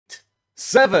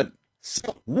7,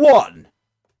 1.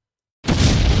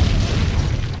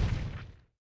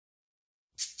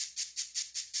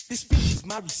 This speech is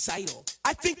my recital.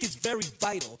 I think it's very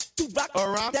vital to rock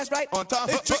around. That's right. On time.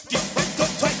 It's tricky.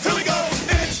 Here we go.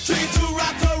 It's tricky to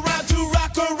rock around, to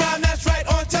rock around. That's right.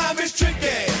 On time. It's tricky.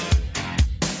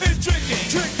 It's tricky.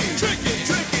 Tricky. Tricky.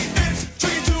 Tricky. It's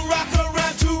tricky to rock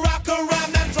around, to rock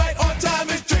around. That's right. On time.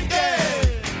 It's tricky.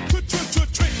 Tricky.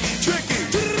 Tricky.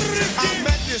 I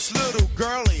met this little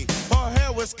girlie. Her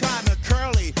hair was kind of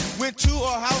curly. Went to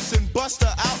her house and bust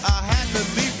her out. I had to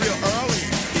leave real early.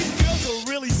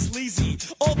 Really sleazy.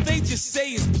 All they just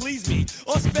say is please me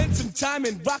or spend some time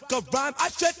and rock a rhyme. I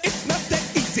said it's not that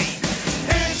easy.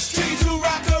 It's tricky to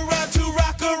rock around, to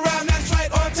rock around. That's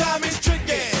right, on time is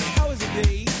tricky. How is it,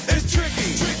 Dave? It's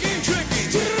tricky, tricky, tricky.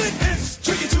 It's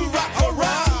tricky to rock around,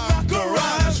 rock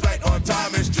around. That's right, on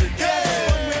time is tricky.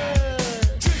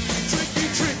 Tricky,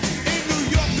 tricky. In New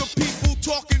York, the people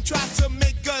talking try to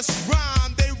make us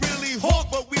rhyme. They really hawk,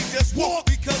 but we just walk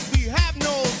because we have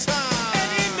no time.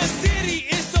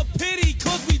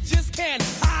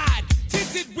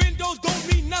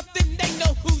 Nothing, they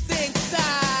know who's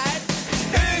inside.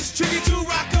 It's tricky to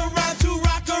rock around,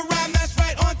 that's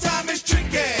right, on time is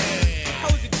tricky. How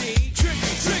is it, G?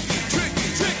 Tricky, tricky, tricky,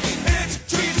 tricky. It's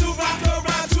tricky to rock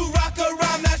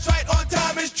around, that's right, on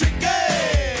time is tricky.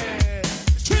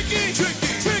 Tricky,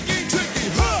 tricky, tricky, tricky,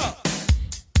 huh?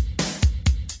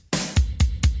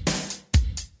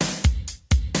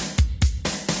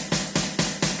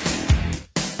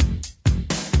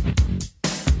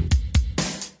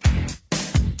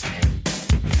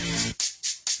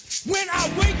 When I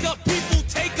wake up, people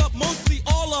take up mostly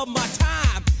all of my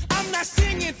time. I'm not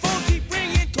singing funky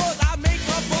ringing cause I make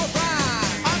up a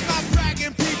rhyme. I'm not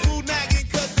bragging, people nagging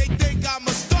cause they think I'm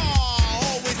a star.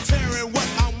 Always tearing what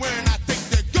I'm wearing, I think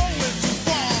they're going too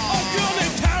far. A girl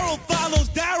named Carol follows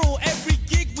Daryl every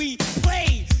gig we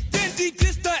play. Then she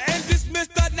dissed her and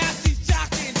dismissed her, now she's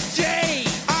shocking Jay.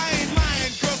 I ain't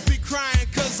lying, girls be crying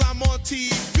cause I'm on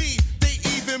TV. They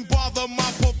even bother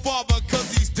my poor father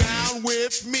cause he's down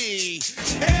with me.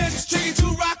 It's tricky to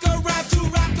rock around,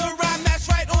 that's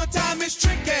right, on time is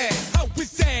tricky. How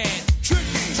is that?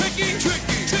 Tricky, tricky,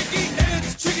 tricky, tricky.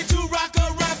 It's tricky to rock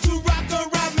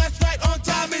around, that's right, on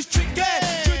time is tricky.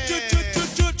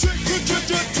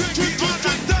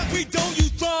 We don't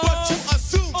use drugs, But to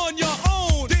assume on your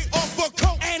own, they offer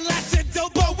coke, and lots of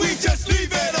dope, but we just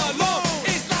leave it alone.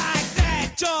 It's like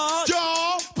that, y'all.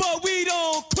 Y'all, But we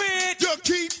don't quit. you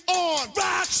keep on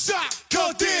Rock, shock,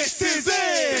 cause this is it.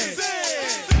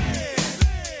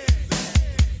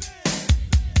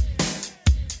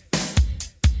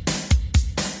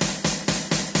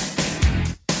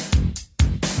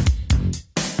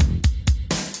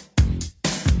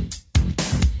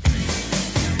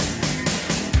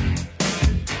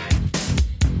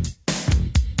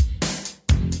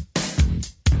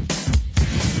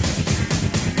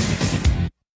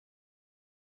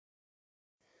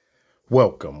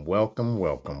 Welcome,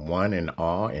 one and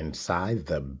all inside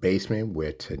the basement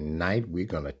where tonight we're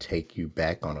going to take you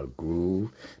back on a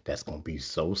groove that's going to be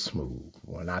so smooth.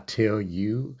 When I tell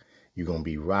you, you're going to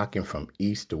be rocking from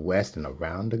east to west and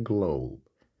around the globe.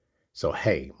 So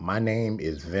hey, my name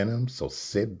is Venom, so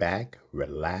sit back,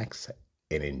 relax,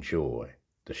 and enjoy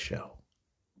the show.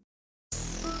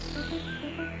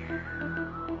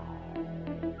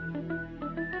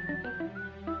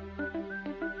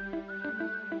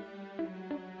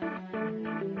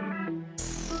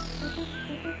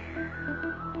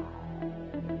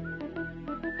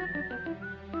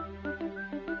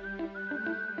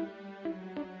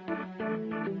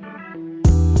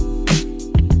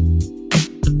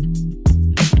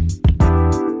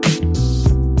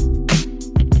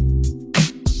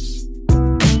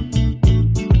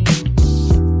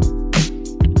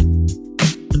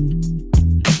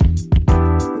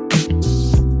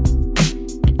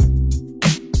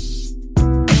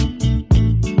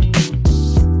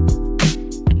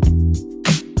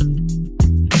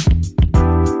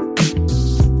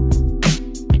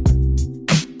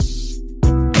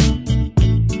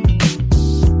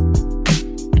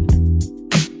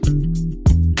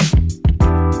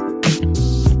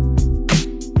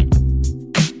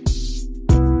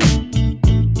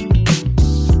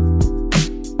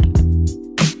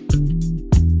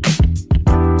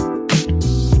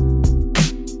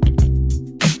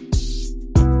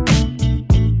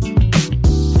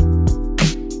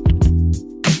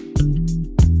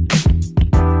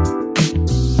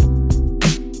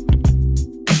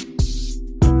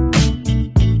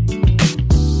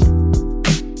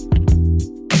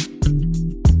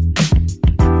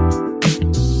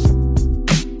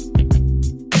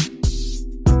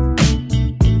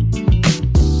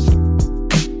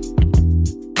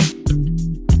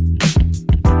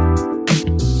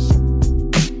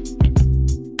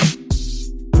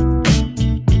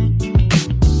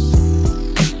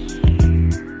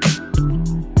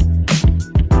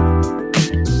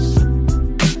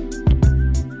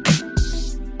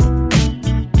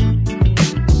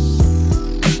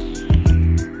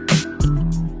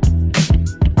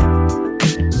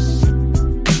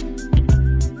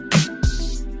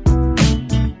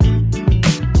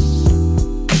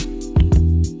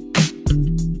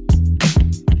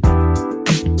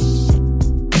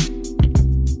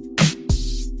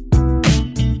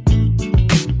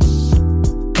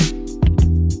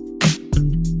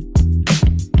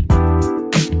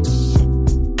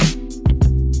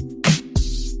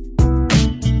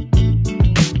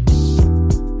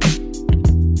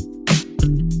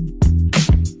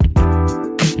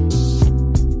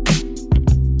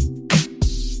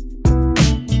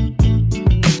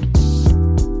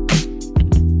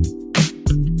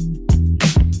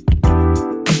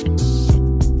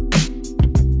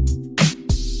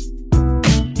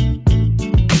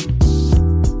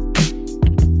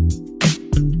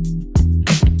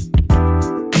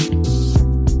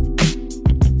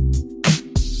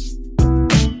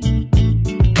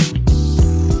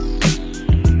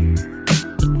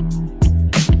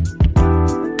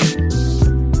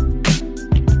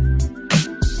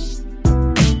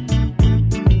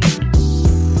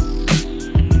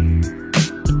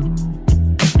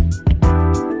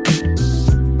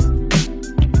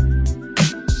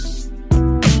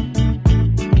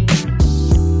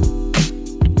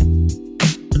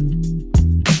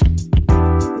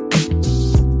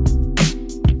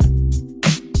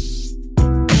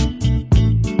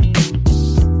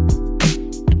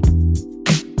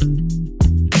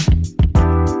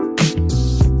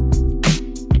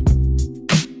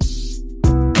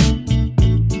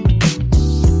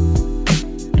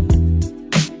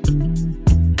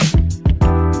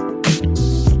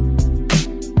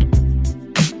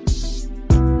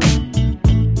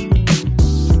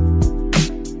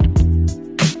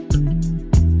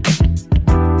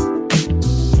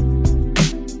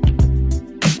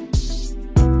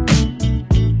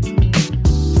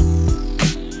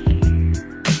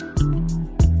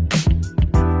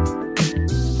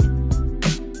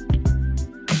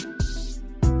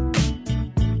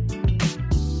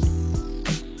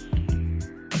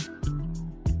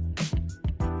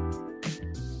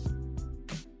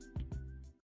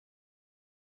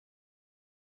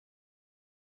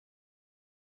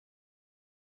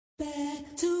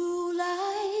 to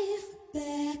life,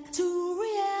 back to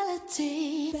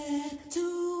reality, back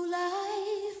to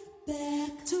life,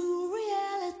 back to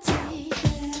reality,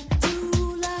 back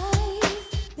to life,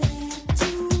 back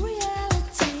to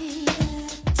reality,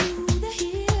 back to the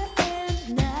here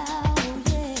and now,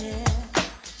 yeah.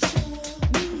 Show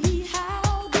me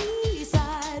how,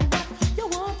 decide what you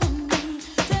want from me.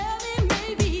 Tell me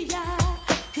maybe I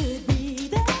could be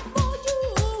there for you.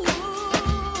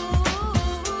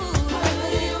 Whatever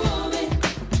you want.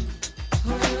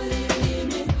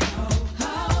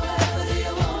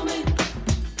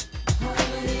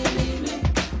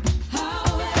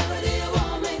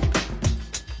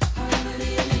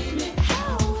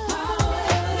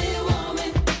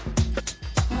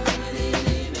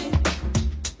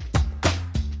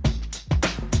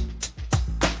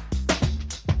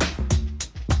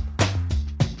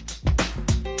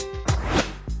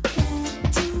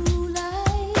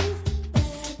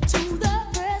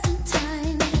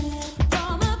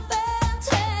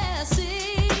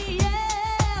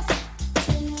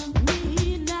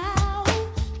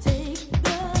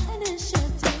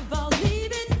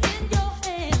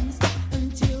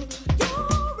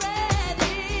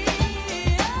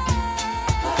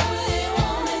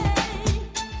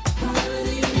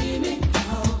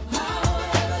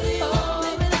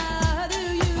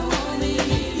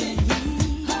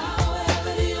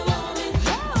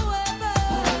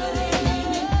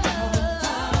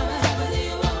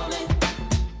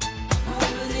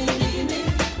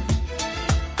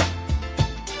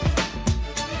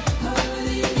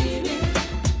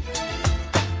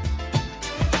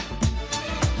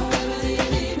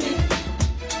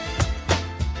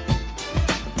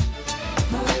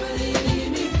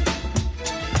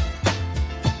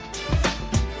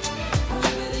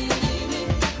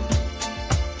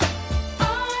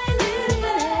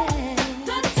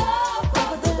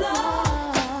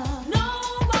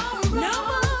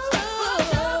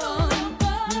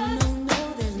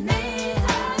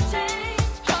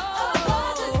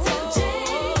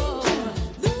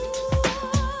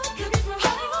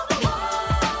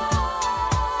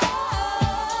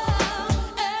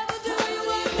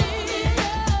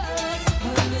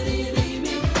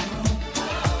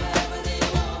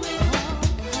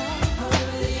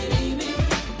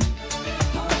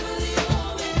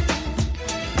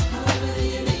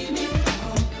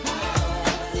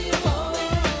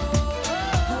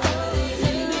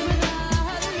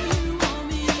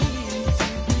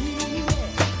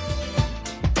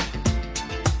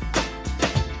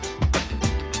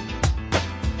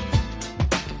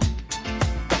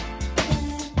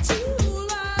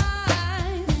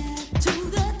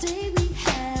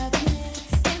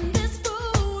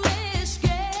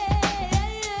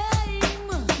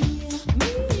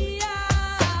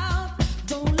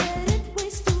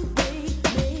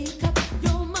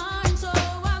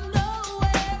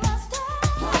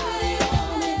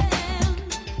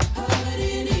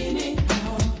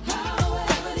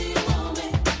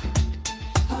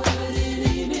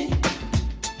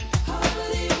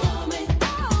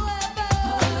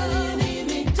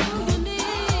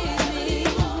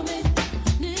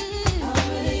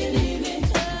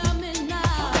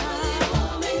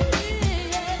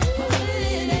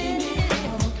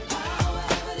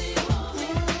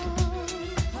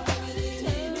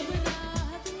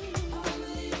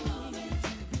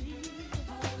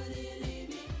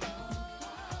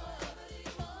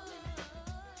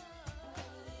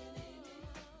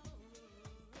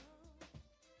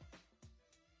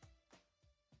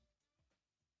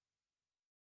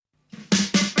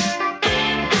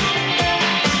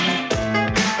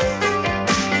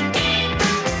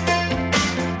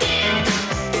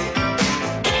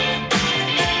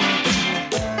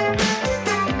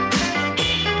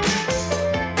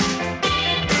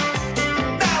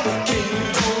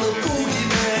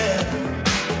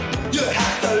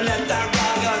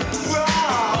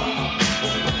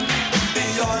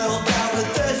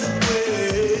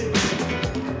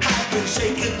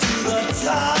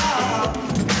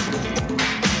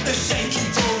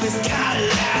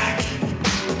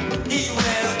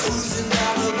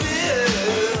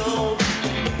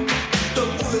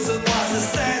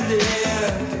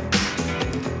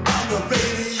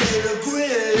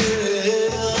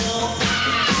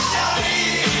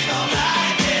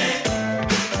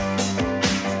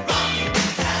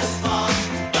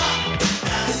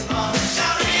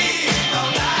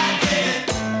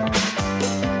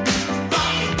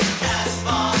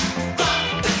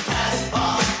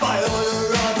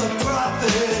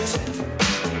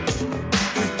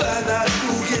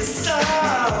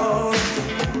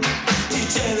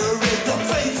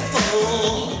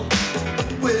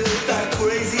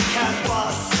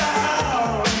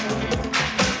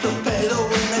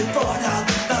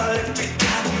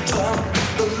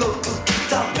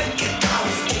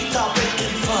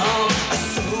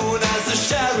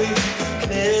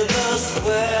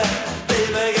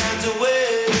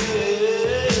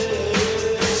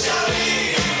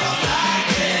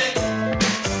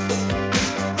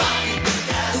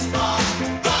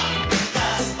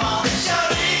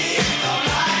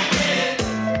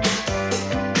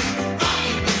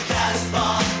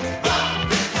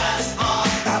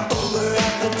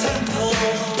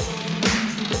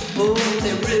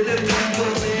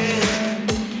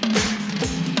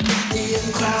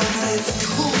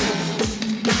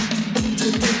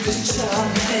 this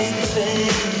champagne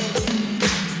thing.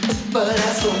 But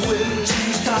as the wind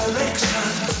changed direction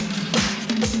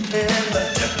and the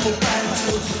tempo began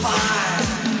to fly,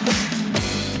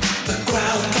 the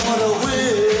crowd caught a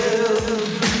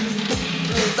whiff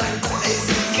like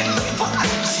crazy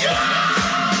gunfire.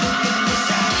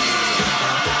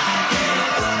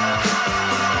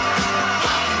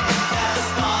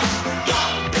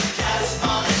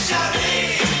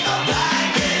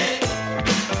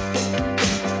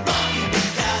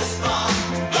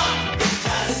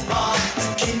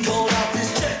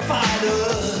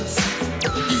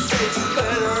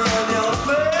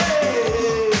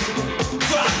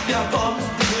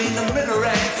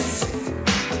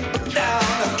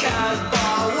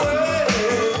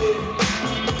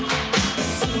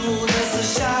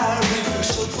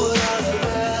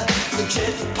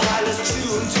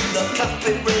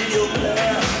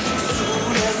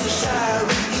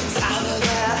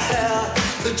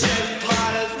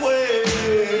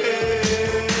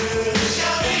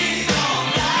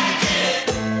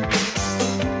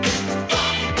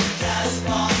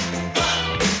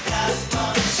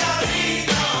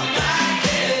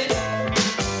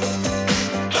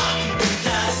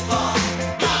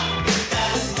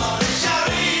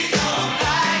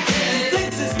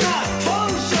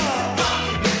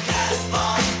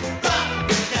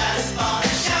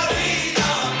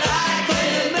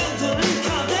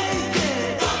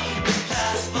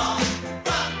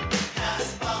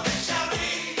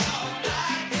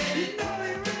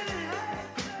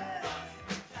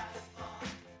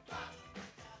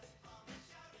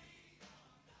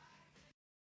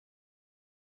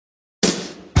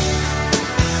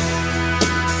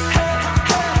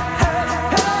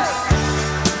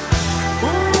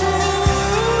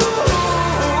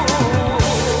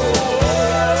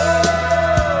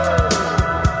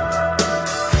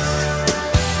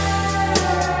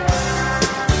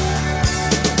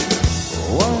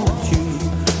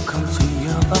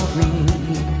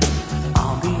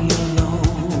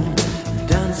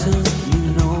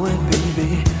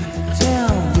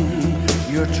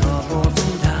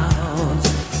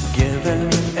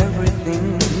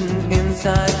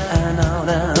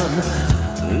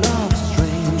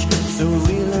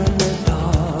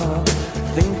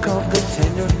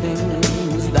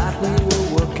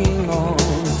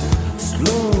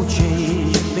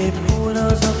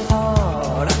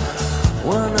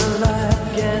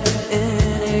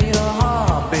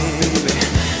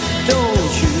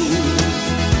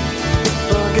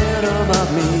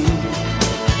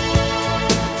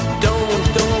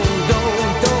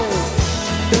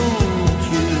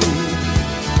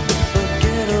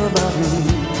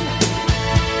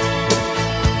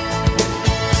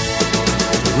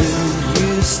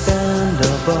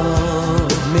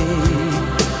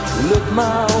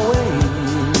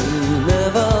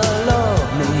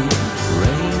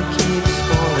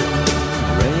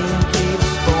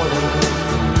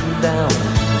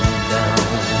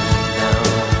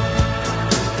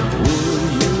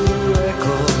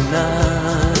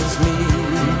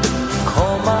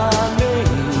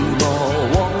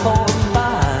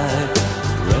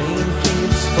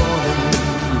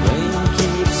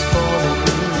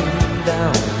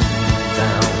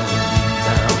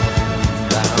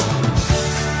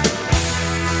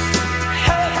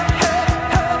 Hey!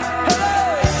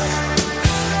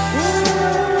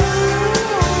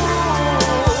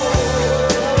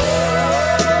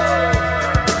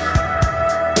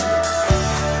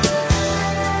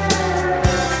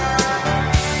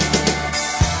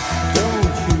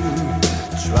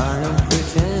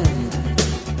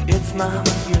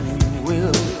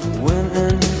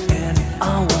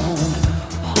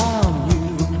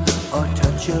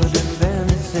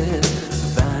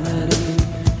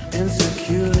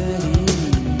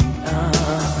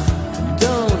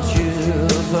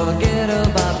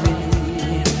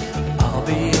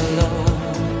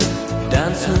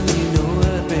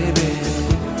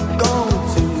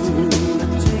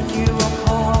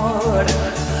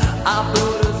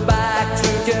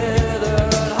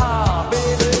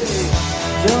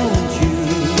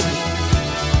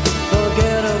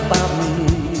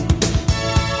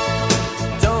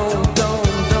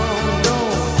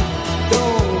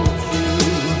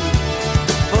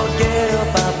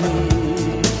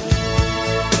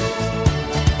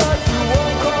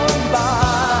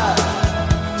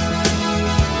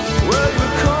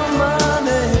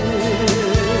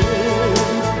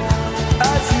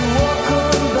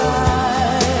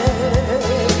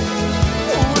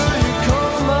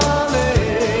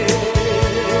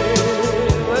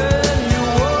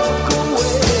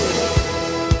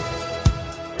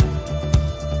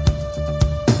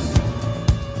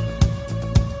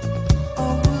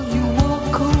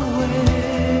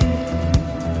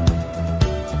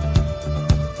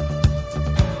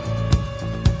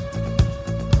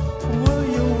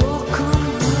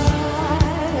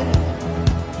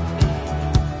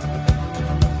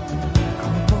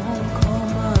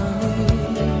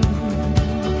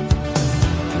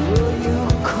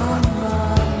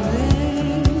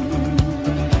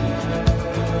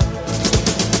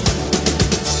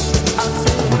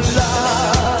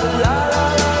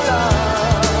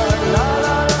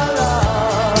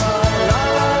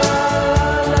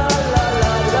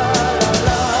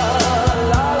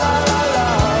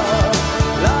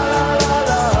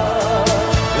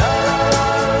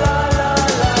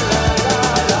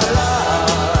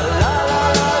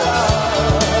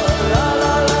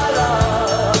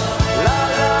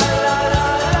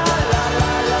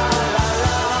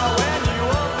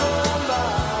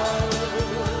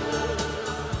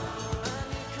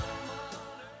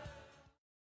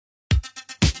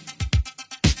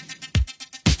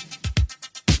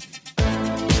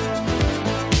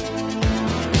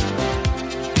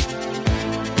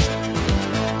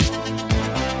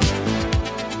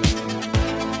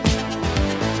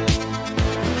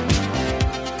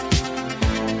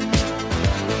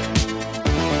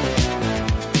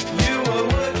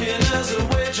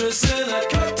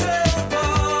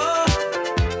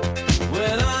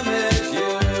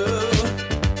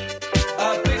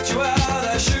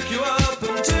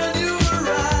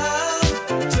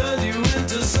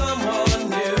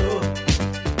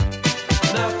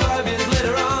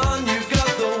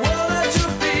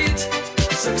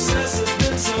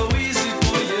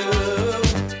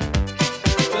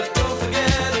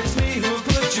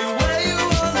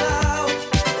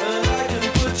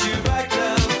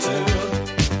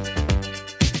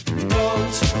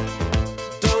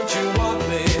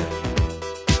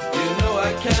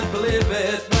 believe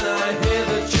it when I hear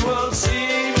that you won't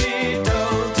see me.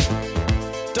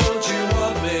 Don't you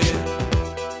want me?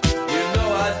 You know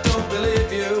I don't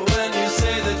believe you when you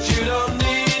say that you don't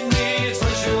need me. It's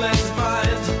what you like to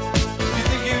find. You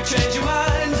think you change your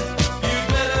mind? You'd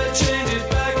better change it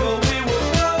back or we will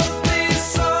both be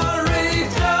sorry.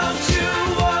 Don't you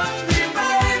want me,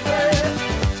 baby?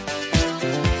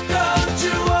 Don't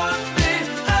you want me?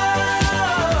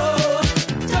 Oh,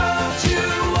 don't you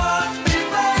want me,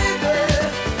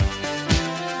 baby?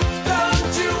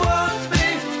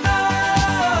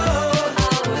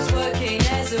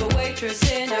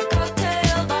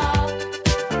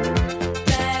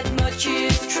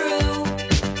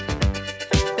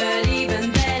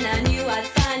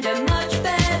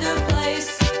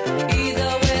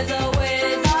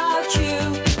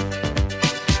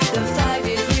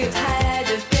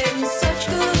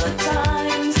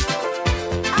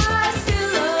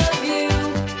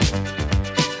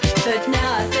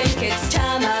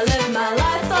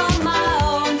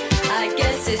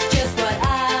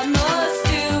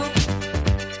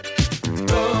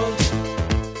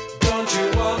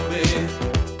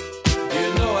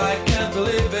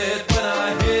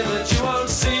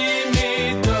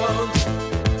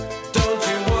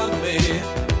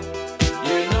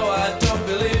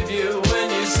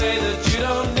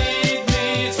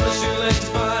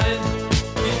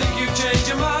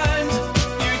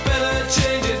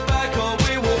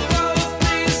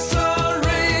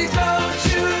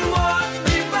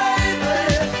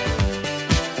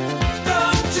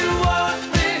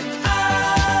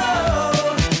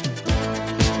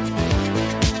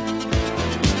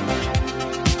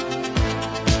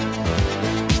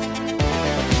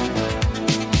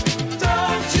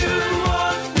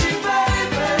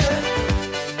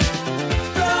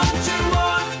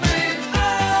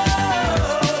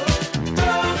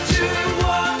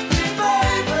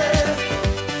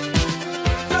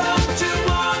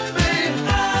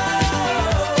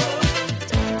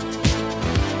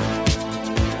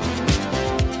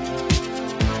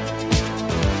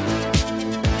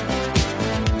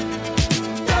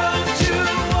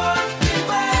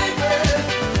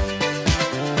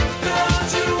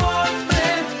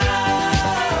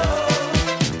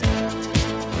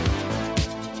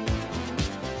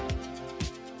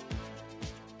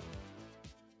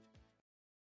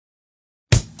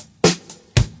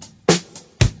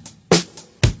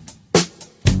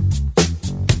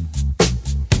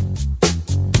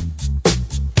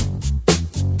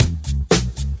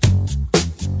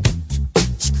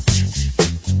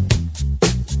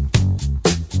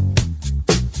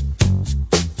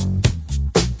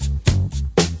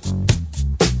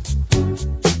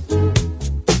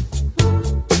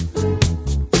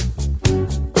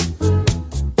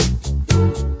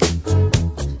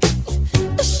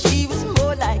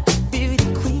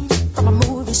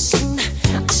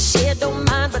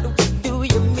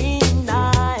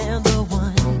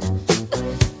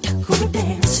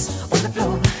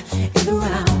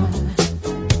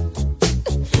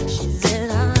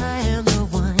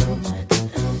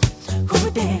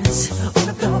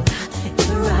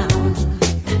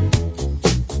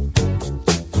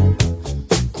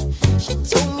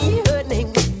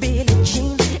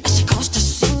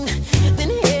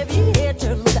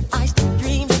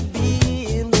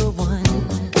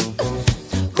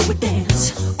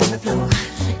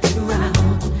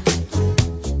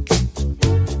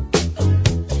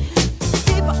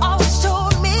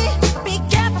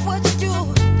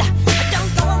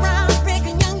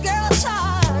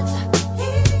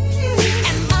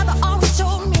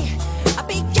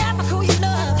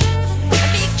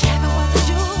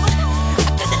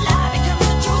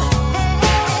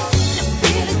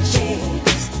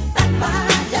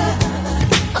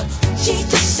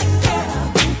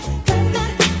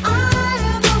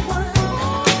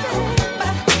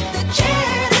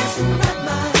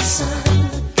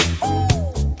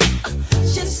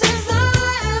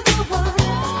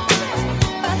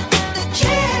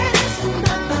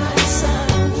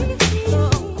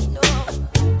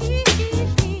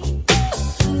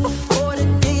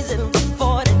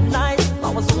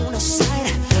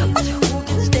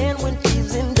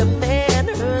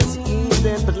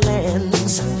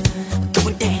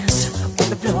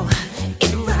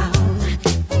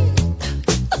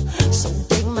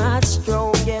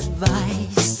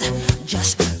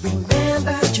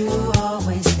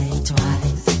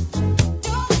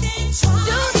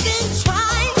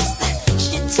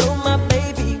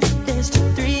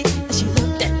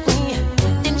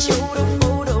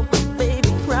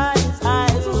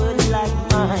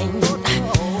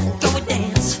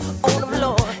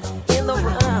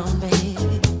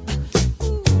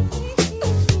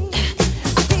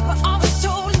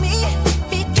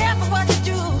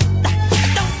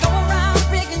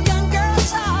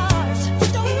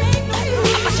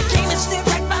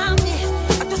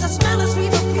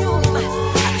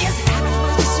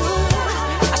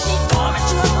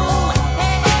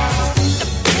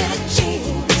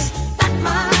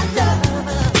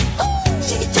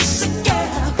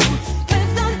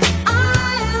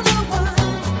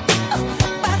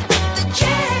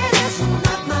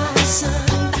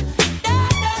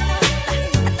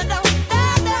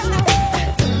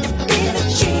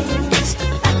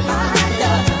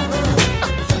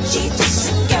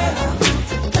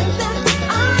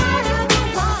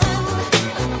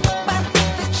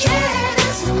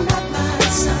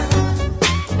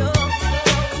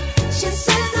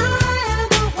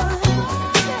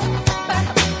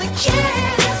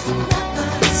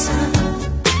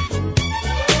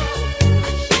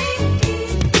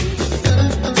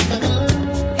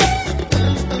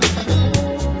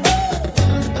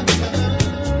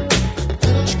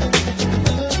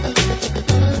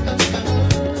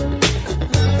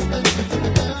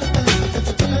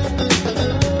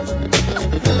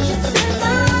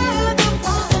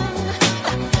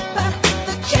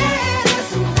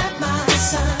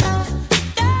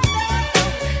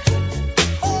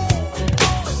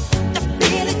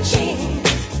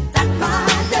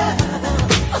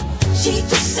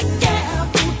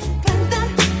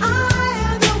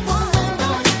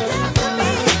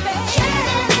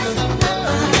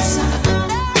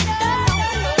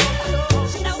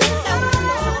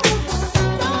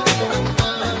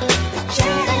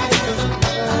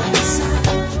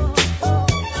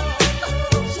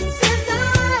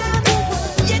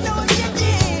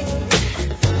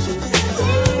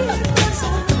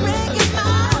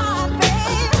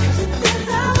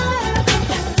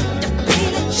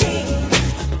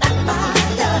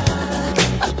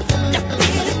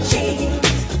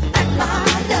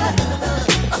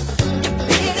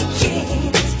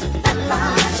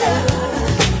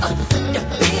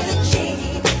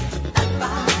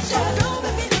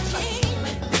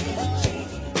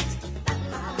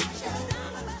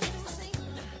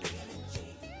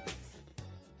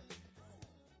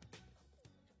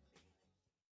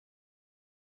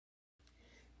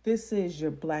 This is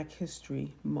your Black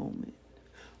History moment.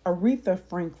 Aretha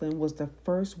Franklin was the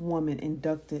first woman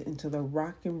inducted into the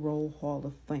Rock and Roll Hall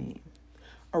of Fame.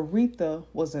 Aretha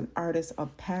was an artist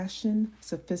of passion,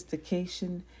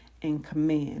 sophistication, and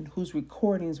command, whose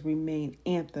recordings remain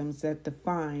anthems that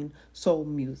define soul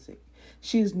music.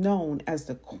 She is known as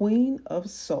the Queen of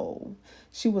Soul.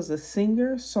 She was a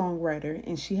singer, songwriter,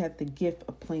 and she had the gift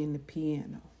of playing the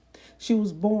piano. She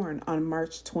was born on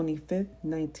March 25th,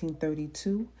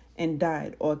 1932, and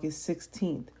died August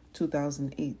 16th,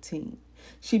 2018.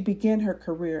 She began her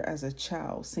career as a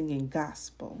child singing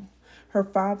gospel. Her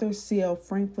father, C.L.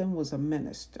 Franklin, was a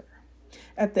minister.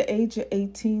 At the age of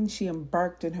 18, she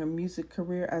embarked in her music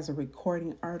career as a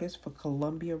recording artist for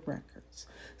Columbia Records.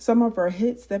 Some of her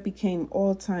hits that became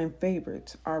all-time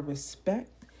favorites are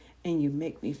Respect and You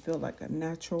Make Me Feel Like a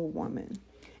Natural Woman.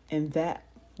 And that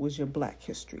was your Black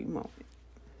History moment.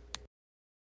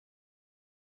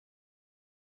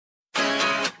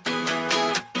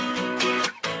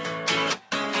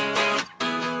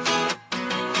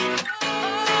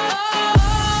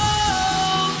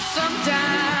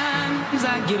 Sometimes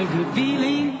I get a good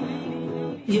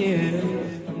feeling, yeah.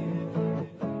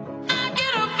 I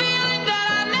get a feeling that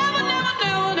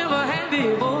I never had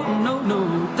before. No,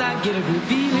 I get a good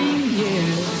feeling,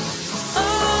 yeah. Oh,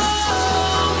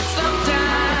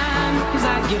 sometimes I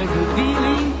get a good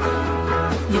feeling,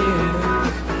 yeah.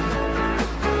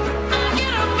 I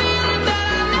get a feeling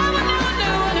that I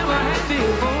never had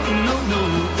before. No,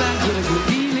 I get a good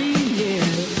feeling, yeah.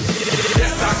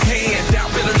 Yes, I can. Doubt,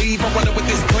 better leave. I'm running with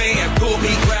this plan. Pull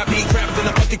me, grab me, crabs in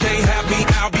the bucket can't have me.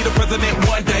 I'll be the president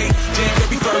one day.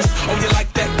 January 1st. Oh, you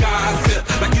like that gossip?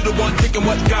 Like you the one picking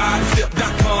what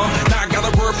gossip.com. Now I got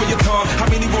a word for your tongue. How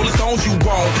many Rolling Stones you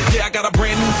want? Yeah, I got a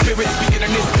brand new spirit. Speaking and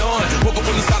it's done. Woke up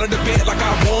on the side of the bed like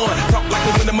I won. Talk like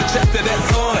a winner, Manchester, that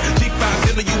sun.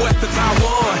 G5 in the US to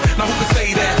Taiwan. Now who can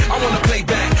say that? I wanna play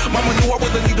back. Mama knew I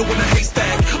was a needle in a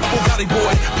haystack. A Bugatti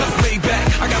boy, plus Maybach.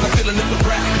 I got a feeling it's a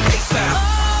rap. ASAP.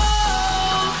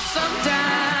 Oh,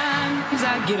 sometimes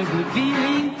I get a good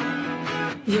feeling,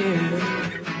 yeah.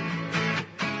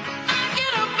 I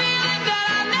get a feeling that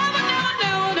I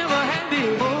never had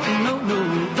before. No,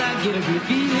 I get a good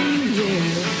feeling, yeah.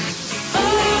 Oh,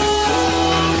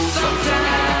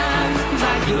 sometimes I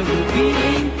get a good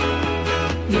feeling,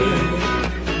 yeah.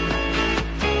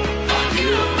 I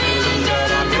get a feeling that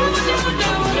I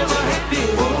never had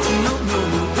before. No,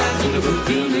 I get a good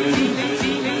feeling.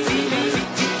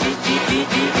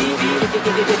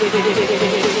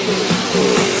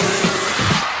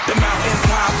 The mountains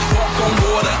top, walk on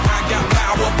water. I got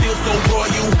power, feel so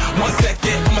royal. 1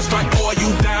 second, I'ma strike for you.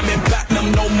 Diamond,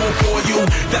 platinum, no more for you.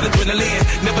 That adrenaline,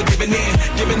 never giving in.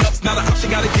 Giving up's not an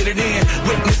option, gotta get it in.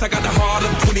 Witness, I got the heart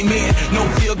of 20 men. No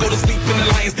fear, go to sleep in the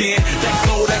lion's den. That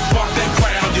soul, that spark, that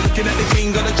crown. You're looking at the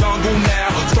king of the jungle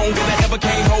now. Stronger than ever,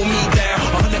 can't hold me down.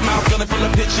 100 miles gunning from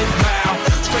the pitch's mouth.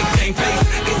 Straight game face,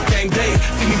 it's game day.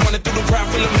 See me running through the crowd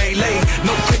full of melee.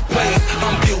 No trick plays,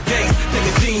 I'm Bill Gates. Take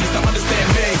a genius to understand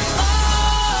me.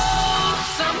 Oh,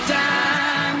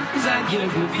 sometimes I get a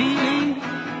good feeling,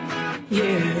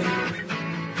 yeah.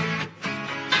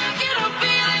 I get a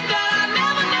feeling that I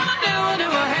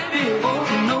never had before.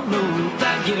 No,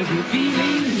 I get a good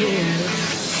feeling, yeah.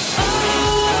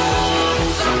 Oh,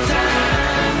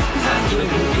 sometimes I get a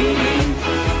good feeling,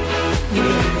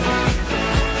 yeah.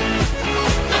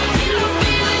 I get a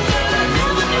feeling that I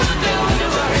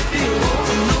never had before.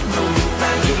 No,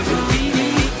 I get a good feeling.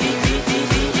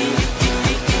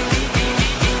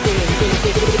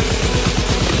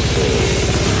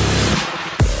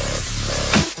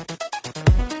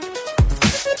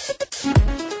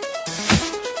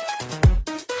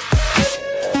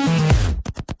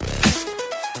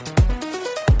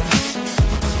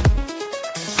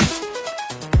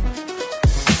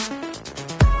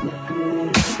 Gotta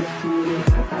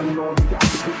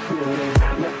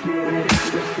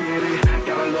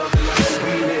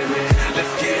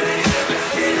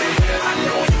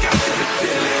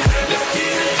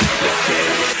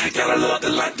love the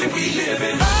life that we live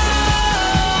in.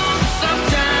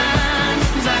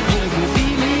 Sometimes I get a good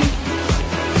feeling,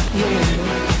 yeah.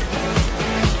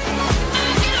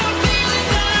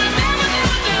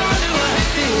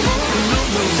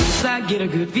 I get a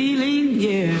good feeling,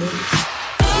 yeah.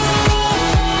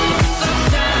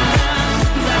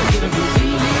 Sometimes I get a good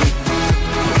feeling,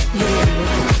 yeah.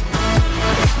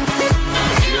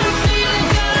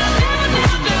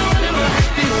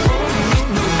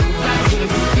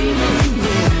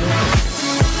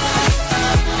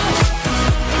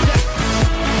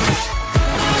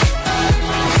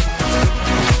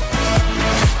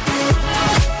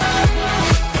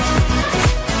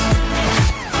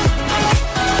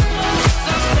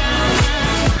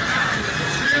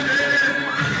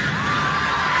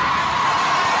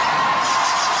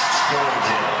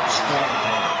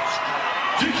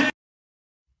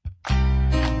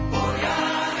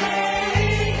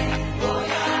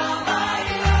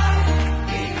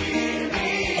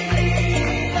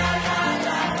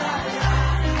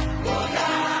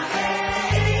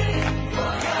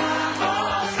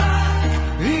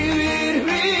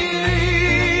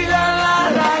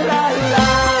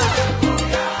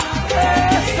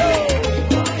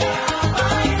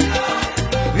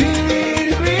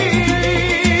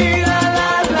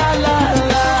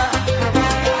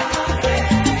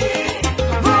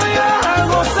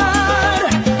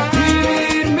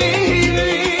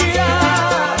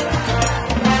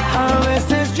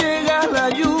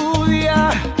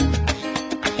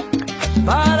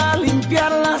 Para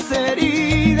limpiar las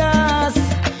heridas,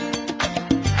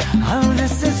 a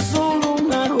veces solo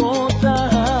una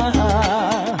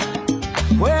gota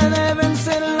puede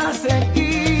vencer la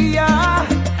sequía.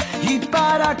 ¿Y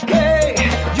para qué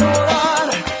llorar?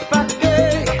 ¿Para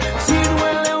qué? Si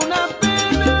duele una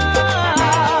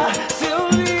pena, se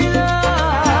olvida.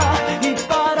 ¿Y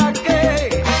para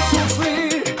qué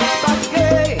sufrir? ¿Para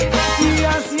qué? Si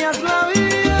hacías la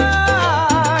vida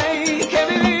hay que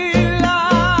vivirla.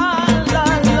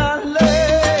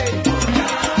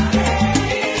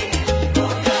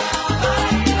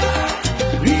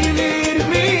 Vivir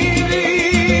mi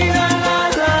vida,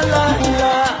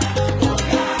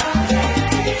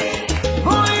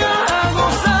 voy a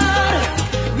gozar,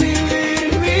 vivir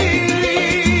mi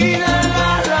vida,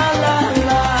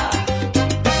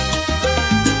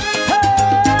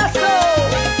 eso.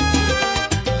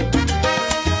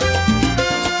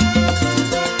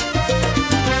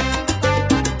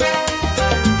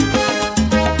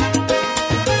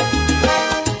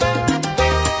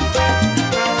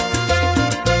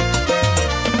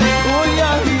 Voy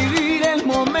a vivir el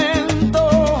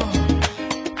momento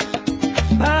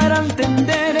para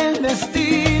entender el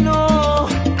destino.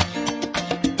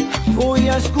 Voy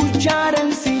a escuchar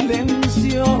el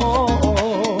silencio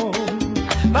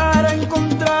para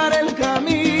encontrar el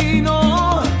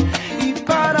camino. ¿Y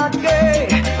para qué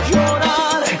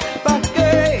llorar? ¿Para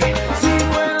qué? Si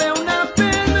duele una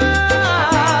pena,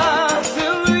 se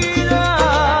olvida.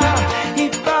 ¿Y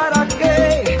para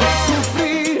qué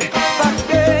sufrir? ¿Para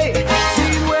qué? Si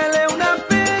duele una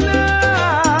pena,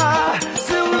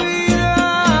 se olvida.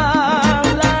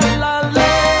 La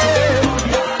ley.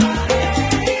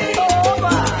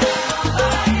 Opa.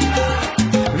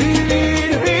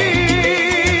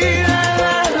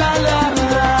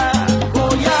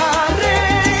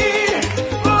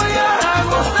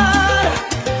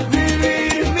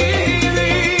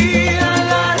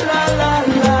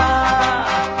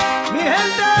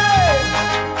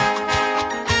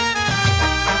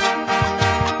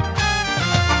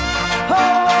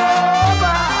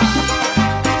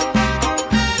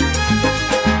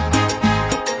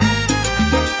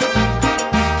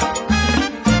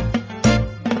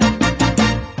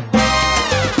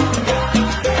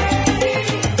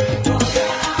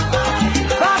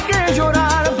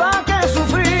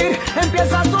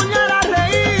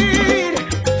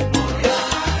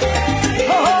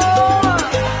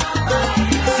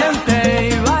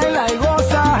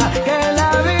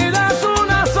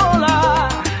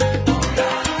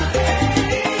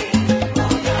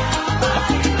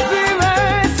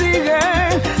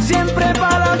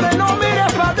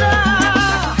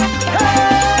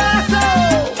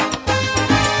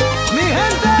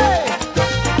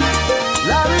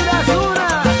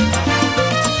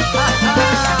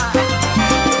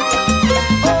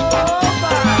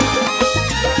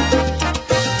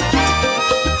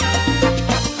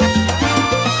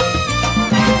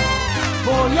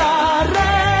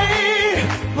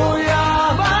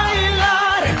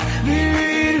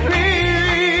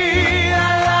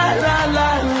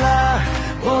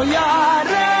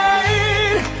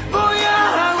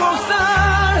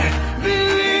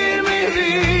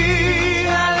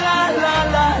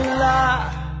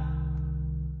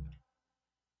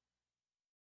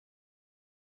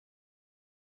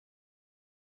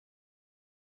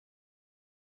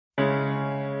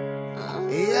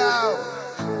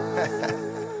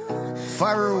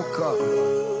 Faruka.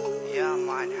 Yeah,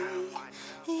 man.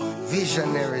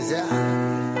 Visionaries, yeah.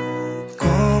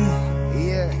 ¿Cómo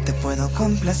te puedo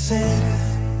complacer?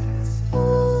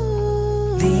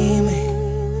 Dime,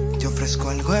 te ofrezco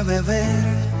algo de beber.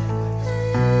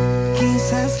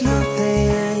 Quizás no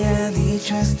te haya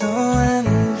dicho esto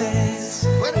antes,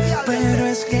 pero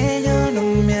es que yo no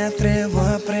me atrevo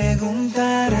a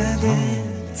preguntarte.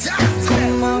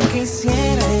 Como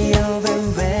quisiera yo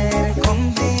beber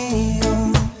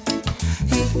contigo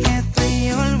y que tú y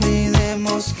yo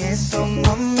olvidemos que somos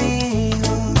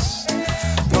amigos.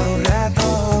 Por un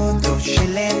rato tú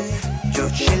chillen, yo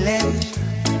chillen.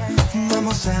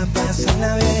 Vamos a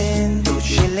pasarla bien. Tú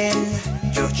chillen,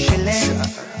 yo chillen.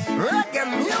 Reggae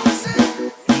music.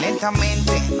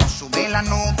 Lentamente nos sube la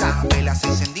nota. Velas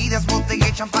encendidas, botella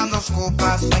y champán, 2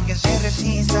 copas. No hay quien se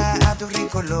resista a tu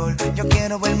rico olor. Yo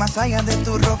quiero ver más allá de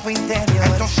tu ropa interior.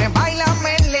 Entonces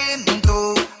bailame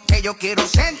lento, que yo quiero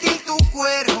sentir tu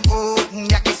cuerpo.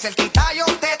 Ya que cerquita yo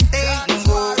te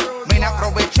tengo. Ven,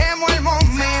 aprovechemos el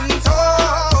momento.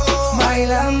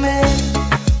 Bailame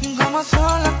como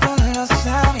sola con los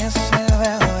labios el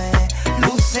bebé.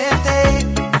 Lúcete,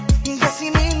 que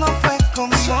así mismo fue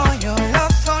como yo lo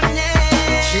soñé.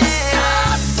 She's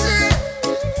saucy,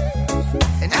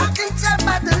 and I can tell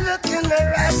by the look in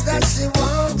her eyes that she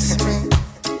wants me.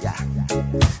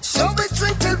 So we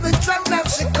drink till we drunk, now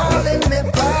she calling me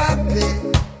papi.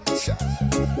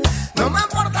 No me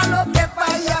importa lo que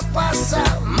vaya a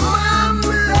pasar, mami,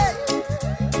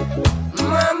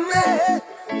 mami.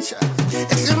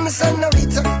 Excuse me,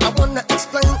 señorita, I wanna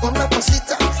explain una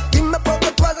cosita. Dime por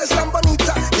qué tú eres tan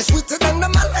bonita. You're sweeter than the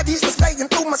melodies that's playing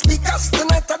through my speakers.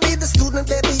 Tonight I'll be the student,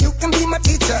 baby, you can be my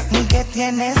teacher. ¿Qué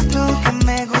tienes tú que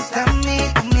me gusta a mí?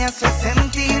 Tú me haces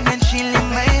sentir bien chilling,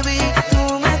 baby.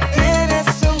 Tú me tienes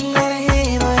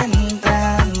sumergido en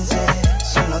trance.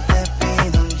 Solo te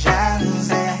pido un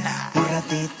chance, un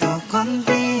ratito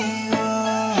contigo.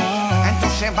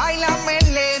 Entonces bailame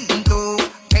lento,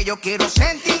 que yo quiero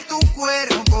sentir tu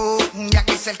cuerpo. Ya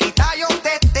que cerquita yo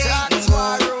te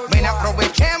tengo. Ven,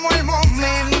 aprovechemos el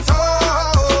momento.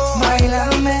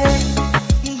 Bailame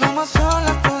como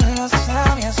sola con los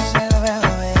labios el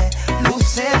bebé.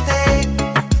 Lúcete,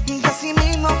 que así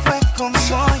mismo fue como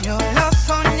yo lo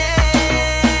soñé.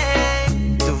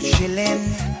 Tú chillen,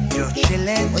 yo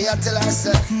chillen. Oye, te la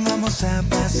sé. Vamos a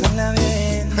pasarla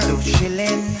bien. Tú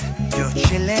chillen, yo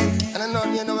chillen. I don't know,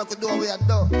 you know what I could do, we are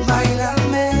done.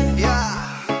 Bailame, yeah.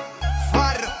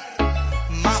 Farro,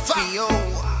 Mafio.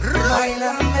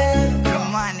 Bailame,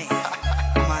 Romani,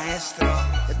 Maestro,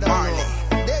 Marley.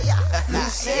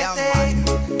 Lucete,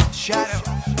 Shadow,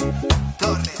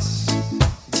 Torres,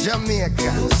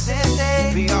 Jamaica.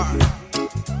 Lucete, VR.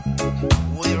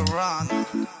 We run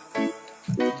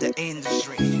the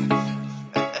industry.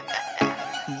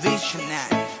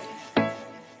 Visionary.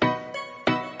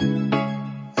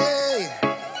 Hey,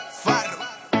 Farro.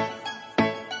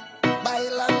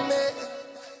 bailame.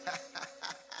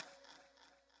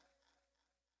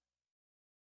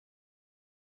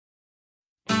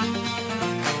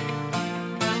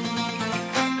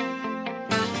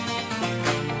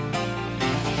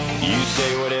 You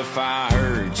say, what if I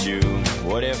hurt you?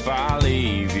 What if I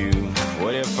leave you?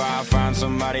 What if I find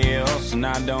somebody else and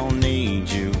I don't need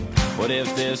you? What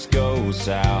if this goes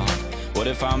south? What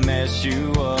if I mess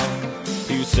you up?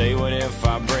 You say, what if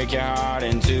I break your heart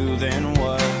in two, then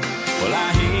what? Well,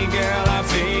 I hear you, girl, I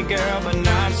feel you, girl, but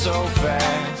not so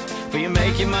fast. Before you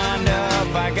make your mind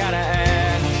up, I gotta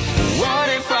ask, what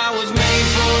if I was made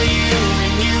for you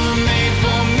and you were made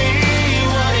for me?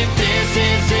 What if this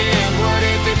is it? What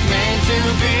if it's meant to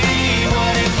be?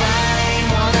 What if I ain't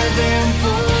one of them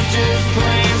fools just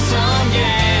playing some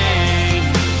game?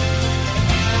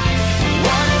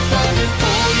 What if I just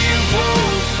pull you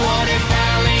close? What if I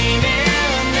lean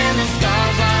in and the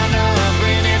stars line up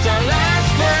and it's our last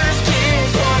first kiss?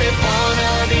 What if one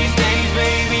of these days,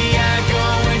 baby, I go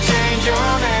and change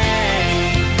your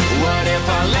name? What if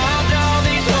I loved all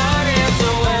these what ifs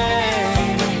away?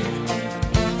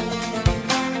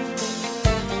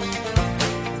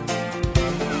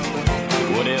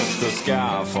 What if the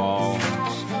sky falls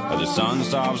or the sun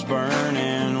stops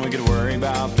burning? We could worry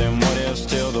about them what ifs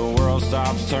till the world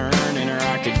stops turning. Or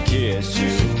I could kiss you.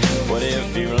 What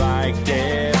if you liked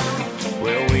it?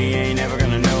 Well, we ain't ever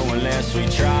gonna know unless we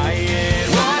try it.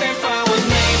 What if I was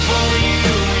made for you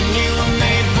and you were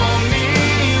made for me?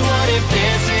 What if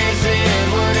this is it?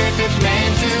 What if it's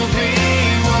meant to be?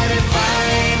 What if I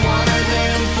ain't one of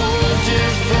them fools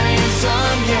just playing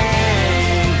some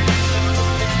game?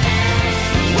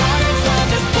 What if I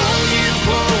just pull you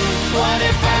close? What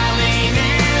if I lean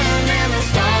in and the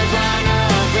stars line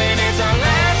up and it's our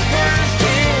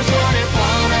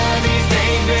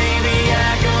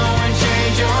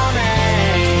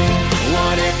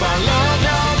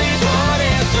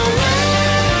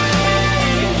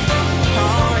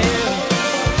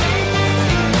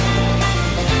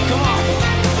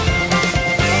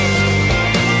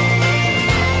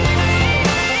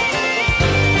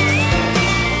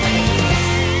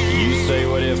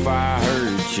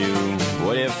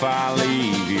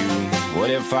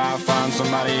if I find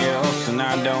somebody else and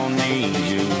I don't need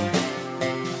you?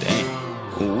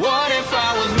 Damn. What if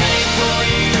I was made for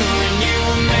you and you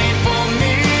were made for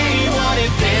me? What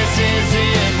if this is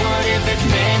it? What if it's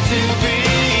meant to be?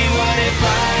 What if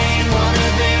I ain't one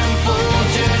of them fools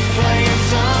just playing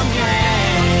some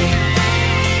game?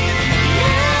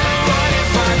 Yeah, what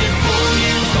if I just pull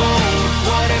you close?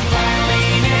 What if I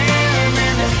lean in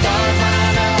and the stars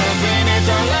line up and it's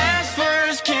our last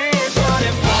first kiss? What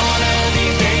if one of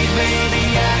these days, baby,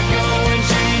 I go and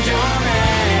change your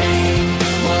name?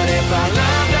 What if I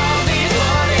loved all these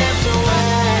what ifs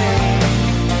away?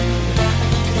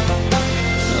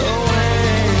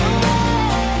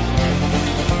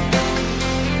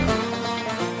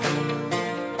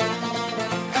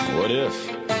 What if?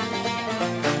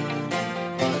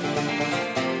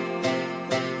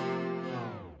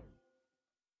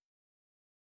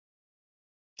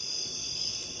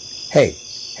 Hey,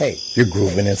 you're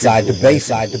grooving inside the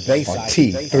bass on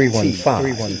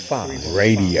T315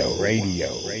 Radio.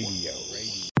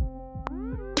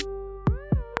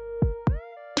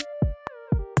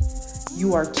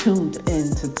 You are tuned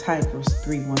in to Tigers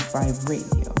 315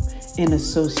 Radio in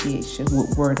association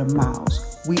with Word of Mouth.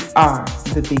 We are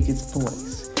the biggest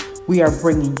voice. We are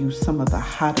bringing you some of the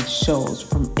hottest shows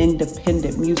from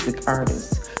independent music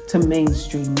artists to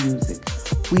mainstream music.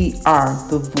 We are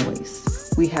the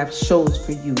voice. We have shows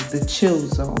for you, the Chill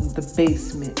Zone, the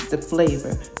Basement, the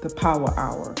Flavor, the Power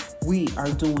Hour. We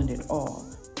are doing it all.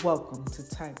 Welcome to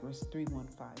Tigers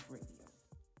 315 Radio.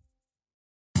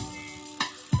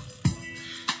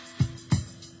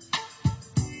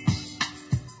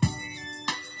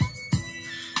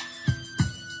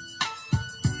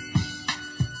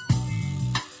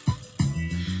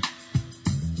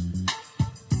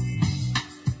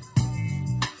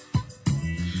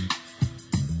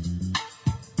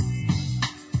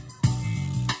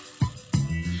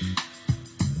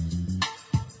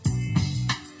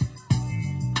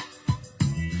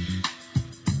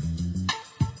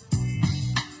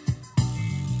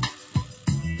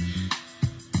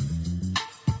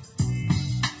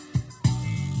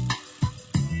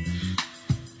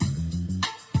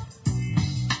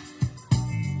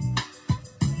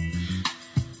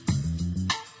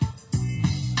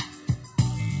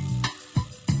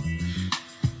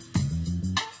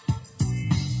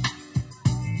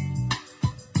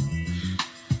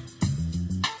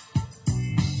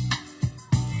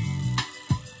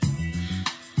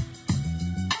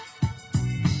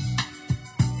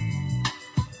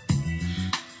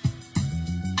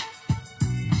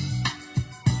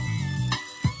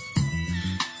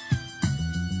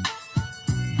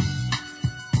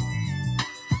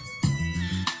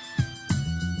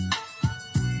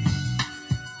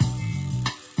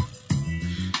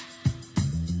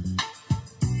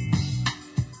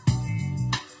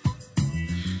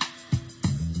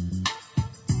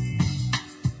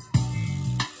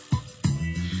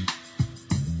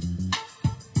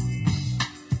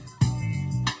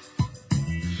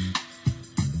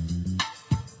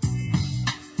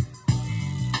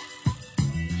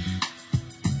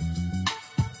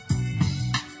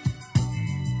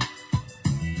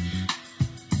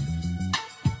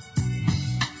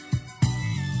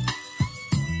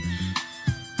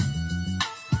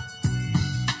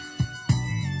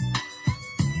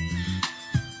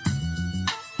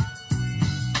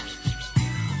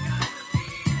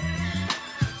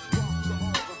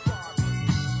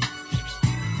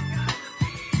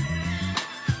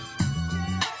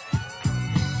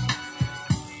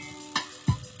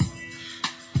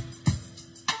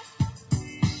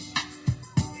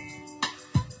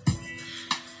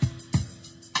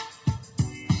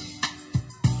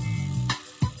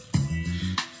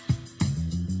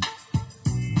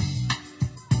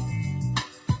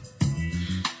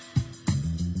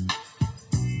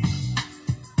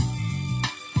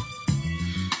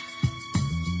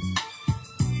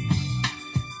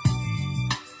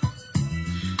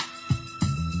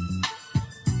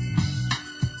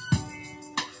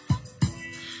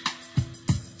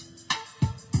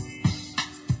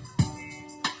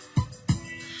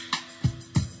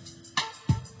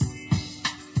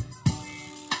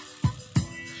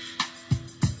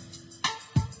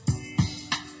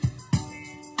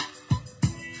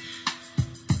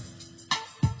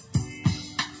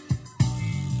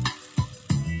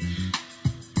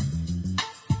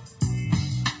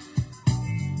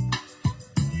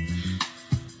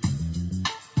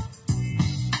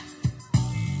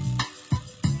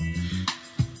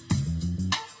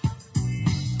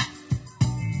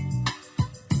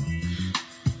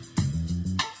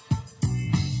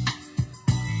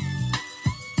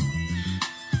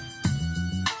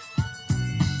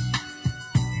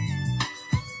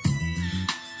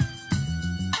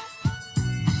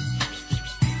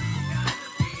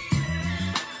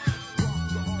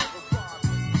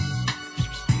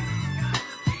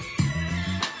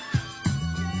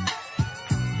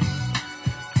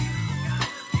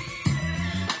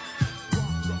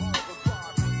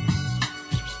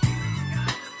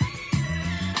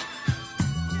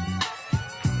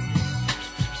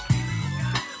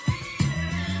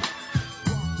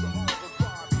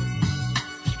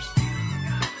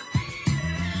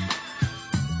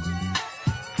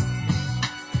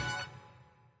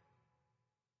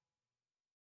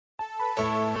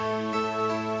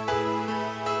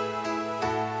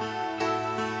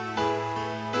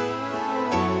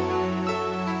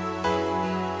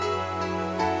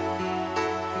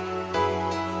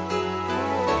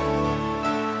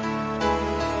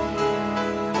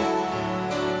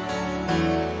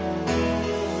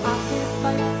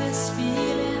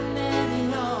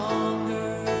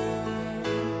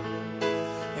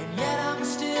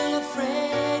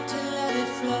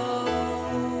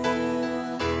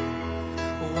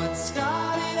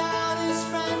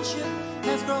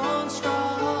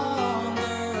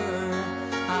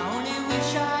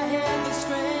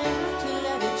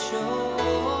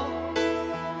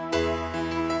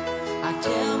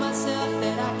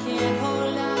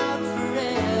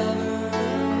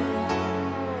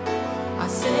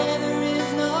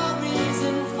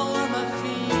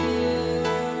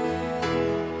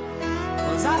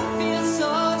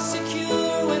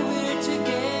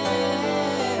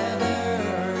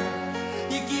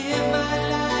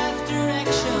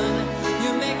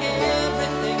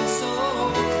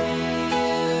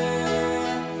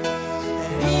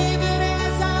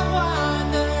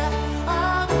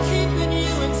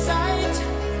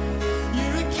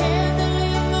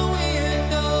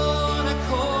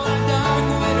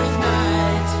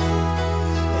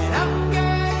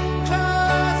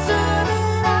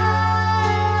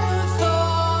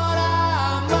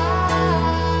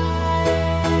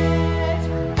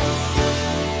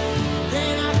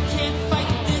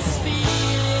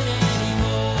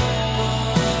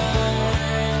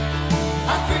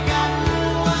 I've forgotten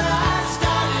what I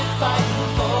started fighting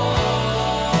for.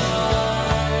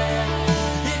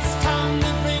 It's time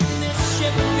to bring this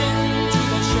ship into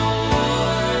the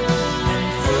shore and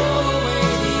throw away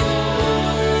the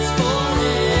oars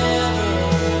forever.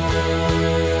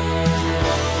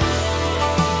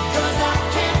 'Cause I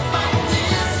can't fight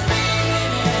this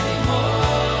feeling anymore.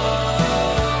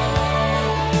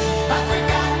 I've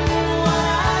forgotten what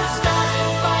I started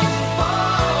fighting for.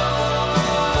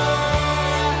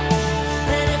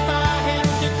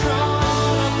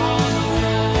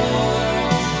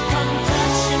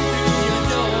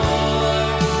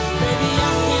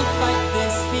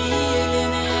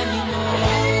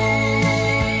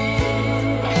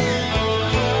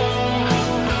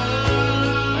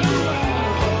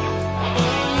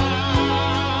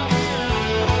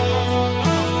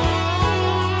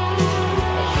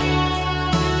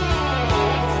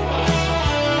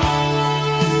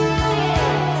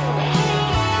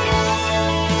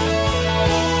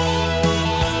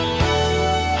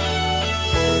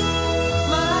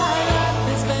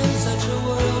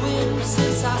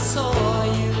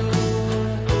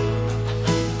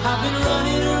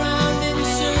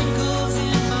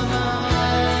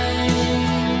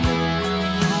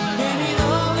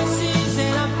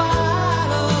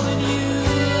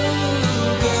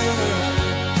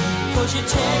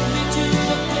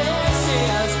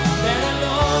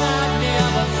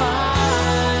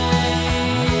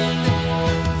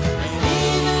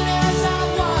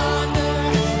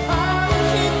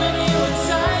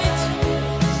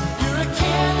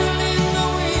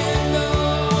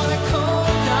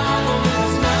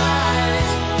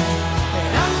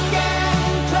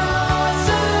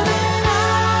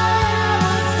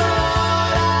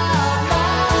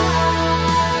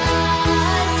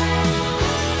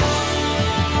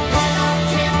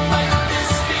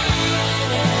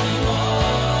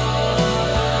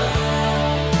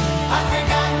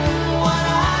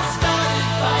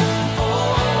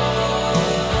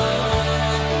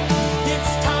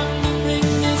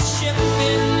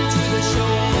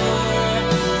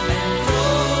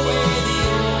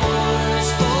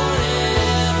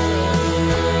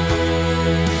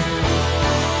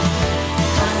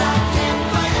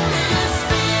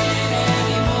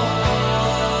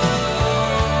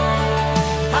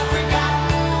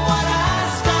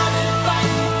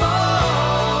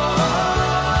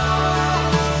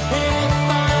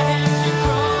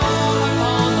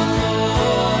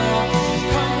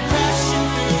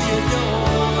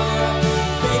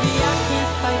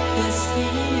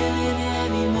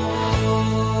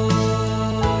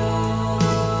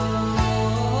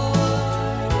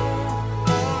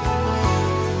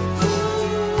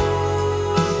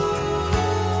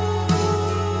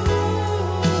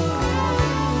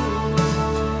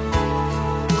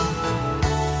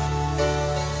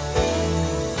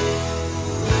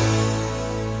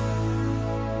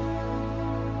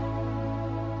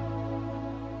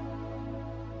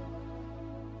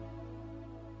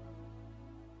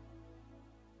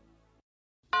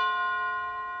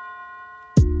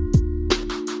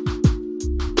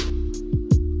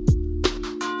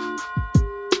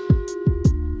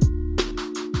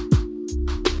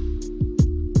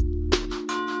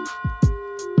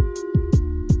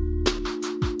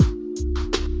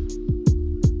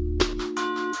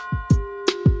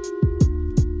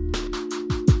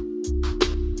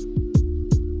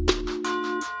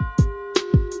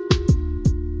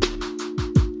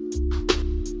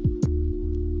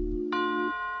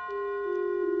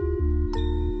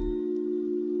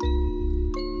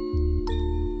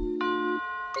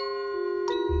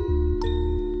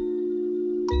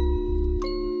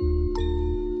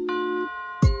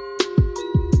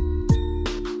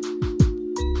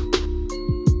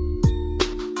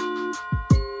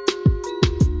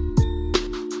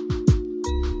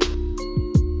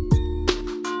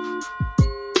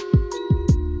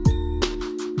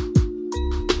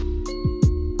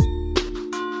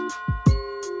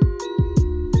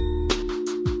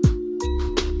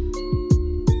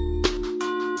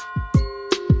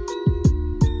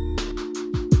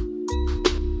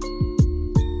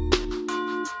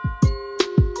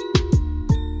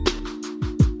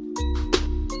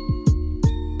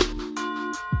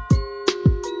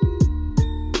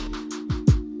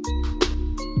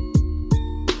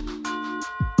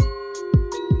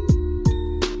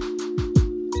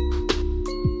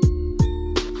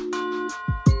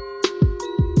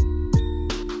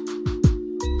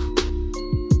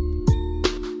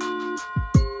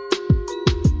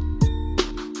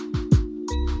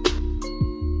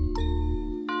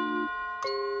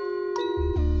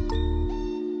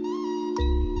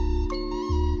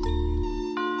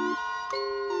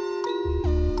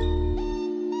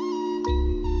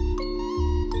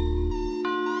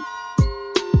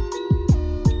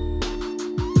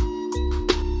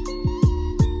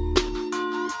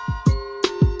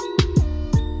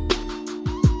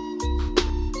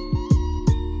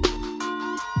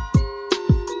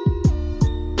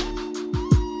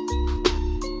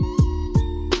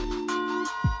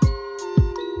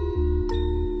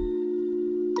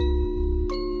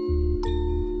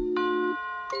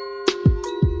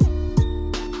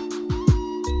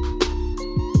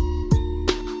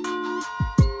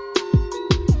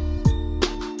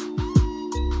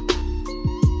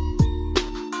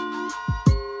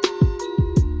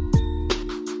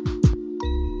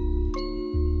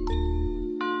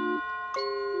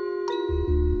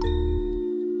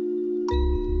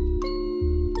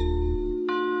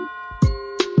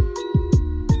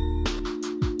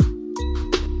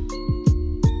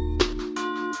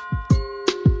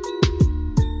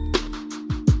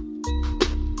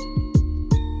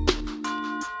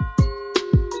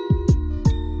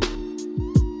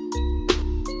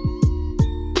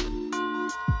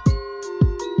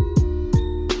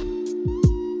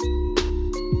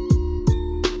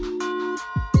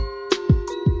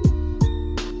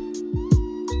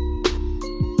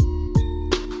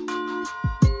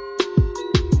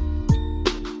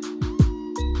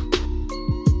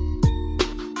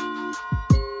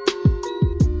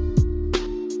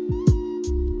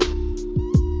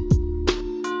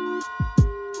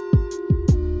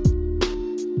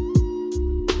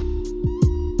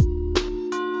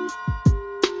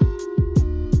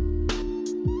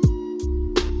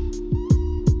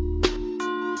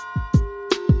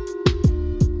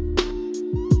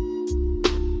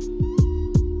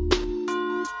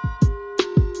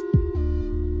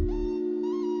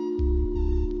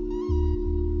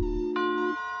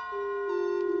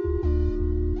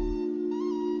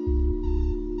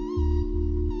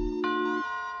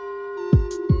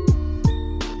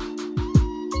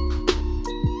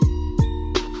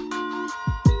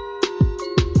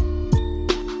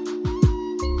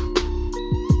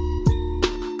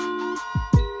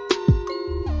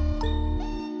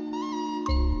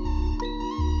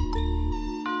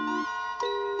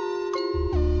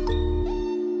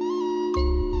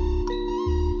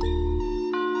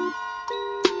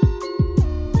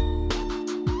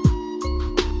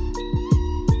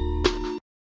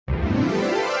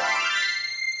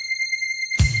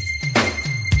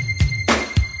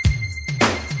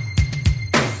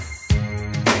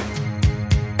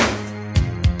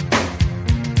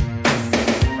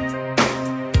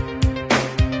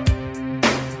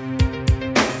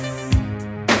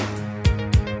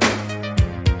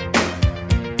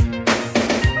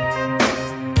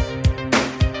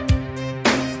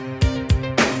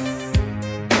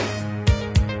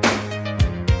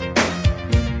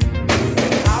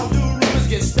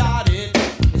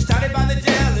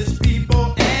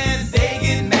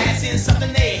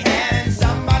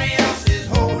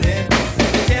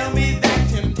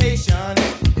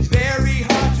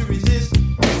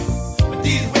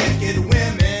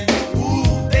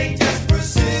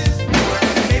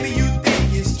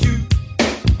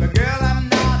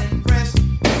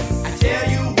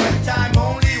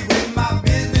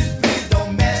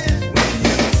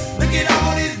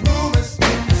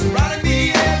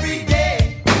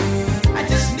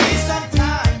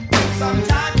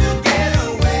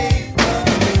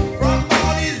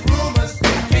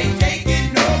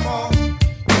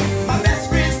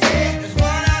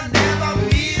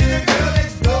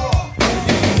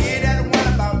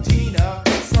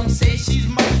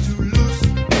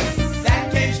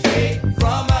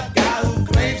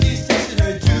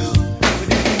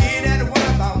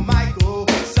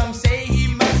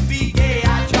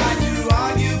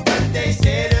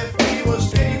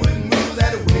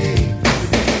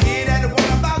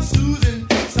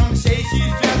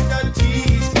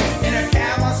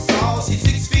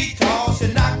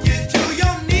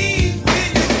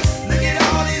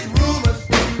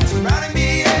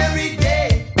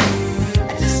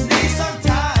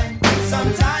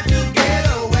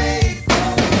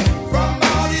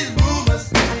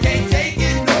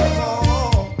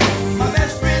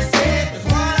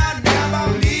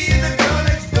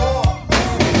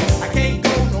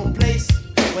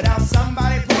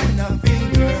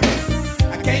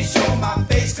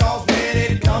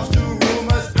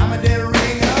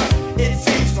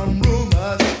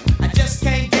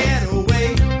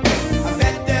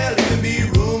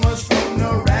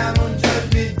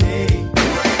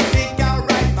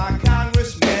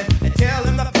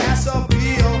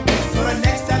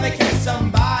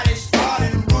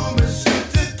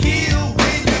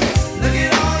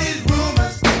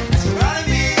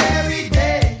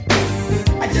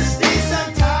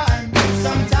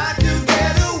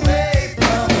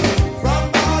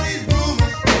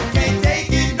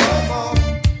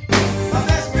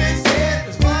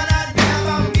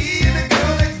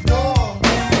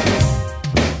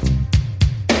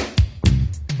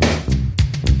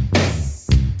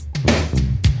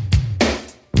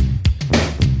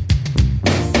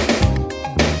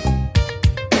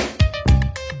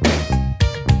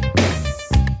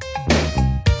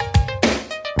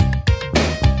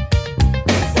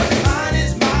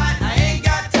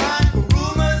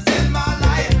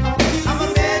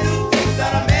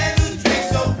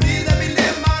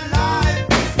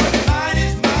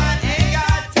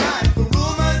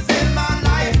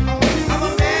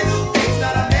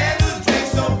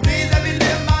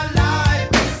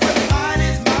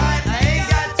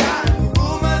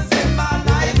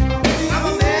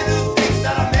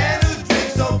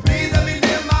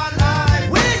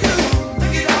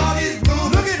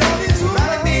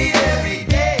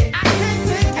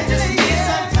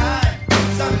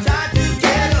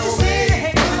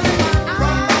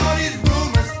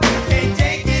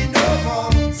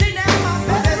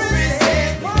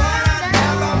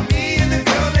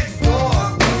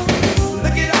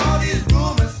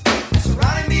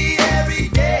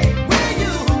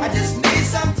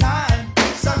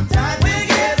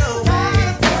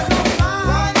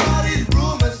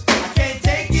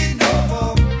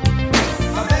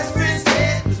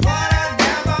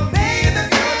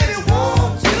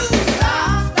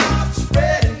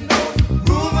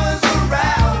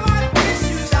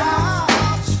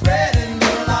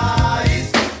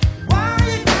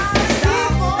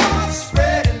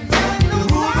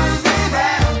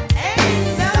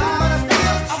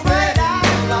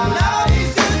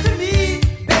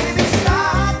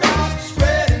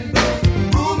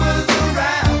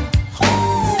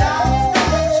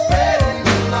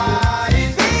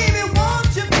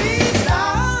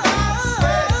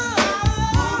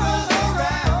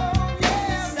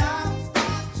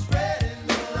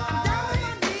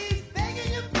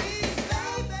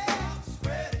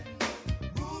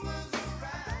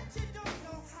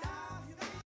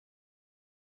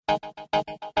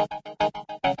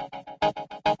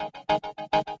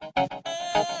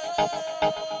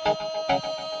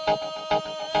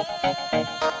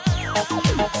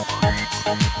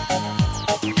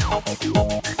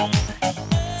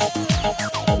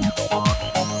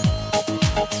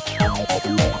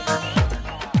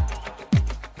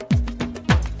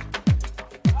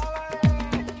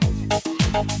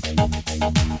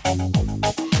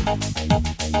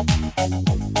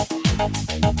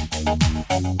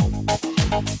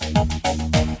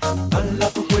 Dale a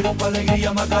tu cuerpo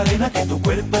alegría Macarena, que tu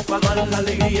cuerpo es para dar la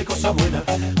alegría y cosas buenas.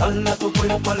 Dale a tu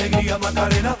cuerpo alegría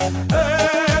Macarena,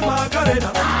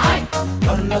 Macarena.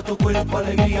 Dale a tu cuerpo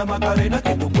alegría Macarena,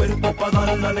 que tu cuerpo es para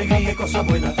dar la alegría y cosas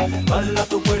buenas. Dale a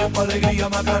tu cuerpo alegría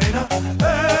Macarena,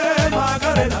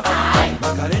 Macarena.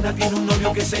 Macarena tiene un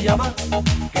novio que se llama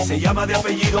de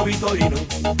apellido Vitorino.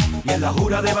 Y en la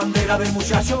jura de bandera del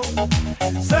muchacho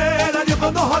se la dio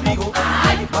con dos amigos.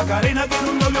 Macarena tiene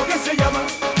un novio que se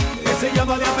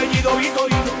llama de apellido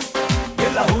Vitorino. Y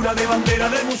en la jura de bandera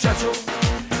del muchacho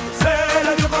se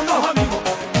la dio con dos amigos.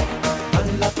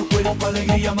 Dale a tu cuerpo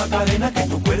alegría Macarena, que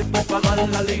tu cuerpo es para dar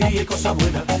la alegría y cosas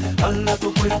buenas. Dale a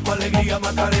tu cuerpo alegría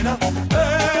Macarena,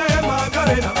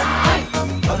 Macarena.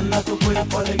 Dale a tu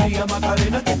cuerpo alegría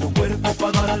Macarena, que tu cuerpo es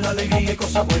para dar la alegría y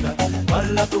cosas buenas.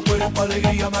 Dale a tu cuerpo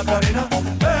alegría Macarena,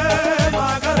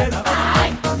 Macarena.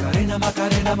 Macarena,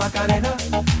 Macarena, Macarena,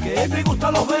 que te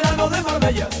gustan los veranos de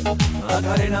Marbella.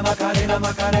 Macarena, Macarena,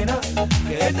 Macarena,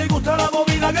 que te gusta la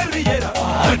movida guerrillera.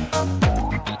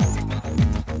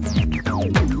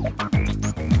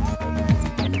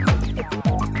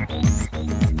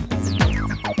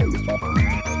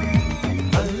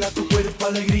 Dale a tu cuerpo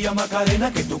alegría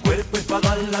Macarena, que tu cuerpo es para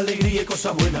dar la alegría y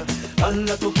cosas buenas.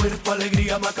 Dale a tu cuerpo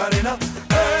alegría Macarena,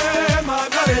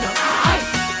 Macarena.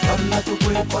 Dale a tu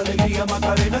cuerpo alegría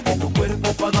Macarena, que tu cuerpo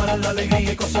es para dar la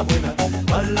alegría y cosas buenas.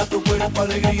 Dale a tu cuerpo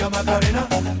alegría Macarena,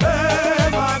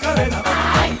 Macarena.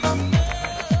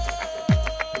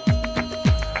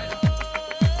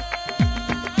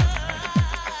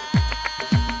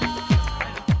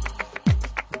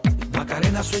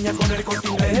 Macarena sueña con el Corte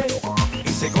Inglés y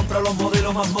se compra los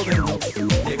modelos más modernos.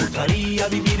 Le gustaría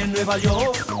vivir en Nueva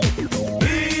York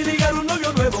y ligar un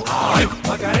novio nuevo.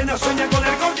 Macarena sueña con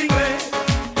el Corte Inglés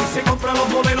y se compra los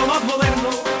modelos más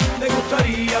modernos. Le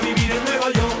gustaría vivir en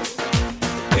Nueva York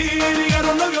y ligar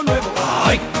un novio nuevo.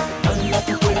 Dale a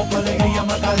tu cuerpo alegría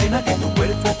Macarena, que tu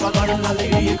cuerpo es para dar la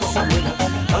alegría y cosas buenas.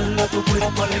 Dale a tu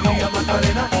cuerpo alegría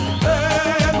Macarena,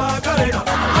 Macarena.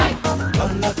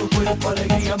 Dale a tu cuerpo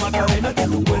alegría Macarena, que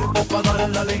tu cuerpo es para dar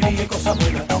la alegría y cosas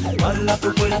buenas. Dale a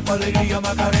tu cuerpo alegría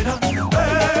Macarena,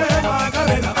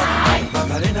 Macarena.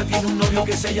 Macarena tiene un novio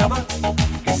que se llama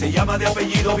de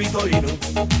apellido Vitorino.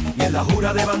 Y en la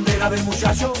jura de bandera del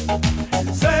muchacho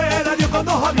se la dio con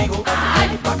dos amigos.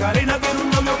 Macarena tiene un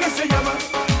novio que se llama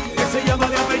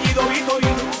de apellido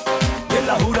Vitorino. Y en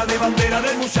la jura de bandera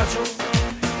del muchacho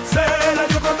se la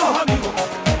dio con dos amigos.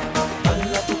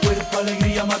 Dale a tu cuerpo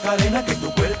alegría Macarena, que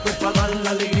tu cuerpo es para dar la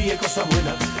alegría y cosas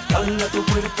buenas. Dale a tu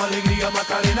cuerpo alegría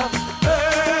Macarena,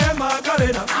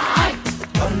 Macarena.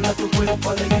 Dale a tu cuerpo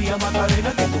alegría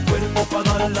Macarena, que tu cuerpo es para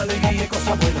dar la alegría y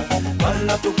cosas buenas.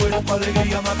 Dale a tu cuerpo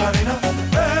alegría Macarena,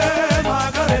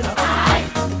 Macarena.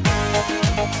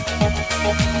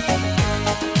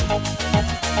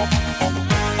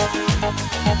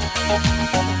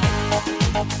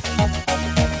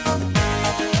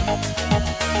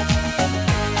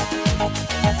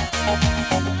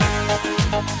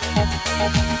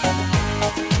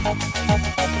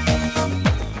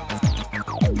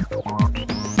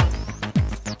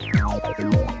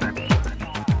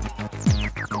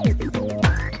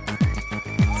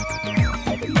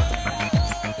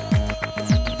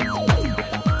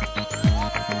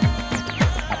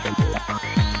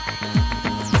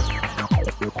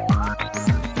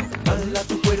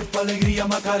 Alegría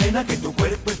Macarena, que tu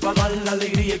cuerpo es para dar la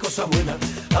alegría y cosas buenas.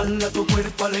 Dale a tu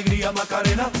cuerpo alegría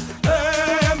Macarena,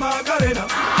 Macarena.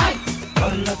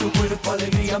 Dale a tu cuerpo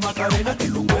alegría Macarena, que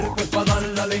tu cuerpo es para dar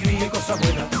la alegría y cosas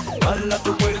buenas. Dale a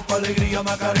tu cuerpo alegría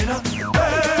Macarena,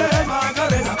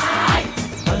 Macarena.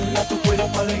 Dale a tu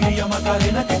cuerpo alegría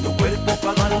Macarena, que tu cuerpo es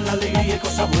para dar la alegría y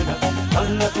cosas buenas.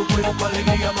 Dale a tu cuerpo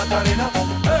alegría Macarena,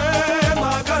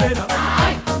 Macarena.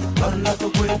 Dale a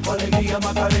tu cuerpo alegría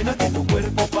Macarena, que tu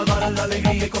cuerpo es para dar la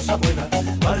alegría y cosas buenas.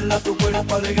 Dale a tu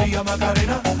cuerpo alegría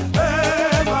Macarena,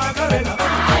 Macarena.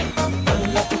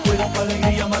 Dale a tu cuerpo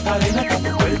alegría Macarena, que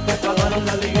tu cuerpo es para dar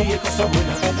la alegría y cosas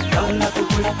buenas. Dale a tu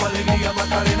cuerpo alegría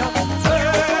Macarena,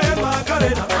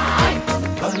 Macarena.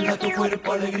 Dale a tu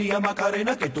cuerpo alegría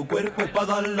Macarena, que tu cuerpo es para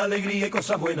dar la alegría y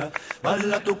cosas buenas.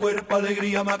 Dale a tu cuerpo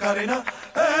alegría Macarena,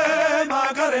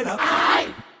 Macarena.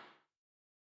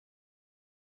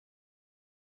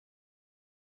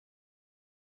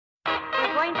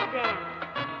 We're going to dance.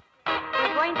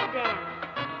 We're going to dance.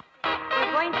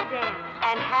 We're going to dance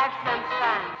and have some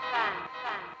fun.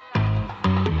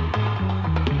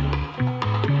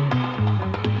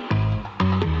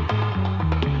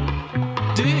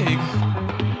 Dig.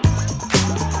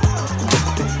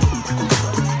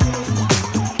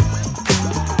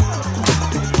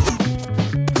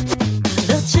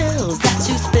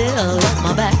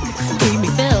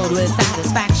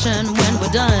 passion when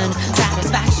we're done.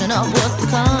 Satisfaction of what's to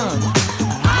come.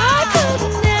 I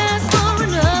couldn't ask for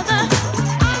another.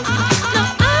 No,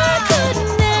 I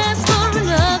couldn't ask for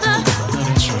another.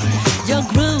 That's right. Your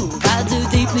groove, I do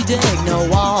deeply dig. No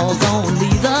walls, only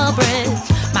the bridge.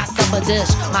 My supper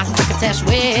dish, my crocketesh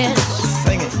wish.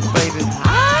 Sing it, baby.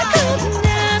 I couldn't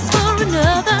ask for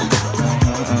another.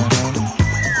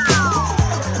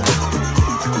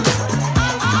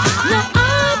 No,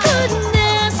 I couldn't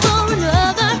ask for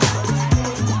another.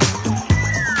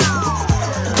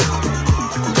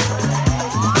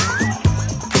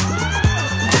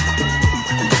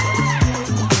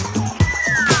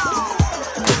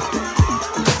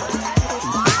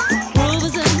 Groove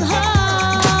is in the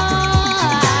heart.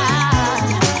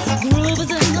 Groove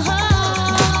is in the heart.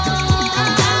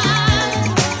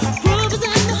 Groove is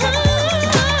in the heart.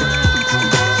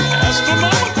 That's for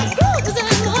mama. Groove is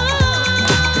in the heart.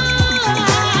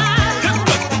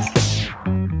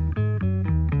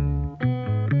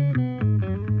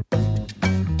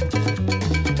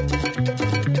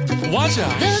 Watch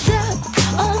out. The depth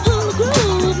of who the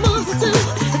groove moves us to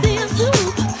the nth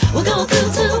hoop. We'll go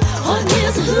through to one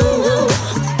year's a who.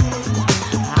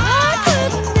 I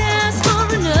couldn't ask for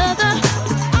another.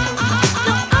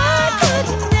 No, I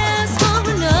couldn't ask for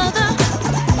another.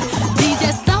 DJ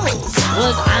Soul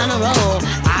was on a roll.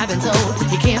 I've been told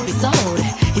he can't be sold.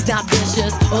 He's not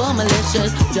vicious or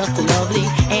malicious, just lovely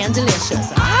and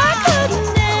delicious. I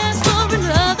couldn't ask for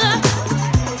another.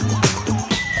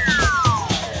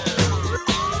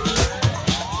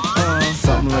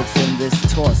 Something lurks in this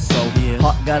torso.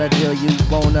 Heart got a deal you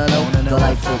wanna know.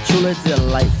 Delightful, truly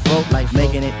delightful.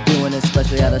 Making it, doing it,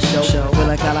 especially at a show.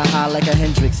 Feeling kinda high like a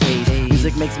Hendrix haze.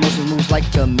 Music makes motion moves like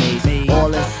a maze.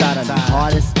 All inside of me,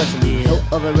 heart especially. Hilt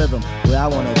of the rhythm, where I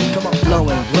wanna be. Come on,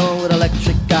 flowing, glowing with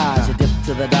electric eyes. You dip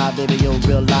to the dive, baby, you'll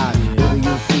realize. Baby,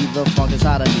 you'll see the funk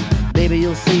inside of me. Baby,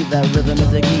 you'll see that rhythm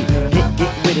is the key.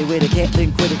 Get witty, can't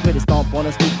think, quit it. Stomp on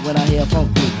the stoop when I hear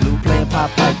funk blue. Playing pop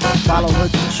pipe, follow her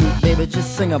to shoot. Baby,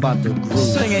 just sing about the groove.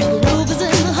 Sing it. Groove is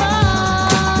in the heart.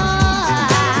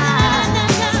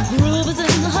 Groove is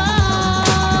in the heart.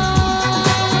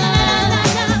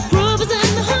 Groove is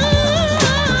in the heart.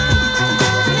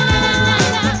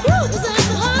 Groove is in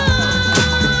the heart.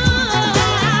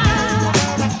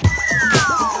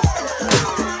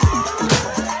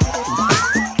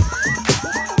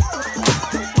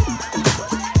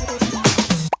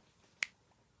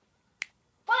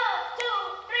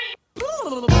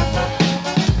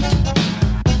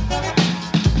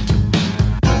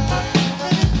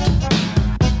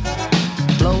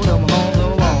 Blow them on the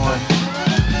lawn.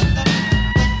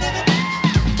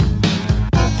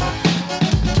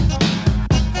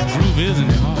 Groove is in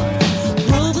the heart.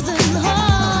 Groove is in the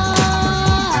heart.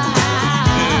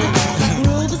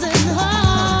 Groove is in the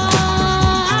heart.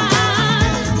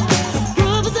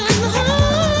 Groove is in the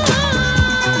heart.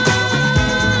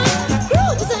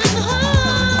 Groove is in the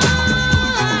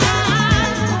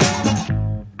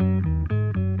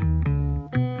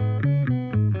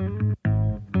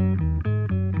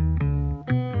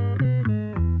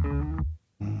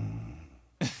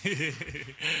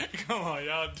Come on,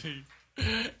 y'all deep.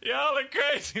 Y'all are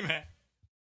crazy, man.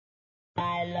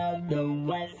 I love the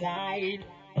west side.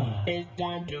 It's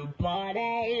time to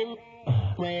party.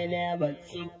 Whenever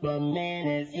Superman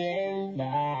is in the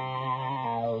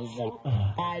house.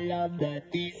 I love the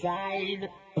east side.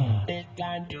 It's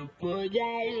time to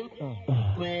party.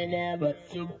 Whenever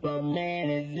Superman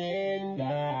is in the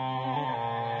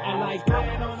house. I like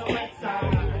playing on the west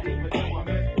side, even though I'm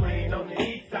best playing on the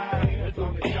east side. As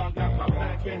long as y'all got my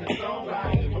back and it's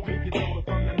alright, but we can do it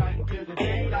from the night until the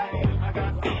daylight. I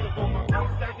got something for my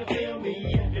folks that can feel me,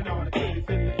 and all the kids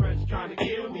in the press trying to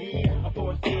kill me. A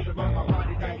force shield around my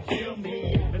body that can shield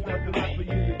me. There's nothing left for you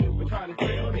to do but try to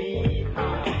kill me.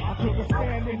 I took a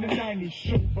stand in the 90s,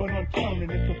 shook but unturning.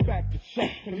 It's a fact to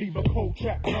check to leave a cold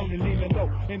trap burning, leaning low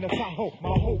in the Tahoe. My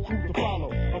whole crew to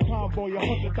follow. A convoy,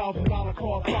 $100,000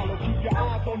 car follow. Keep your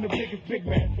eyes on the biggest big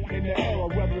man in the era.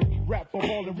 Whether it's rap or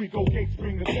ballin', Rico Gates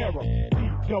bring the terror.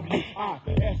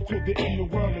 D-W-I-S to the end, the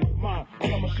world is mine.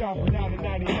 Summer shine from 9 to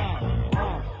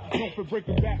 99. Don't for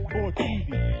breaking back, boy, it's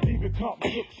easy. Leave it top,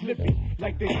 look slippy,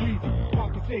 like they greasy.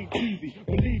 Pockets ain't cheesy,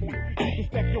 believe me. You can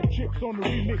stack your chips on the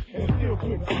remix and still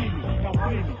couldn't see me. Now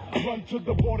flee me, run to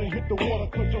the border, hit the water,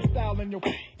 cause your style and your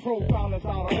profile is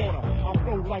out of order. I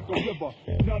flow like a river,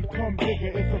 none come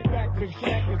bigger. It's a fact, Big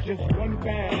Shaq is just one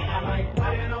bag. I like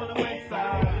playing on the west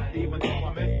side, even though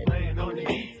I'm playing on the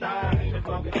east side. As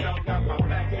long as y'all got my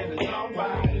back and it's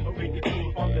alright, but we can do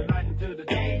it from the night until the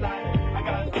daylight. I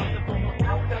got something for my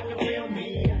folks that can feel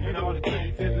me, and all the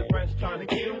kids in the press trying to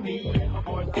kill me. A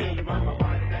voice still around my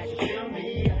body that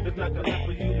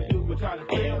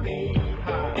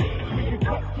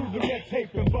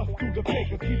safe and bust through the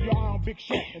fakers. Keep your eye on Big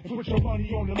Shaq and put your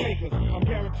money on the Lakers. I'm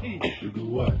guaranteed to do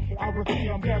what? I repeat,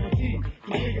 I'm guaranteed to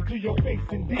bring it to your face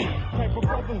indeed. Type of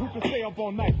brother who can stay up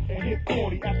all night and hit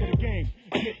 40 after the game.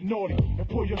 Get naughty and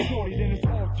pull your shorty, then it's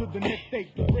on to the next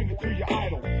state to bring it to your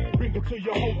idol. Bring it to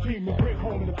your whole team and bring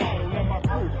home the title. And my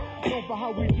crew, known for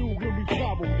how we do when we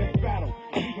travel. Let's battle,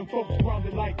 leaving folks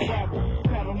grounded like gravel.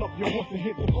 Saddle up your horse and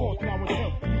hit the course. Now it's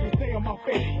him. You can stay on my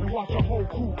face and watch a whole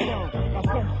crew burn. Now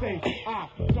some say I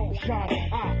don't shine,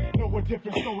 I know a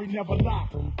different story, never lie.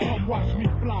 Come watch me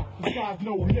fly, the sky's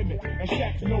no limit, and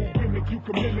Shaq's no gimmick. You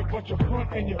can mimic, but your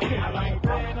front and your fin. I like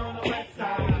playing on the west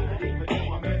side, even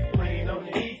though I'm best playing on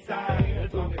the east side.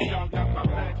 As long as y'all got my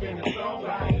back and it's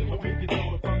alright, but we can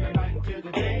do it from the night until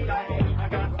the daylight. I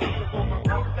got something for my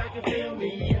folks that can feel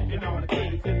me, and all the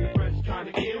critics in the press trying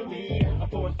to kill me. I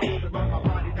force still to run my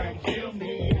body that can shield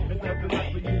me. There's nothing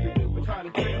left for you to do but try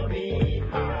to kill me.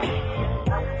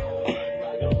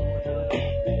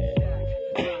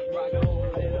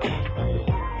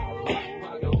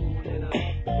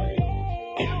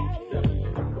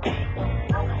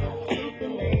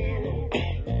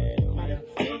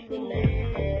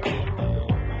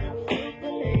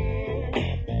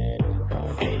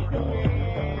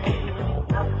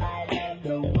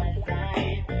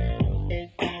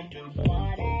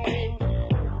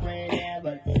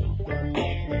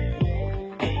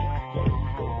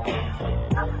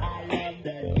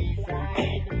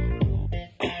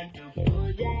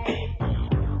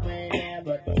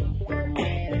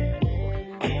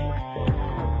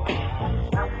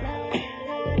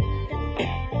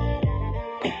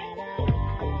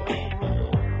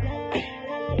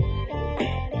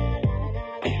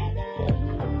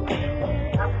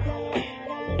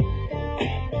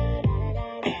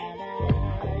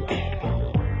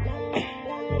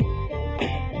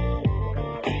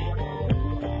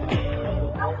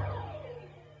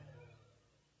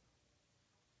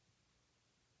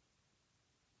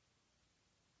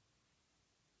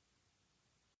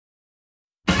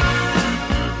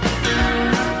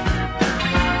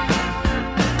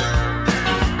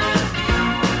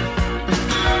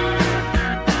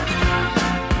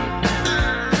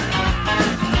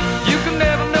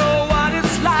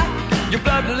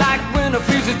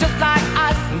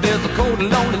 cold and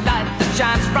lonely light that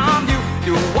shines from you.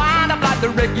 You wind up like the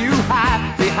wreck you hide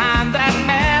behind that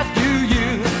mask you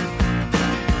use.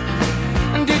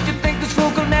 And did you think this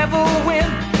fool could never win?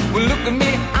 Well, look at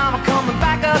me, I'm coming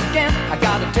back again. I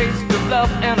got a taste of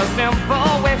love in a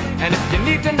simple way. And if you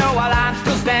need to know while I'm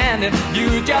still standing,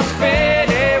 you just fade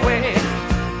away.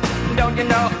 Don't you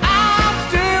know I'm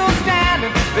still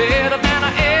standing better than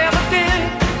I ever did?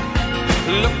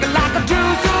 Looking like a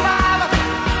true survivor,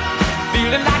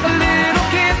 feeling like a little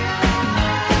kid.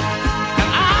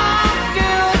 And I'm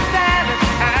still standing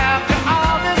after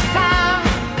all this time,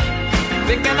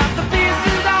 picking up the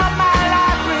pieces of my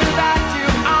life without you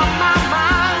on my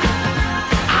mind.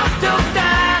 I'm still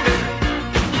standing.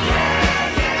 Yeah,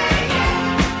 yeah,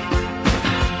 yeah.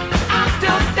 I'm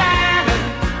still standing.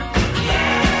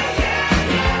 Yeah,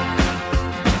 yeah, yeah.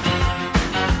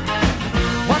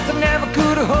 Once I never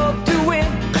could have hoped to win.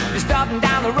 You're starting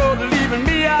down the road, leaving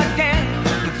me again.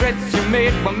 The threats you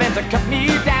made were meant to cut me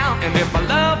down. And if my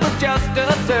love was just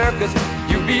a circus,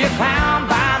 you'd be a clown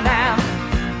by now.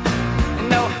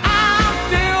 No, I'm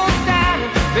still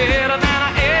standing better than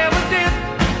I ever did.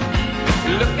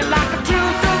 Looking like a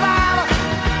true survivor,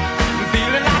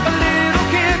 feeling like a little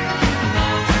kid.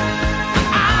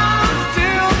 I'm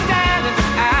still standing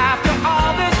after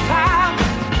all this time,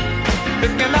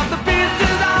 picking up the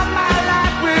pieces of my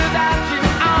life without you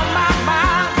on my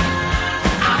mind.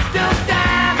 I'm still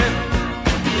standing.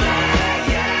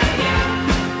 Yeah, yeah, yeah.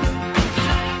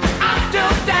 I'm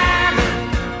still standing.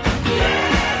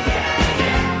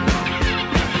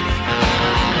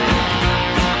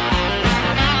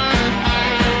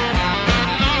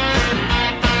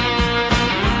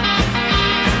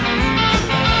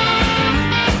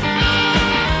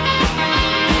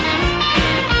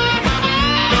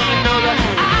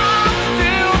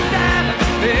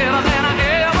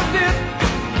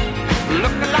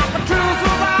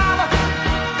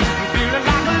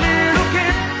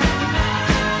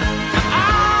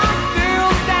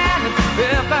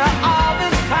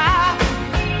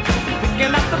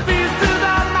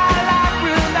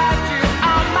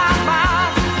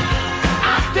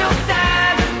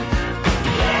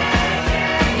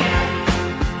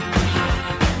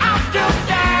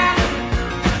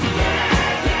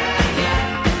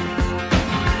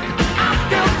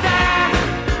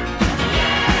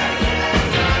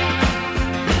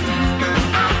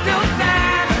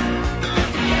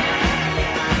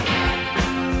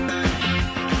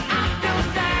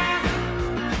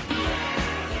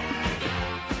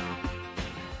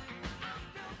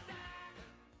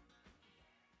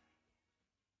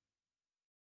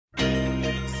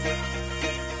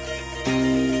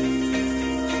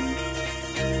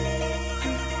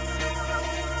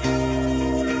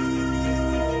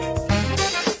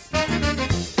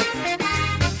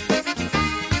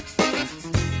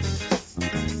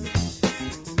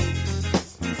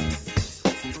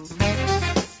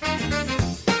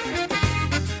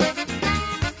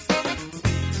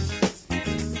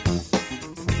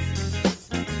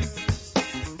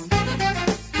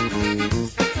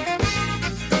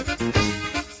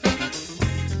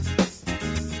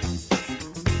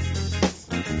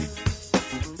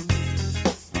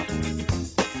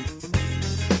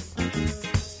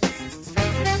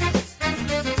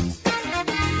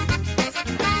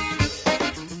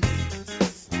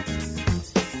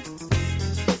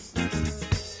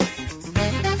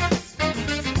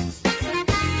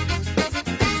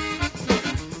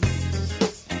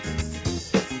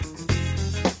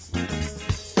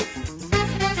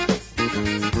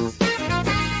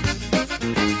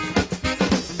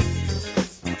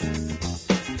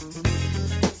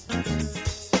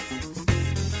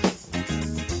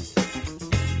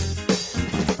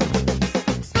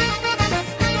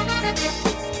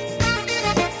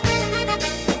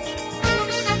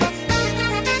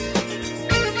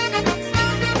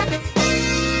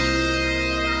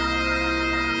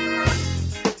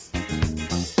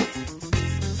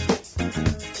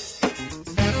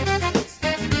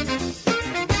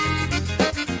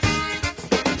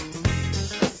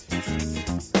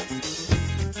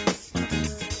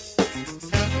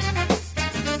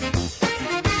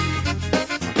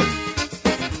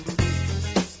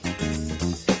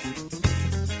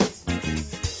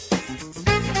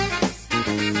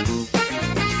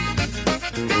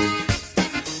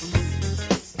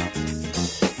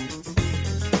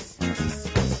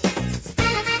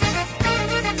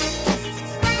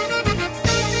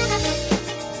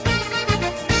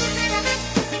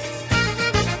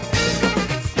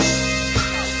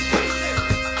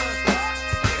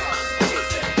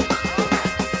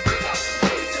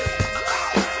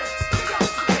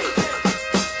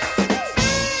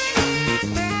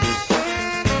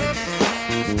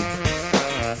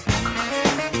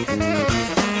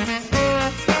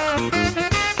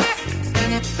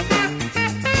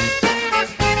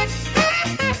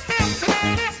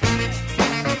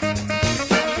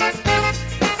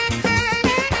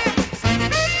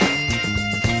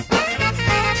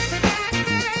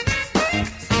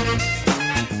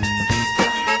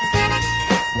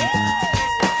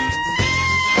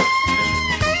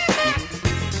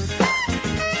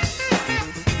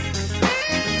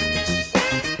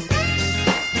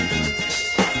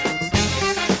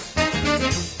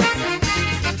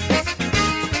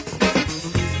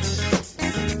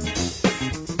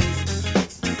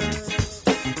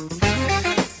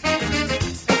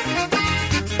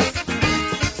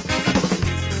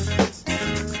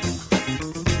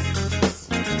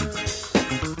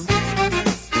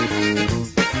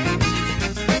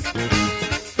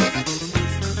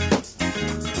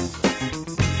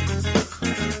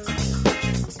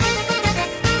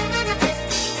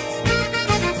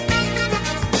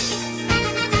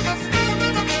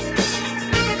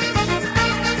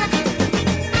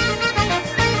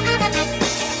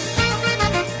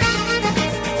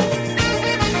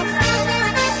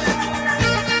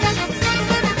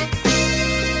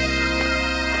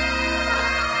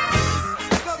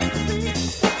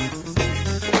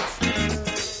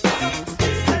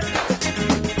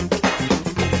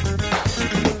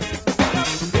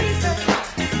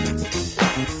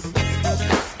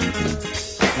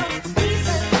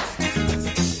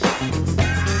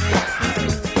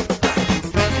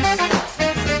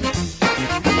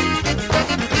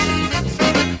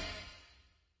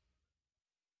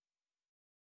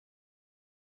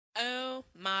 Oh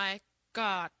my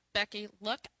God, Becky,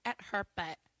 look at her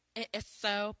butt. It is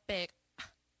so big.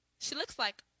 She looks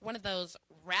like one of those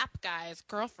rap guys'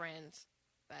 girlfriends.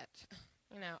 But,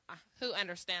 who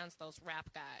understands those rap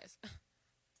guys?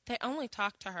 They only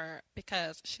talk to her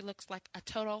because she looks like a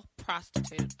total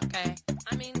prostitute, okay?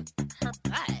 I mean, her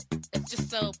butt is just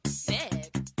so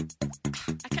big.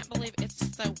 I can't believe it's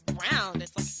just so round.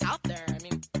 It's like out there. I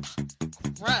mean,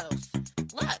 gross.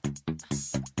 Look.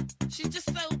 She's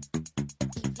just so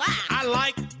black. I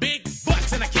like big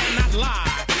butts and I cannot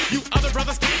lie. You other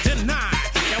brothers can't deny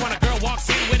that when a girl walks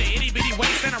in with an itty bitty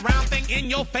waist and a round thing in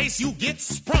your face, you get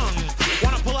sprung.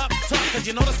 Wanna pull up tough cause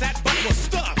you notice that butt was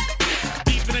stuffed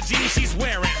deep in the jeans she's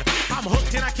wearing. I'm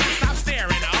hooked and I can't stop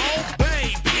staring. Oh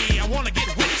baby, I wanna get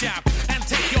with ya and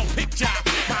take your picture.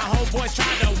 My homeboys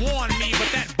tried to warn me, but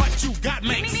that butt you got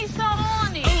makes me so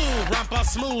horny. Ooh, rumpa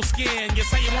smooth skin. You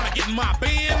say you wanna get in my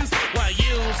bins? Well,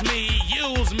 use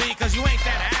me, cause you ain't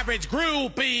that average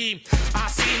groupie. I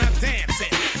seen her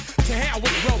dancing, to hell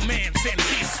with romance, and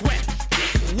she's sweat,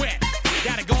 wet,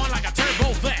 got it going like a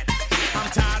turbo vet. I'm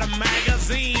tired of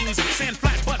magazines, saying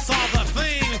flat butts all the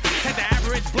thing. Take the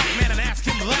average black man and ask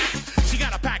him that. She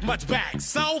gotta pack much back.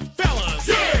 So fellas,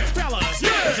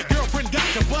 has your girlfriend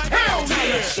got your butt? Hell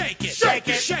tell her shake it, shake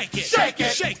it, shake it, shake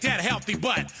it, shake that healthy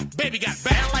butt. Baby got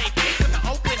ballet feet with the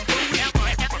open booty.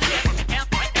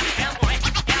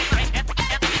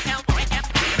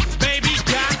 Baby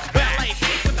got ballet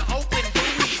feet with the open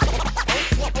booty.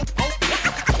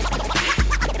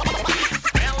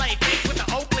 Ballet feet with the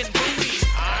open booty.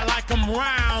 I like them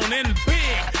round and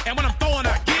big, and when I'm throwing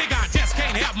a gig, I just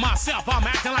can't help myself. I'm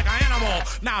acting like an animal.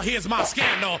 Now here's my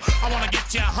scandal. I wanna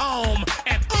get you home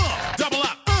and double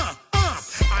up.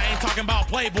 I ain't talking about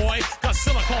Playboy, cause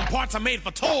silicone parts are made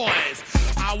for toys.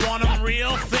 I want them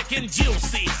real thick and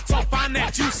juicy, so find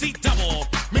that juicy double.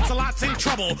 Mix a lot's in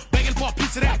trouble, begging for a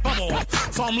piece of that bubble.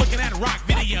 So I'm looking at rock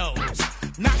videos.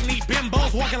 Knock-knee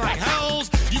bimbos walking like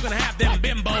hoes. You can have them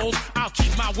bimbos, I'll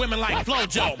keep my women like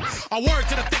Flojo. A word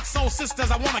to the thick soul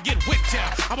sisters, I wanna get with ya.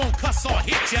 I won't cuss or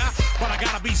hit ya, but I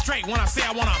gotta be straight when I say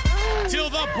I wanna. Till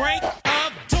the break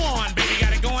of dawn, baby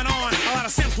got it going on. A lot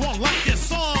of simps won't like this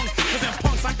song, cause them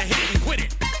punks like to hit and quit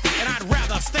it. And I'd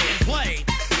rather stay and play,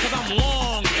 cause I'm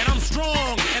long and I'm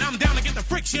strong and I'm down to get the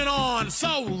friction on.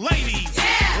 So ladies,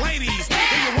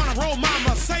 if you wanna roll my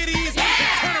Mercedes, then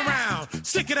turn around,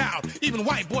 stick it out. Even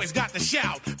white boys got to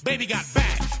shout, baby got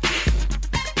back.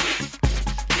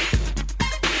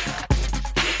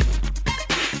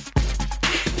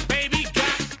 Baby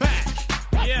got back.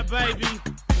 Yeah, baby.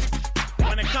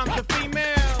 When it comes to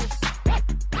females,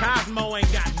 Cosmo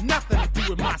ain't got nothing to do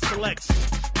with my selection.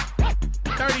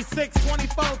 36,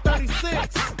 24,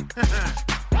 36.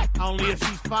 Only if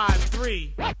she's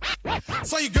 5'3".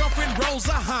 So your girlfriend rolls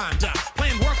a Honda,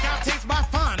 playing workout tapes by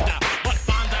Fonda. But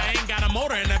Fonda ain't got a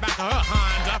motor in the back of her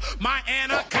Honda. My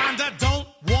Anaconda don't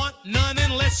want none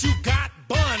unless you got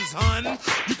buns, hun.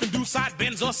 You can do side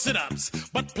bends or sit-ups,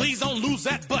 but please don't lose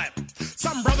that butt.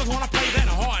 Some brothers wanna play that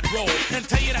hard role and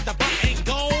tell you that the butt ain't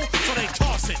gold, so they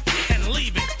toss it.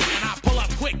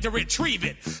 to retrieve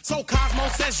it. So Cosmo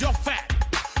says you're fat.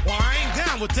 Well, I ain't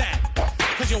down with that.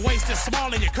 Cause your waist is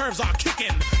small and your curves are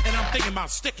kicking. And I'm thinking about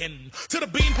sticking to the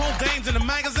beanpole dames in the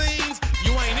magazines.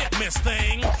 You ain't it, miss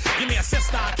thing. Give me a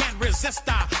sister, I can't resist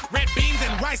her. Red beans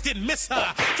and rice didn't miss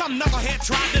her. Some knucklehead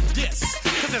tried to diss.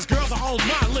 Cause his girls are on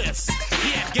my list.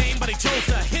 He had game, but he chose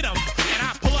to hit him. And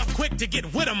I pull up quick to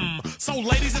get with him. So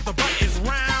ladies, if the butt is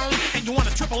round and you want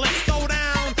a triple X throw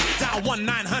down, dial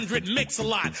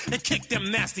 1-900-MIX-A-LOT and kick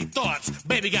them nasty thoughts.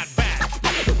 Baby got back.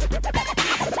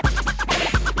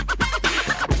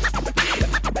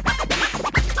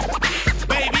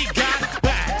 Baby got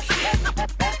back.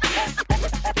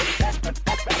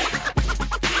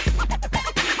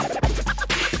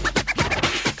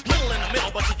 Little in the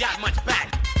middle, but you got much back.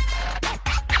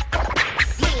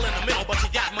 Little in the middle, but you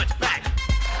got much back.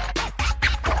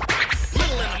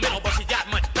 Little in the middle, but you got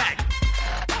much back.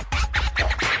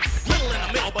 Little in the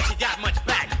middle, but you got much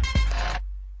back.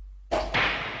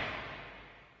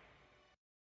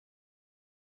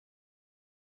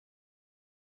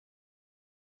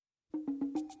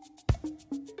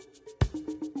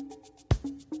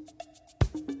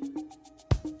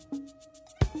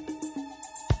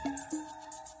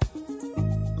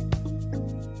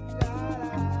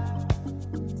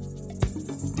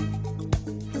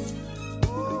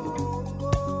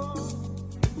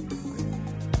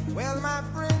 Well, my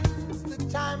friends, the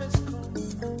time has come.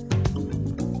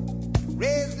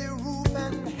 Raise the roof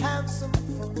and have some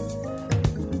fun.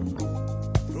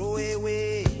 Throw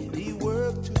away the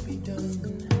work to be done.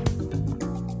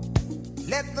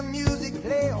 Let the music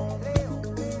play on.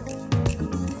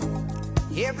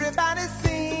 Everybody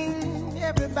sing,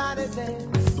 everybody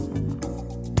dance.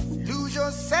 Lose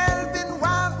yourself in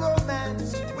wild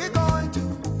romance. We're going to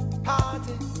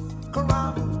party,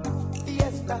 caramba,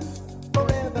 fiesta,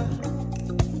 forever.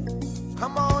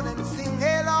 Come on and sing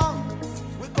along.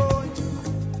 We're going to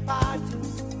party,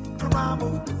 caramba,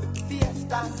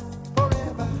 fiesta,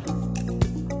 forever.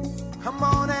 Come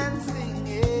on and sing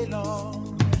along.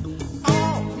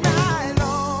 All night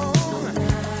long,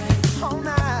 all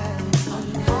night,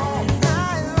 all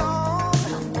night long,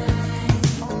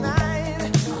 all night,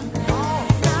 all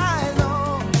night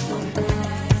long,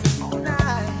 all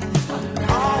night,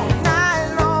 all night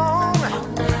long.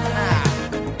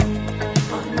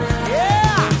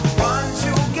 Yeah, once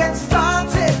you get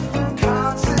started, you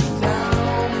can't sit down.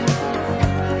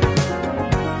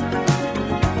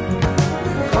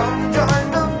 Come join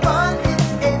the fun, it's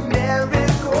a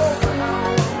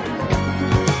merry-go-round.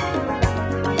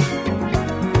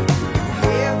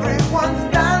 Everyone's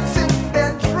dancing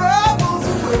their troubles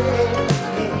away.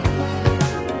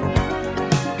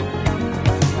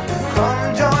 Come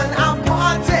join our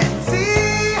party,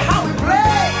 see how we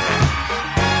play.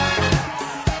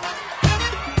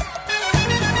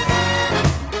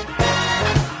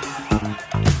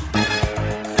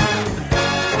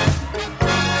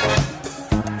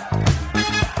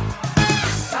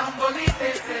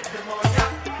 Tambolite set the moja.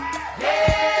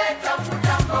 Yeah, jumbo,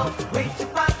 jumbo. Wait your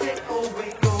party, oh,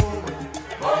 wait, go.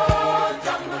 Oh,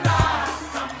 jumbo la.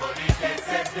 Tambolite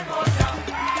set the moja.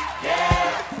 Yeah,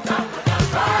 jumbo,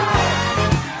 jumbo.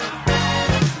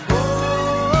 Oh,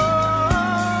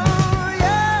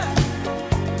 yeah.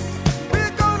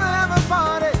 We're gonna have a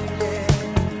party, yeah.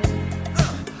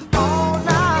 All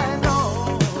night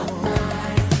long.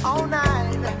 All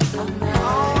night.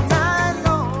 All night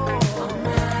long.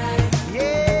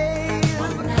 Yeah,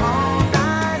 all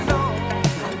night long.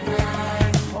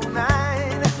 All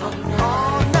night.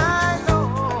 All night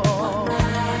long.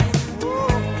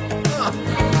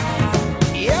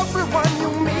 Everyone you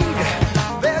meet,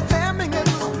 they're jamming in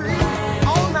the street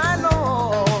all night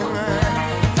long.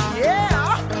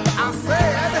 Yeah, I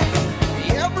said,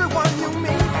 everyone you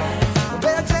meet,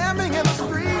 they're jamming in the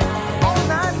street all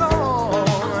night long.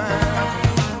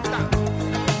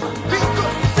 Feel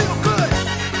good, feel good.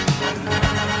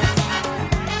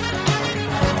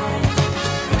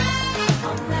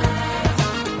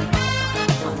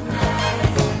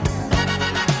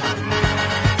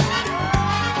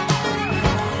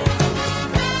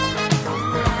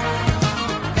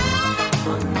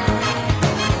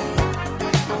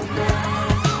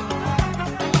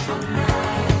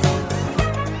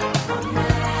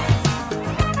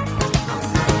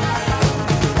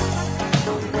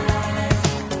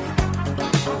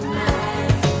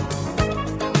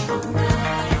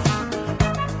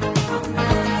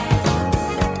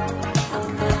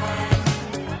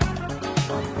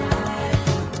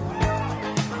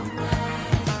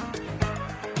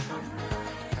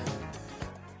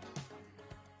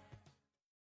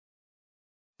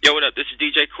 Yo, what up? This is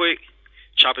DJ Quick.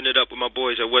 chopping it up with my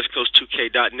boys at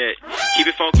westcoast2k.net. Keep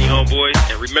it funky, homeboys,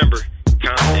 and remember,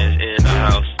 Compton is in the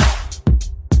house.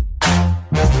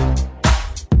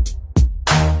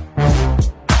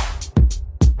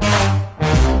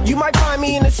 You might find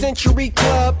me in the Century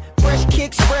Club. Fresh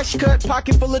kicks, fresh cut,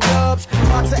 pocket full of dubs.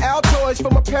 Box of Altoids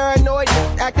from a paranoid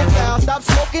acting foul. Stop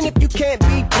smoking if you can't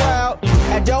be proud.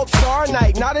 Adult Star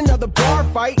Night, not another bar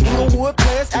fight. Inglewood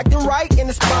players acting right in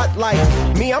the spotlight.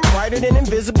 Me, I'm brighter than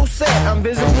invisible set. I'm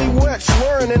visibly wet,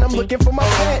 slurring, and I'm looking for my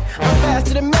pet. I'm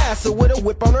faster than Massa with a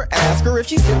whip on her. Ask her if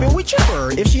she's sipping, we chip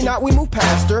her. If she not, we move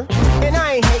past her. And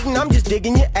I ain't hating, I'm just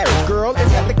digging your ass, girl.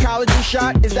 Is that the collagen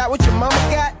shot? Is that what your mama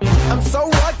got? I'm so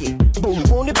rugged. Boom,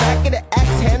 wounded back of the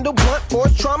axe handle, blunt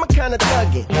force trauma, kinda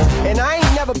thugging. And I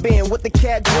ain't never been with the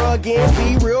cat drug in.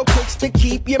 Be real quicks to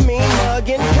keep your mean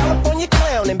mugging. California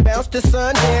clown and bounce to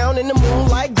sundown in the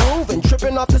moonlight grooving,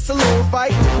 tripping off the saloon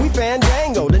fight. We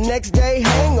fandango, the next day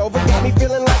hangover. Got me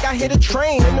feeling like I hit a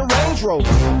train in the Range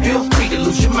Rover. Feel free to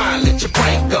lose your mind, let your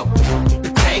brain go.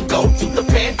 The tango through the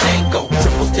fandango.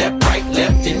 Triple step right,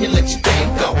 left, and you let your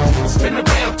thing go. Spin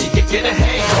around till you get a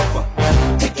hangover.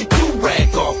 Take your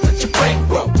do-rag off, let your brain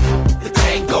grow. The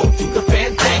tango through the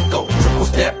fandango. Triple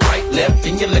step right, left,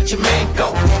 and you let your man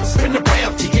go. Spin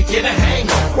around till you get a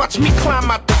hangover. Watch me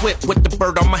climb out the whip with the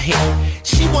bird on my hip.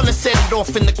 She wanna set it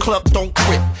off in the club, don't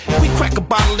trip. We crack a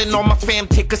bottle and all my fam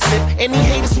take a sip. Any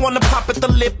haters wanna pop at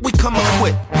the lip, we come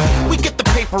equipped. We get the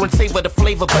paper and savor the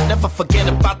flavor, but never forget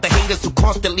about the haters who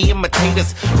constantly imitate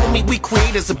us. Homie, we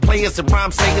creators and players and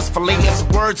rhyme sayers, filleters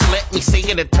words. Let me say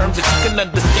it in terms that you can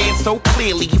understand so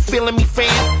clearly. You feeling me,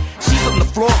 fam? She's on the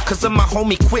floor cause of my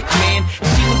homie Quick, man.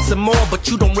 She needs some more, but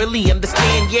you don't really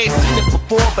understand. Yeah, seen it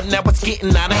before, but now it's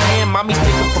getting out of hand. Mommy's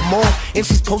thinking for more, and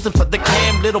she's posing for the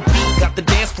cam. Little B got the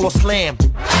dance floor slammed.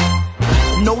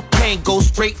 No tango,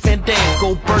 straight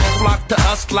fandango. Birds flock to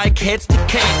us like heads to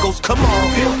kangos. Come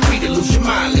on, feel free to lose your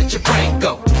mind, let your brain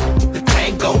go. The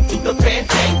tango through the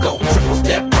fandango. Triple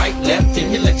step right, left,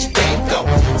 and you let your thing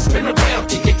go. Spin around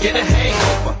till you get a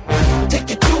hangover. Take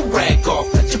your do-rag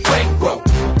off, let your brain grow.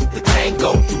 The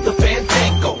tango through the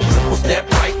fandango. Triple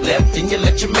step right, left, and you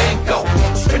let your man go.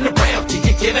 Spin around till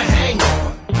you get a hangover.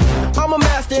 I'm a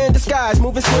master in disguise,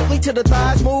 moving swiftly to the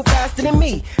thighs, move faster than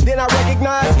me. Then I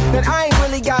recognize that I ain't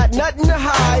really got nothing to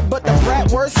hide, but the frat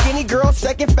worst, skinny girls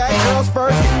second, fat girls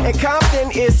first. And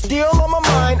Compton is still on my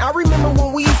mind. I remember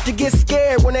when we used to get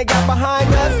scared when they got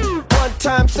behind us. One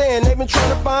time saying they've been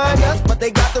trying to find us, but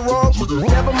they got the wrong,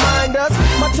 never mind us.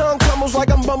 My tongue tumbles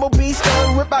like I'm Bumblebee,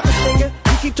 stung, rip out the stinger.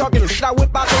 You keep talking shit, I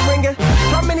whip out the ringer.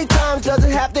 How many times does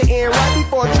it have to end? Right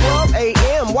before 12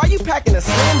 a.m. Why you packing a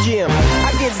Slim Jim?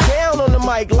 I get down on the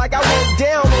mic like I went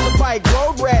down on the bike.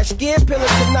 Road rash, skin pillar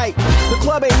tonight. The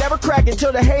club ain't never cracking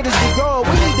till the haters be gone.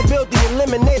 We need to build the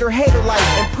eliminator hater light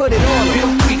and put it on.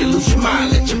 Feel free to lose your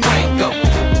mind, let your brain go.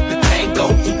 The tango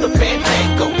through the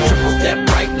fandango. Triple step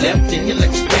right, left, and you let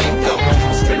your thing go.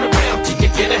 Spin around till you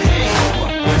get a hangover.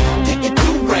 Take your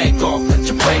do-rag off, let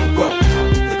your brain grow.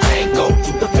 The tango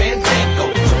through the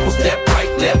fandango. Triple step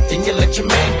right, left, and you let your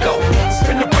man go.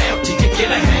 Spin around till you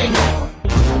get a hangover.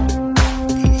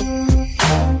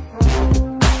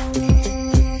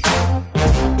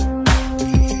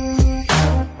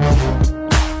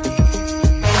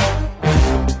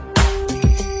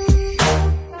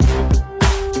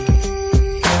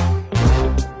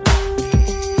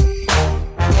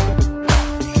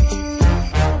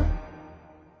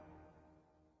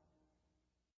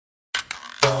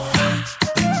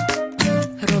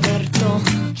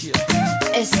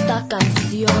 Esta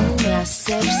canción me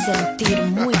hace sentir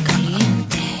muy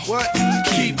caliente.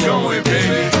 Keep going,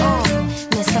 baby.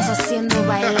 Me estás haciendo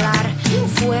bailar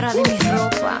fuera de mi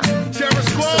ropa.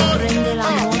 Sorprende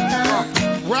la nota.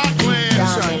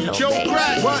 Dámelo, baby.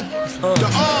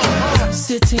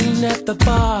 Sitting at the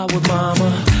bar with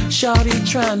mama, shawty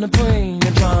trying to bring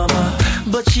the drama,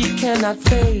 but she cannot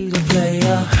fade a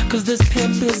player, cause this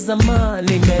pimp is a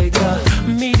money maker.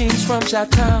 Meetings from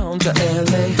Chi-Town to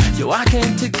LA, yo, I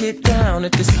came to get down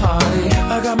at this party.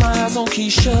 I got my eyes on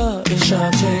Keisha and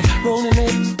Shantae, rolling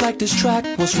it like this track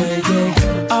was reggae.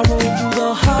 I roll through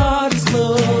the hardest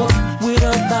club with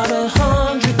about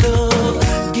 100 thugs,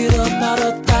 get up out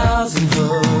 1,000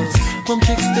 hugs from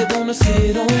chicks that wanna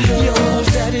sit on them. Yo,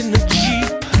 who's that in the Jeep?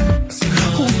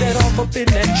 Who's that off up in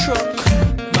that truck?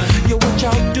 Yo, what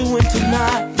y'all doing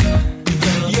tonight?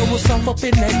 Yo, what's up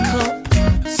in that cup?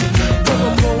 When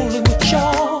I'm rolling with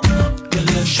y'all,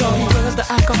 shorty, where's the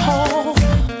alcohol?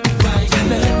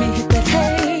 Now let me hit that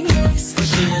haze,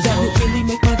 that would really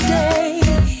make my day.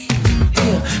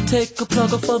 Yeah, take a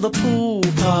plugger for the pool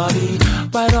party,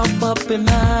 right up in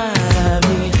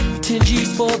Miami. 10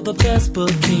 G's for the best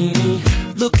bikini,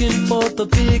 looking for the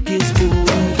biggest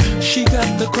booty. She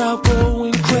got the crowd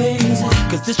going crazy,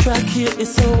 cause this track here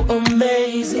is so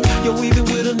amazing. Yo, even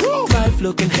with a new life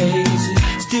looking hazy,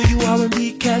 still you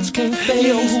R&B cats can't fail.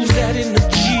 Yo, who's that in the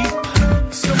Jeep?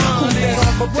 Who's that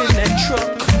off up in that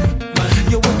truck?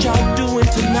 Yo, what y'all doing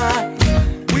tonight?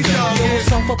 We got yo,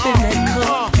 what's off up in that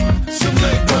cup?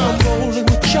 I'm rolling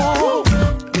with y'all.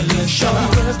 Show me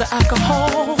where's the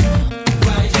alcohol.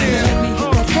 Let me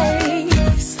hit that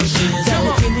haze. That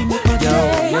would really make my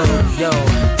day. Yo,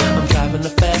 I'm driving a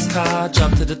fast car,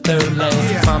 jump to the third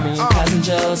lane. Find me a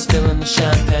passenger, spilling the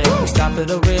champagne. Stop at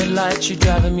a red light, you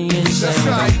driving me insane.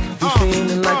 You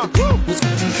feeling like the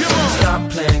was stop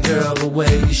playing, girl, the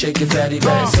way you shake your fatty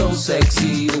back. So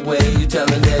sexy, the way you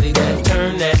telling daddy that.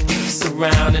 Turn that piece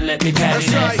around and let me patty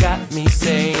that. Got me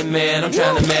saying, man, I'm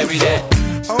trying to marry that.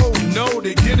 Oh no,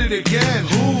 they did it again.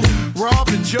 Who? Rob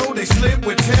and Joe, they slid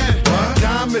with 10.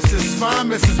 Dime Mrs., fine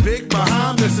Mrs., big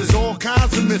behind Mrs., all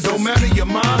kinds of Mrs., don't matter your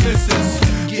mom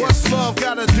Mrs. What's love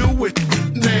gotta do with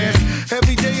man?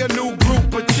 Every day a new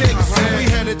group of chicks. And we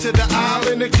headed to the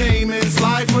island of Caymans.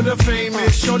 Life for the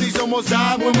famous. Shorties almost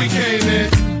died when we came in.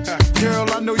 Girl,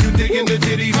 I know you digging the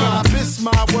ditty vibe. This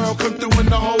my world, come through in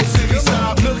the whole city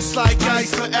side. Looks like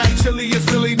ice, but actually it's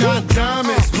really not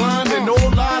diamonds. Blinding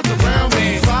all lies around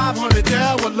me. 500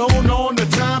 down, alone on the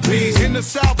timepiece. In the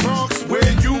South Bronx,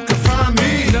 where you can find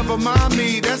me. Never mind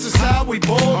me, that's just how we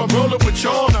ball. I'm rolling with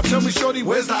y'all. Now tell me, shorty,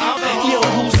 where's the alcohol? Yo,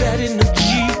 who's that in the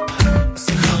Jeep?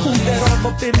 Who's that off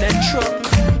up in that truck?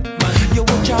 Yo,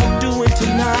 what y'all doing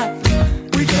tonight?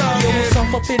 We got yo, what's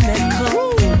off up in that cup?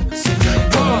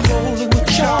 I'm rolling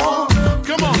with y'all.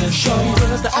 Come on, show me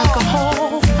where's the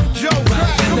alcohol. Yo,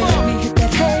 come on. Let me hit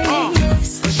that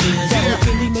haze. That would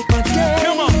really make my day.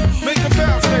 Come on, make a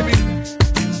bounce, baby.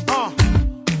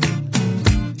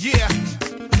 Yeah.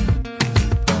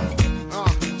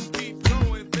 Keep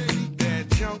going, baby. That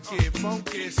junky,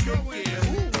 funky, skunky.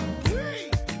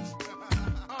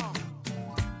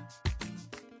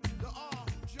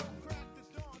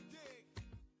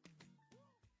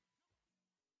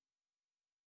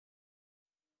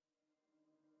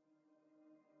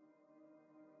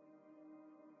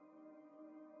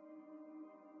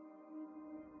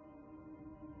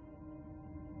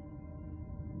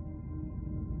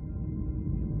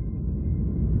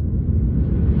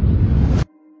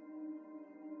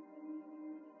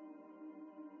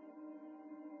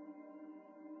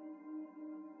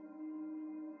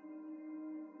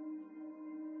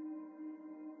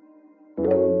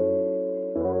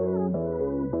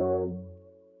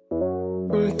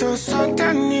 Ultra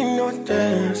satanino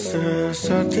tese,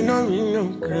 satinamino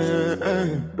che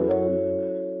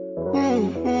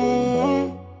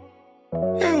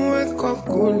and wake up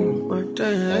cool, but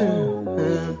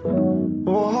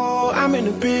oh, I'm in a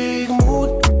big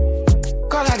mood,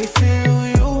 cause I feel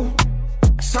you.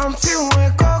 Something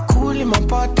wake up cool in my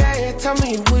body, tell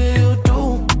me what you do.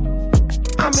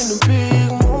 I'm in a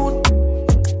big mood,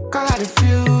 cause I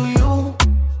feel you.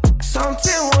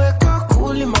 Something wake up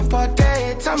cool in my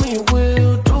body, tell me what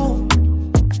you do.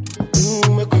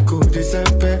 Make we go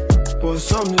December, pour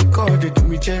some liquor, they do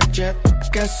me jet.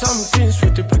 Get something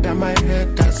sweet to put on my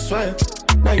head, that's why.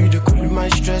 Now you the cool in my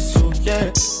stress, so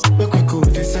yeah. Make we go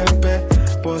December,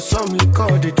 pour some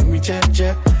liquor, they do me jet.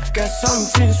 Get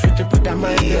something sweet to put on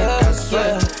my head, that's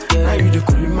why. Now you the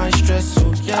cool in my stress,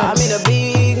 so yeah. I'm in a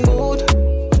big mood,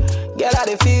 girl, I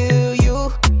dey feel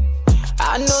you.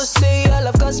 I know say all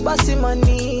of cost passing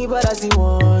money, but I still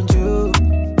want you.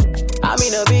 I'm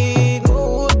in a big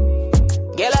mood,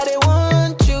 girl, I dey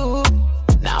want you.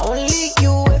 Now only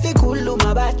you, if you cool on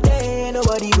my body,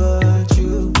 nobody but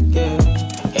you. Yeah.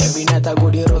 Every night I go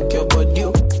dey rock your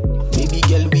body, baby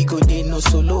girl, we go dey no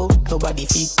solo. Nobody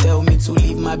fit tell me to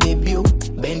leave my baby.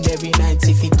 Bend every night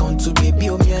if it on to baby.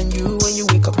 Me and you, when you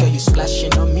wake up, girl, you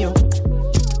splashing on me.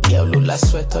 Girl, Lula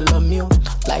sweat all on me.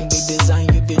 Like the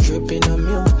design, you be dripping on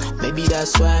me. Maybe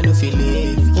that's why I don't feel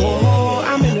it. Yeah. Oh,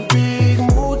 I'm in a big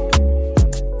mood,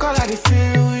 cause I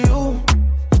feel you.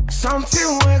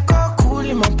 Something wake up cool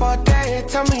in my body,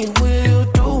 tell me what you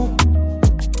do.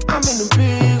 I'm in a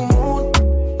big mood,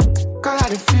 cause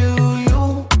I feel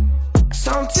you.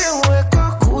 Something wake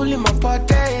up cool in my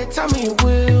body, tell me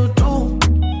what you do.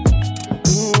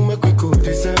 Make we go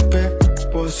December,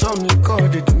 pour some liquor,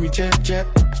 they do me jet.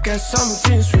 Get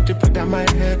something sweet to put on my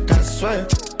head, that's why.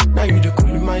 Now you the cool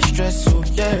in my stress, so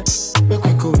yeah. Make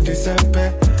we go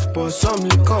December, pour some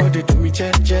liquor, they do me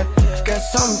jet. Get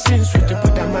something sweet to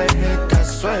put on my head,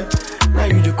 that's why. Now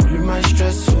you the cool in my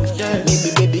stress, so yeah.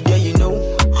 Baby girl, you know,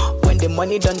 when the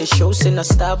money done the show, send a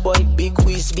star boy, big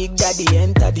whiz, big daddy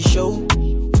enter the show.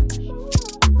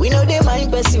 We know they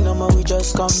mind person, no more, we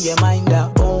just come, your mind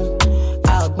our own.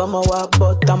 Agbama wa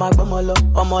but I'm agbama lo,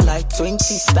 I'm like 20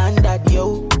 standard,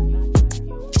 yo.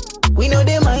 We know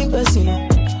they mind person, no.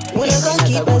 We no gon'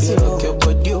 keep person, no.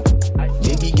 Yo.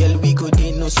 Baby girl, we go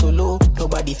dey no solo.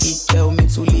 Nobody fit tell me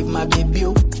to leave my baby,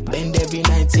 yo. Bend every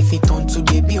night if it turn to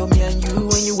baby, oh. Me and you,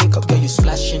 when you wake up, girl, you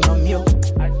splashing on me, yo.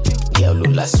 Girl,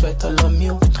 look like sweat all on me,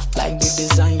 yo. Like the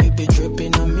design, you be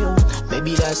dripping on me, yo.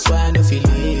 Maybe that's why I don't feel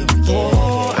it, yeah.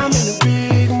 Oh, I'm in a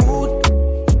big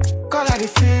mood. Call I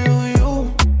feel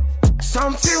you.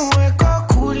 Something will go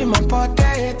cool in my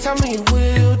body. Tell me what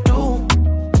you do.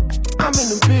 I'm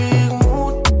in a big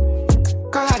mood.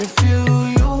 Call I feel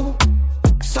you.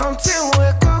 Something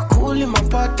will go cool in my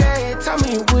body. Tell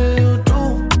me what you do.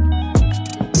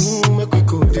 Make we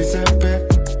go December.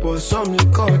 But some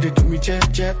liquor they do me check.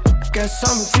 Get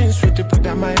something sweet to put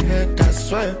on my head.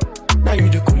 That's why. Now you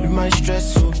the cool in my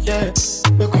stress, so yeah.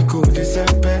 Make we go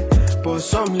December. But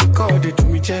some liquor they do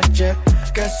me check.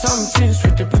 Get something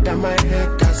sweet to put on my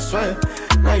head, that's why.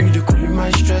 Now you the cool in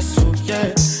my stress, so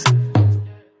yeah.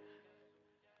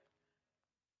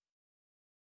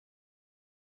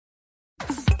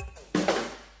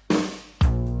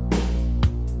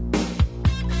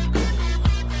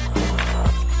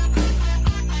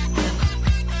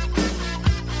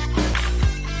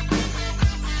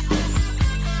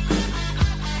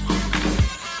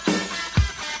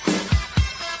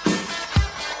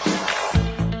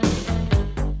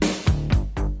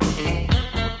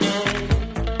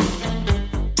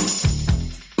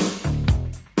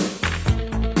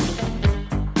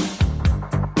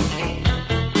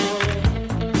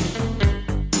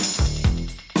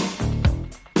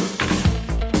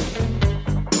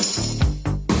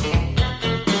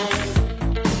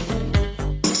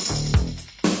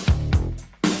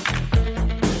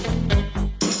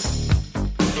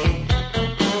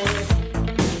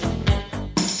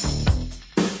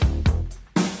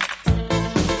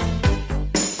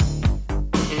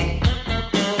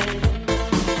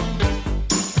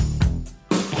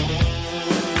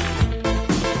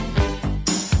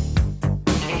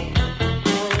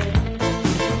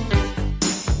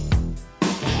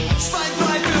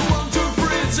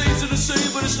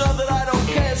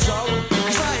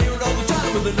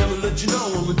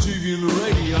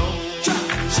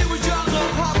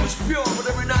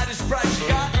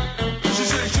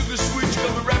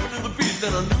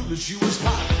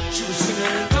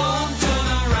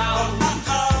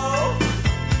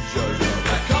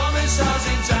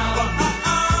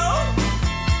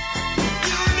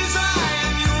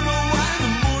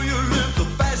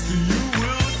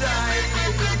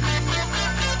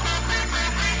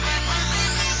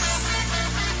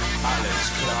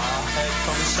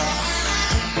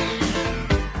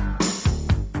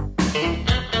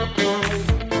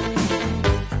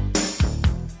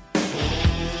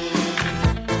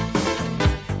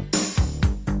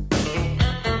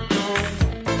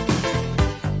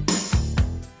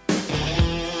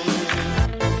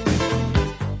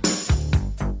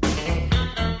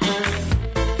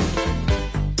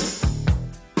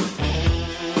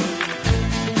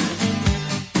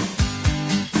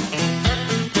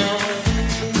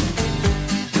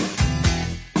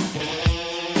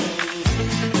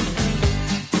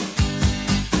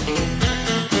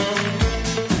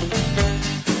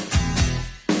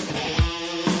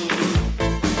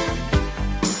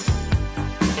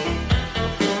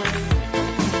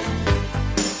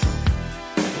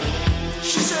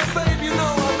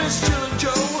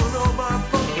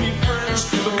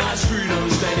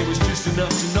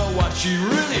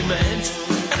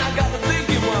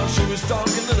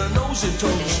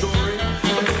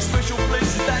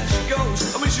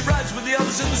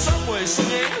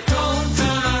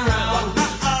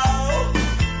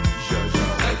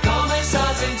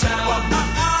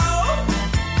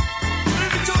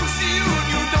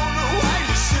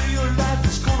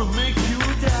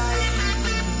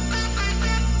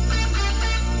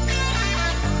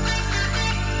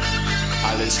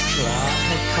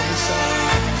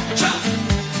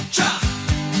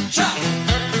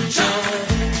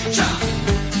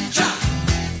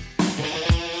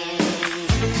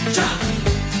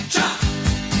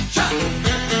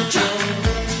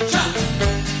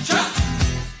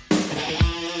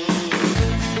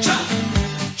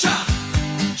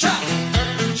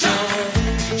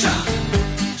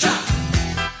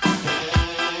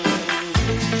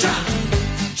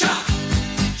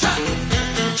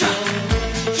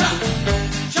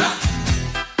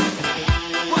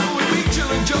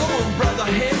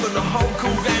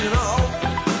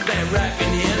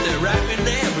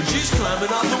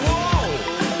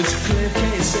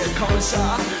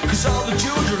 commissar, cause all the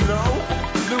children know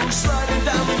they were sliding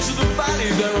down into the valley,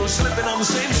 they're all slipping on the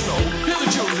same snow. Hear the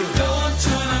children, don't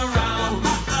turn around.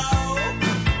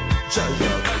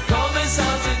 The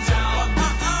commissar's in town.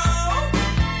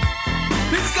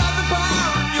 He's got the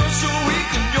power and you're so weak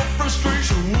and your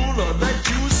frustration will not let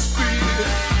you speak.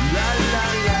 La la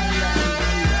la la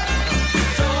la.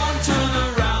 Don't turn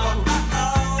around.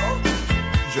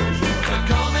 The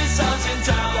commissar's in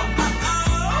town.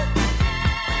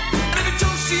 And if he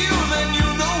talks to you, then you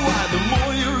know why. The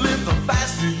more you live, the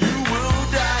faster you will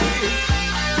die.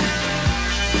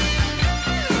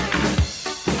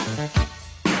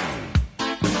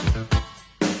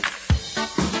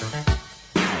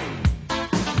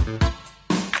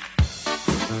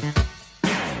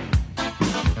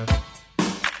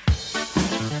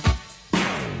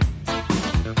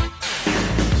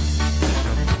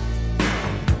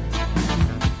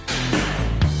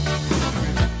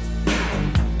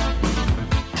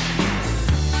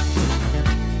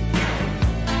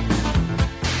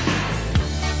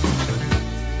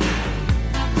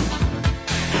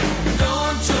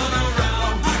 Don't turn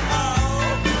around.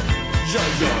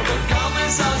 The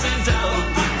commissar's in town.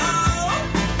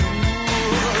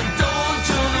 Don't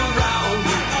turn around.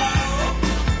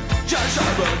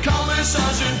 The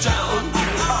commissar's in town.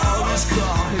 Oh, this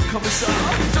car, here commissar.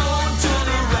 Don't turn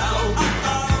around.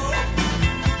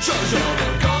 The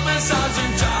commissar's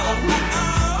in town.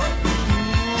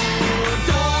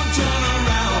 Don't turn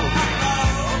around.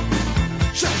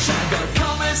 The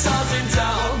commissar's in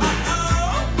town.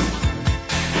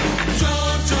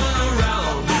 Don't turn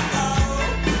around.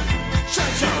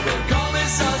 The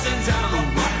commissar's in town.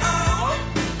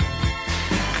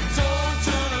 Don't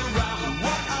turn around.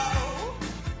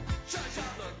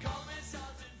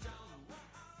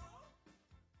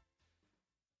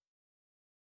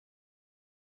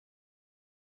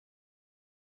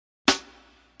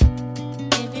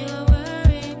 If you were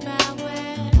worried about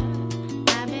where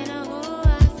I've been or who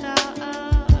I saw,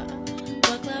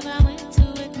 what club I went to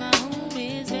with my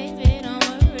homies, baby, don't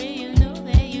worry, you know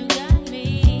that you got me.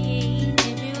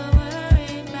 If you were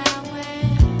worried about where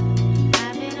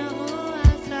I've been or who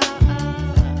I saw,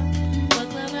 what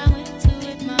club I went to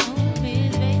with my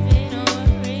homies, baby, don't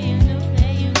worry, you know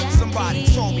that you got Somebody me.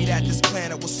 told me that this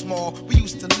planet was small. We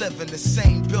used to live in the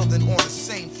same building on the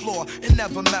same floor and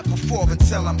never met before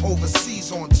until I'm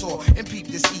overseas on tour and peep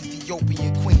this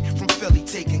Ethiopian queen from Philly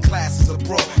taking classes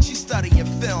abroad. She studying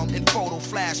film and photo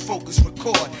flash focus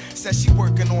record. Says she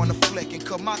working on a flick and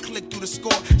cut my click through the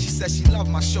score. She says she loved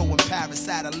my show in Paris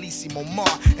at Elysee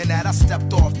Montmartre and that I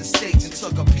stepped off the stage and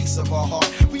took a piece of her heart.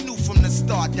 We knew from the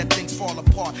start that things fall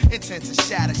apart, intent to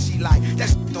shatter. She like that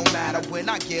shit don't matter when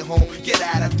I get home. Get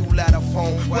at her through letter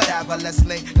phone, whatever. Let's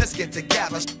link, let's get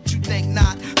together. You think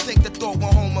not? Think the thought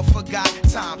went home and forgot.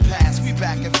 Time passed, we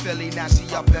back in Philly, now she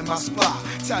up in my spot,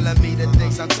 telling me the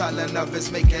things I'm telling her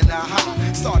is making her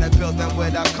hot. Started building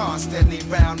with her constantly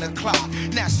round the clock.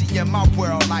 Now she in my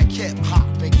world like hip hop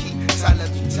and keep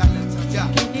telling me, yeah.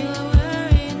 If you were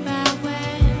worried about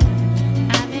where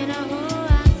I've been or who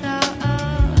I saw,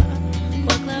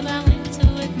 what club I went to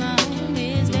with my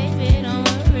homies, baby, don't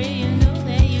worry, you know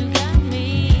that you got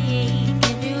me.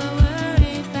 If you were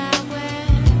worried about where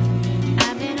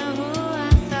I've been or who I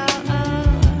saw,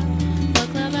 what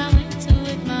club I went to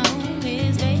with my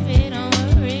homies, baby, don't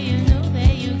worry, you know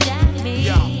that you got me.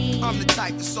 Yo, I'm the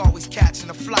type that's always catching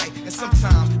a flight, and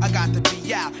sometimes I got to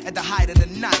be out at the height of the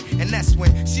night, and that's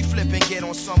when she flip and get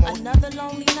on some old. Another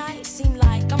lonely night, seem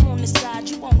like I'm on the side,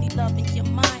 you only loving your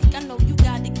mic. I know you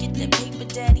gotta get that paper,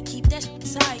 daddy, keep that shit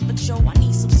tight. But yo, I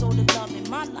need some sort of love in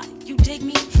my life. You dig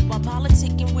me? While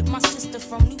politicking with my sister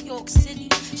from New York City,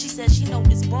 she said she know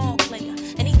this ball player,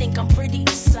 and he think I'm pretty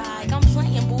side. I'm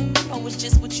playing, boo, you know it's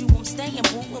just with you I'm staying,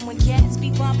 boo. And when cats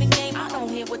be popping game, I don't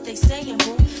hear what they saying,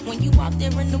 boo. When you out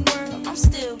there in the world, I'm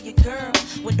still your girl.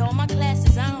 With all my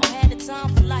classes, I don't have the time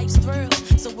for life's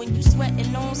thrills. So when you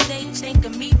sweating on stage, think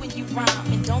of me when you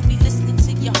rhyme. And don't be listening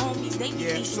to your homies, they be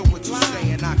Yeah, so what you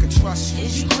saying, I could trust you.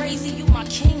 Is you crazy? You my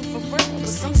king for real. But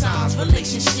sometimes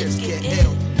relationships get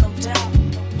ill, no doubt.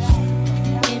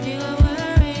 If you were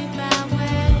worried about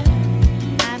where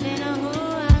I've been or who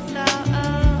I saw,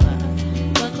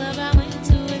 what club I went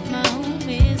to with my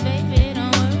homies, baby,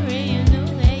 don't worry, you know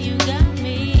that you got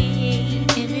me.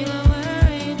 If you were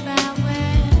worried about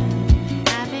where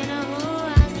I've been or who I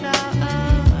saw,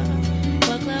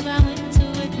 what club I went to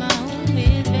with my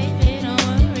homies, baby, don't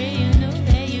worry, you know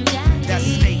that you got me. That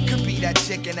snake could be that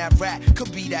chick in that rat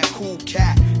could be that cool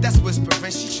cat that's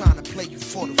whispering, she tryna play you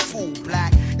for the fool,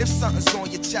 black. If something's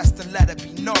on your chest, then let it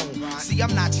be known. See,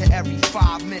 I'm not your every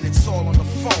 5 minutes all on the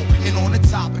phone. And on the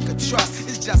topic of trust,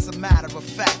 it's just a matter of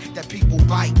fact that people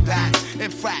bite back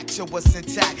and fracture what's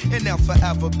intact, and they'll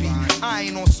forever be. I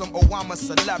ain't on some, oh, I'm a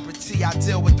celebrity, I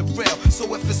deal with the real.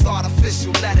 So if it's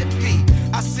artificial, let it be.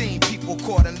 I seen people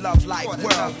caught in love like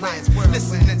whirlwinds,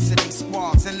 listening to these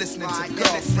squads and listening to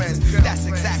girlfriends. That's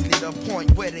exactly the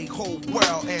point where they whole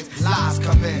world ends. Lies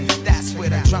come in, that's where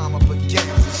the drama begins.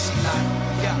 And she like,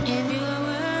 yeah. If you were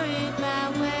worried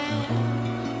about where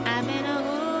I've been or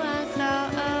who I saw,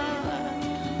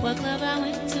 what club I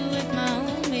went to with my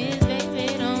homies,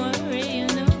 baby, don't worry, you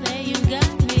know that you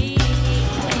got me.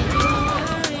 If you were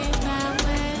worried about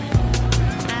where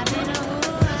I've been or who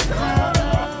I saw,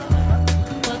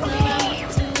 what club I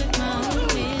went to with my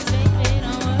homies, baby,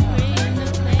 don't worry, you know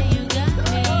that you got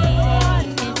me.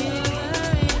 If you were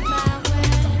worried about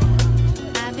where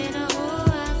I've been or who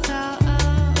I saw,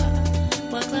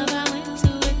 what club I went to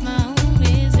with my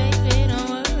homies, baby, don't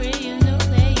worry, you know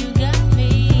that you got me.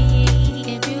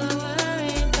 If you were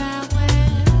worried about where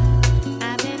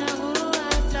I've been or who I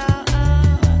saw,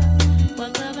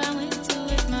 what club I went to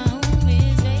with my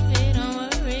homies, baby, don't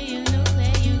worry, you know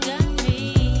that you got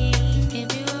me. If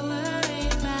you were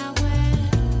worried about where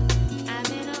I've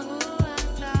been or who I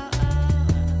saw,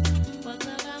 what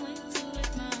club I went to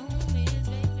with my homies,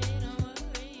 baby, don't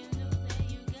worry, you know that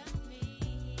you got me.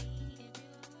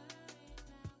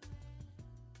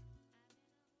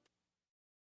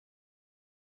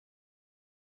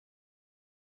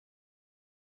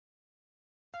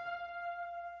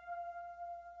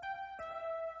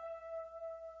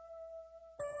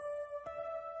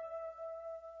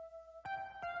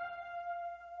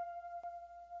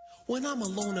 When I'm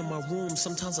alone in my room,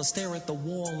 sometimes I stare at the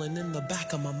wall, and in the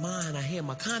back of my mind I hear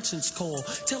my conscience call,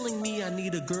 telling me I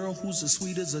need a girl who's as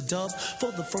sweet as a dove.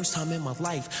 For the first time in my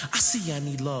life, I see I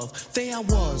need love. There I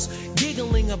was,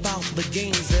 giggling about the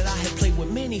games that I had played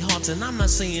with many hearts, and I'm not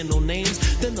saying no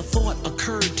names. Then the thought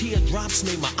occurred, teardrops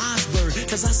made my eyes blur,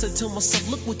 cause I said to myself,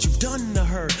 look what you've done to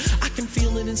her. I can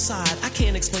feel it inside, I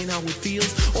can't explain how it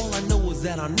feels. All I know is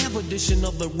that I'm never dishing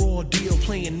of the raw deal,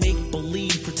 playing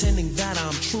make-believe, pretending that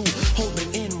I'm true,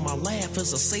 holding in my laugh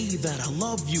as I say that I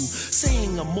love you,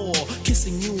 saying I'm more,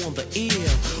 kissing you on the ear,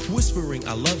 whispering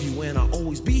I love you and I'll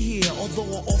always be here.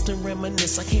 Although I often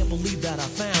reminisce, I can't believe that I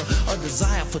found a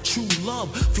desire for true love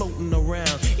floating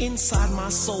around inside my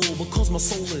soul, because my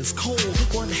soul is cold.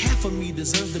 One half of me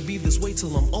deserves to be this way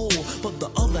till I'm old, but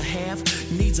the other half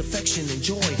needs affection and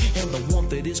joy, and the warmth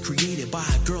that is created by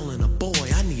a girl and a boy.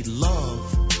 I need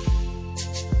love.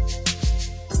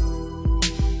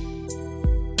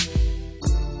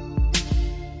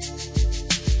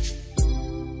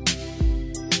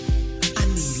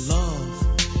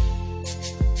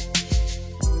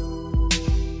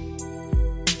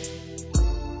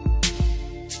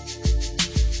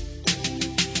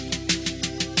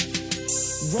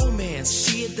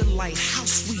 Sheer delight, how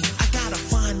sweet. I gotta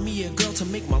find me a girl to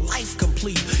make my life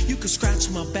complete. You can scratch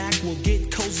my back, we'll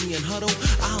get cozy and huddle.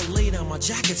 I'll lay down my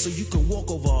jacket so you can walk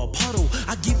over a puddle.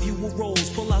 I'll give you a rose,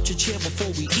 pull out your chair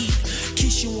before we eat.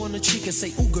 Kiss you on the cheek and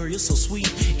say, ooh girl, you're so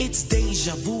sweet. It's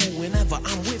deja vu whenever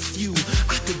I'm with you.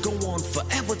 I could go on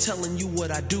forever telling you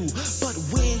what I do, but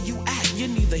where you at, you're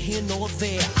neither here nor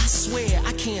there. I swear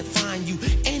I can't find you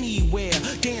anywhere.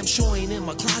 Damn sure ain't in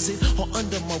my closet or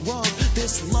under my rug.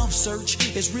 This love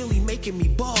search is really making me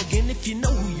bug. And if you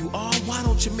know who you are, why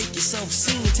don't you make yourself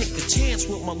seen? Take a chance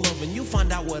with my love and you'll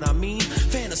find out what I mean.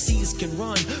 Fantasies can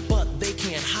run, but they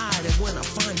can't hide. And when I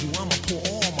find you, I'ma pour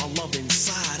all my love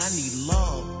inside. I need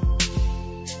love.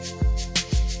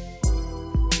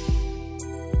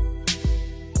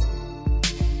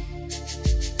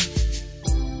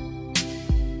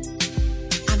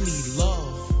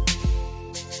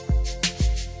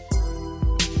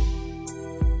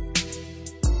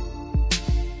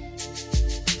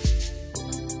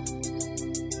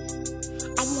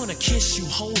 Kiss you,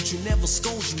 hold you, never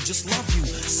scold you, just love you.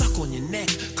 Suck on your neck,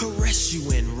 caress you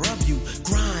and rub you.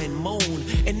 Grind, moan,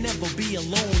 and never be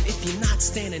alone. If you're not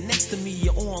standing next to me,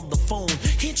 you're on the phone.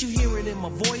 Can't you hear it in my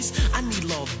voice? I need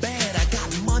love bad. I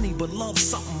got money, but love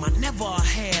something I never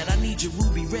had. I need your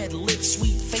ruby red lips,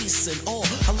 sweet face and all.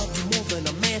 I love you more than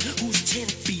a man who's 10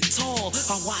 feet tall.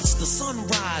 I watch the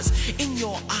sunrise in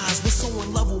your eyes. We're so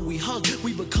in love when we hug,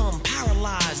 we become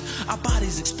paralyzed. Our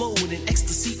bodies explode in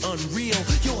ecstasy unreal.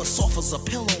 You're as soft as a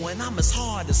pillow and I'm as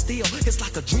hard as steel. It's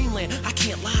like a dreamland, I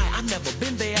can't lie, I've never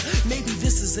been there. Maybe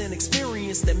this is an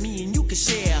experience that me and you can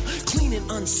share. Clean and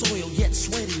unsoiled, yet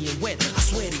sweaty and wet. I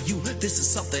swear to you, this is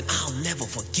something I'll never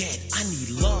forget. I need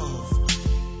love.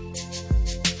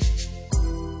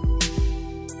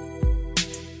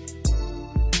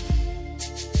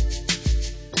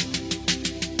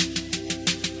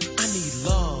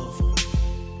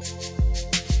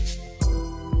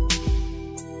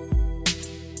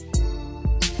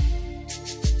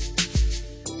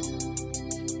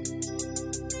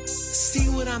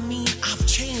 I mean? I've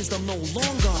changed, I'm no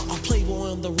longer a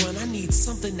playboy on the run. I need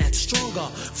something that's stronger.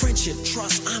 Friendship,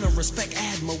 trust, honor, respect,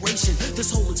 admiration.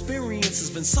 This whole experience has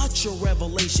been such a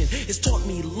revelation. It's taught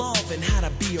me love and how to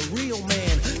be a real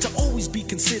man. To always be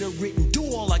considerate and do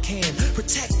all I can.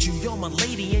 Protect you, you're my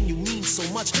lady and you mean so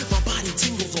much. My body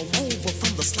tingles all over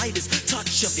from the slightest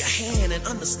touch of your hand. And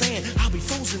understand, I'll be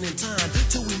frozen in time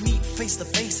till we meet face to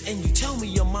face and you tell me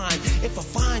you're mine. If I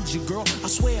find you, girl, I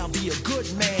swear I'll be a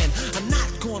good man. I'm not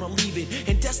gonna leave it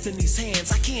in destiny's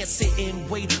hands. I can't sit and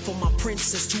wait for my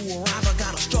princess to arrive. I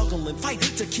gotta struggle and fight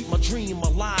to keep my dream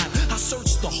alive. I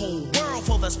searched the whole world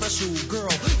for that special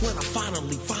girl. When I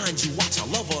finally find you, watch I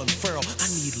love her unfurl. I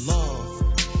need love.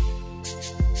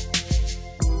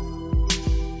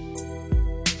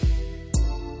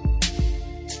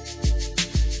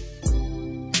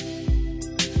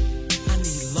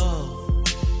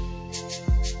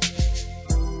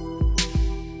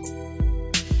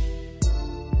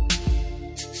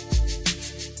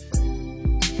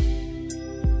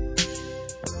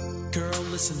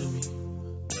 Listen to me.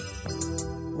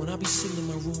 When I be sitting in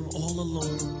my room all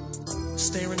alone,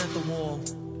 staring at the wall,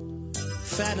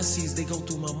 fantasies, they go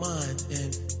through my mind.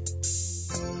 And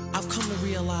I've come to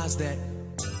realize that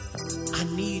I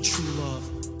need true love.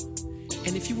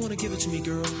 And if you want to give it to me,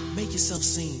 girl, make yourself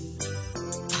seen.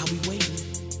 I'll be waiting.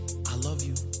 I love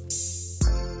you.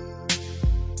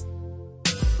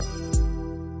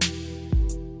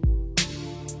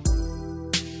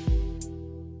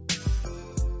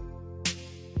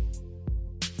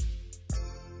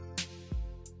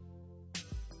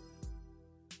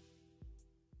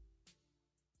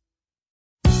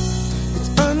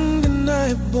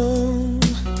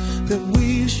 That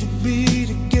we should be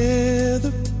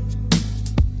together.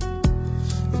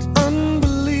 It's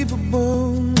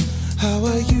unbelievable how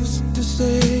I used to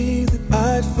say that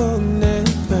I'd fall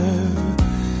never.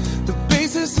 The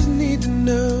basis is need to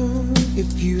know.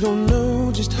 If you don't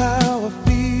know just how I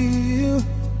feel,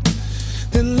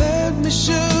 then let me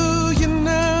show you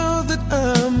now that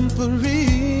I'm for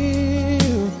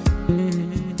real.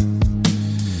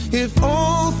 If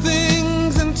all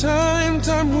things in time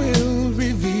will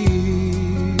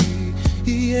reveal.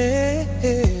 Yeah.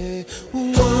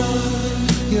 One,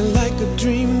 you're like a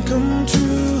dream come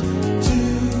true.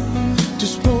 Two,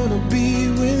 just wanna be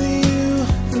with you.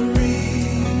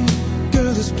 Three,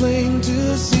 girl, it's plain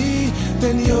to see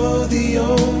that you're the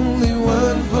only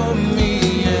one for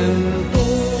me. And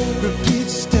four, repeat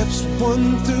steps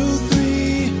 1 through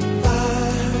 3.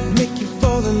 5, make you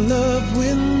fall in love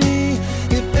with me.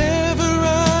 If ever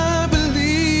I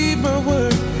believe my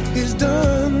work is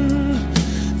done,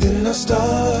 then I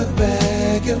start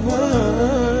back at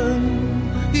 1.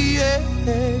 Yeah,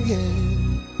 yeah.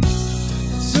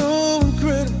 So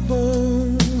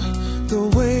incredible the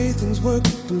way things work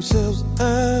themselves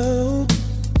out,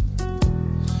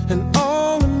 and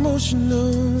all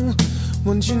emotional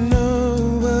once you know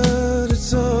what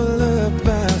it's all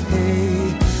about.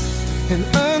 Hey, and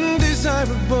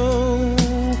undesirable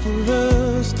for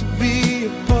us to be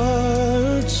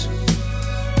apart.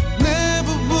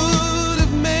 Never would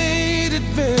have made it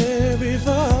very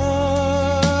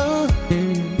far.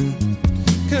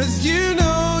 'Cause you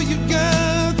know you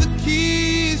got the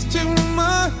keys to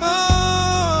my heart.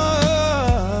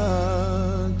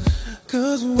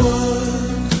 'Cause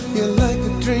 1, you're like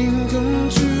a dream come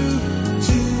true.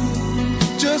 2,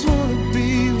 just wanna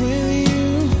be with you.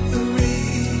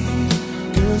 3,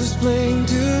 girl, it's plain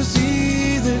to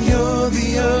see that you're the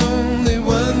only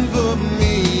one for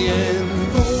me. And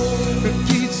 4,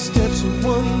 repeat steps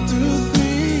 1 through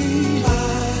 3.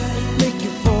 5, make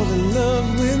you fall in love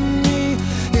with me.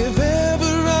 If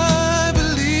ever I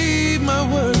believe my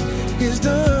work is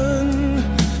done,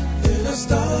 then I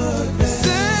start back.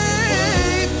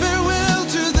 Say farewell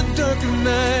to the darker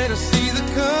night. I see the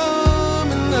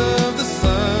coming of the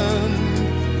sun.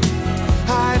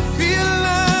 I feel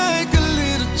like a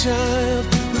little child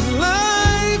whose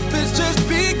life has just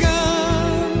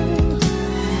begun.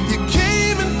 You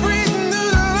came and breathed new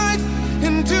life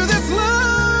into this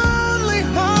lonely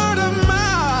heart of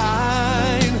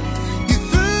mine. You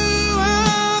threw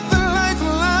out the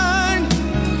lifeline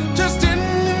just in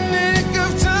the nick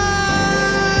of time.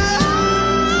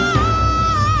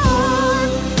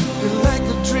 You're like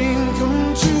a dream come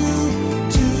true.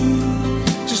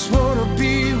 2, just wanna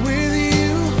be with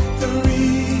you.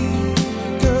 3,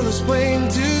 girl, it's plain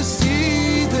to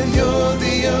see that you're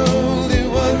the only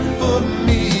one for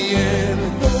me. And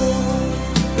 4,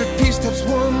 repeat steps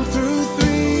 1 through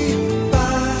 3.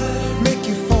 5, make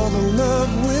you fall in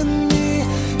love with me.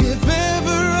 If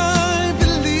ever I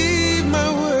believe my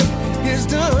work is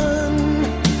done,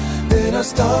 then I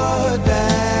start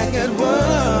back.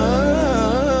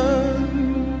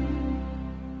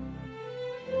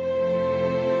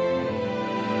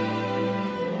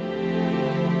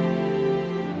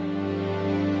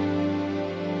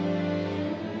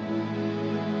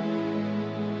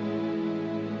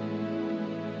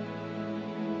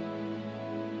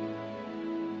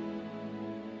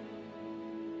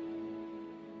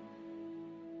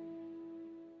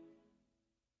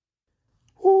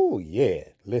 Ooh, yeah.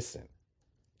 Listen,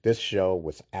 this show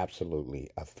was absolutely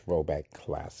a throwback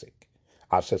classic.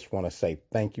 I just want to say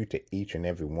thank you to each and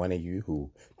every one of you who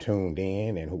tuned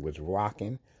in and who was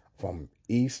rocking from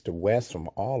east to west, from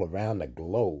all around the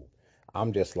globe.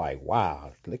 I'm just like,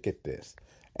 wow, look at this.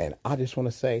 And I just want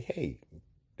to say, hey,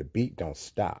 the beat don't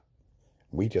stop.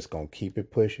 We just going to keep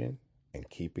it pushing and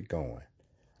keep it going.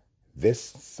 This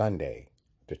Sunday,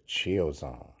 the Chill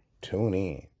Zone. Tune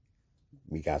in.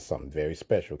 We got something very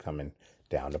special coming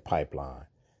down the pipeline.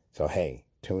 So, hey,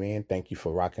 tune in. Thank you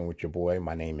for rocking with your boy.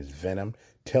 My name is Venom.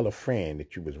 Tell a friend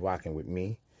that you was rocking with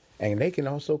me. And they can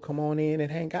also come on in and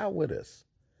hang out with us.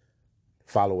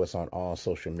 Follow us on all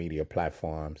social media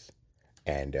platforms.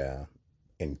 And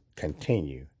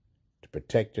continue to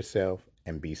protect yourself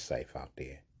and be safe out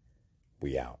there.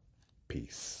 We out.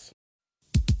 Peace.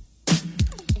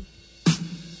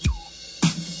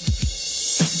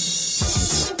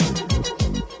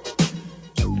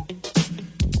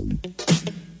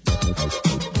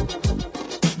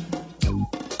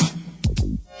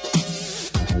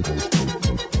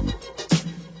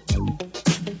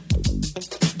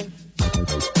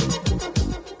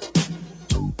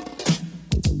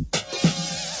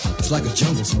 It's like a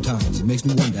jungle sometimes. It makes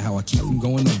me wonder how I keep from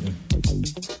going under.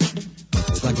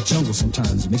 It's like a jungle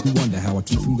sometimes. It makes me wonder how I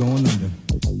keep from going under.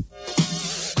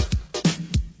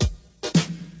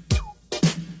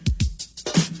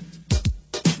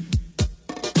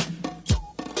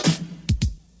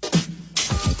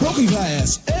 Broken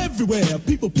glass everywhere,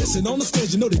 people pissing on the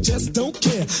stage, you know they just don't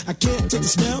care. I can't take the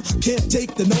smell, can't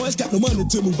take the noise, got no money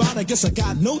to move out, I guess I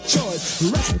got no choice.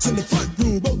 Rats in the front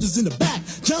room, roaches in the back,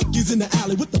 junkies in the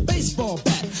alley with the baseball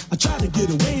bat. I tried to get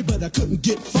away, but I couldn't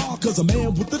get far, cause a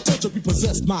man with the touch of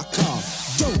repossessed my car.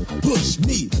 Don't push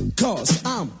me, cause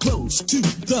I'm close to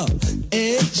the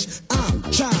edge. I'm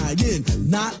trying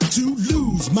not to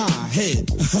lose my head.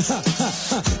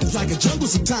 It's like a jungle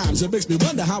sometimes, it makes me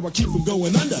wonder how I keep from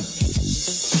going under.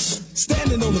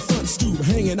 Standing on the front stoop,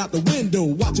 hanging out the window,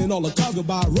 watching all the cars go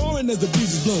by, roaring as the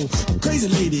breezes blow. A crazy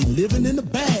lady living in a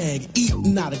bag,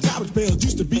 eating out of garbage pails,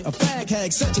 used to be a fag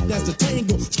hag, such a dance to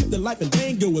tango, skip the life and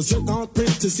dango. A zircon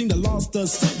princess seemed to lost her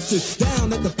senses.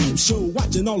 Down at the peep show,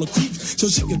 watching all the creeps, so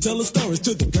she could tell her stories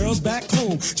to the girls back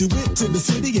home. She went to the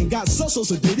city and got so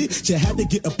did it. She had to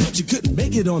get a pimp, she couldn't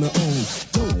make it on her own.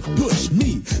 Don't push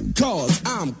me, cause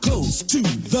I'm close to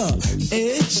the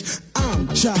edge. I'm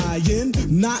trying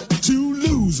not to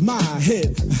lose my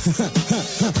head.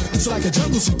 It's like a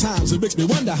jungle sometimes, it makes me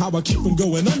wonder how I keep from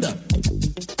going under.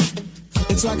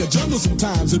 It's like a jungle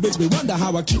sometimes, it makes me wonder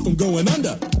how I keep from going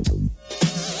under.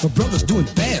 My brother's doing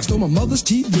bad, stole my mother's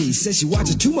TV. Says she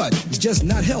watches too much, it's just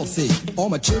not healthy. All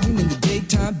my children in the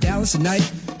daytime, Dallas at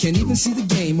night. Can't even see the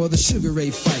game or the Sugar Ray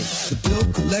fight. The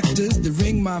bill collectors, they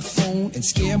ring my phone and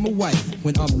scare my wife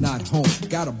when I'm not home.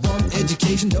 Got a bum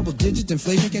education, double digit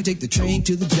inflation. Can't take the train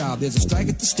to the job, there's a strike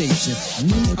at the station.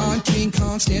 Me on King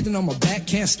Kong, standing on my back,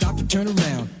 can't stop to turn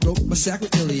around. Broke my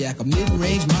sacroiliac, a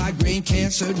mid-range migraine,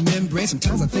 cancer membrane.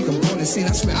 Sometimes I think I'm going insane,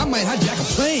 I swear I might hijack a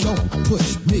plane. Don't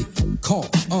push me, call,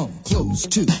 close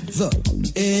to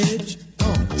the edge.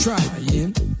 I'm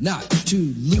trying not to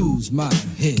lose my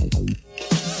head.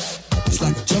 It's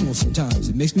like a jungle sometimes,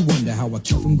 it makes me wonder how I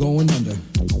keep from going under.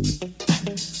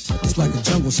 It's like a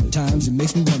jungle sometimes, it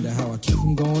makes me wonder how I keep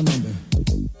from going under.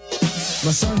 My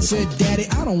son said, Daddy,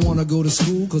 I don't want to go to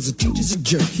school cause the teacher's a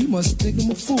jerk. He must think I'm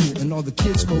a fool and all the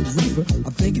kids smoke reefer. I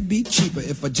think it'd be cheaper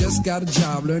if I just got a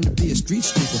job, learn to be a street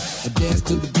sweeper. I dance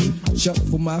to the beat,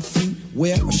 shuffle my feet,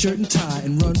 wear a shirt and tie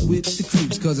and run with the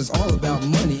creeps. Cause it's all about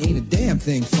money, ain't a damn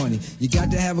thing funny. You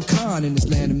got to have a con in this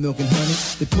land of milk and honey.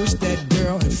 They pushed that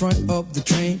girl in front of the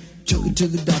train, took her to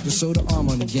the doctor, sewed her arm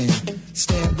on again.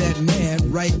 Stabbed that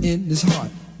man right in his heart.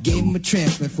 Gave him a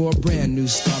transplant for a brand new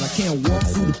start. I can't walk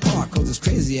through the park cause it's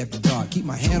crazy after dark. Keep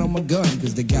my hand on my gun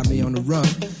cause they got me on the run.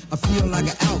 I feel like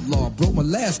an outlaw, broke my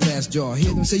last jaw.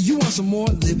 Hear them say, you want some more?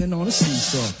 Living on a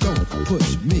seesaw. Don't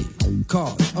push me,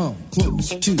 cause I'm close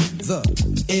to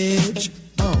the edge.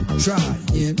 I'm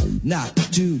trying not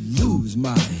to lose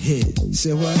my head.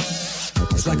 Say what?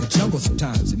 It's like a jungle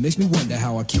sometimes, it makes me wonder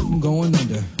how I keep from going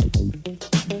under.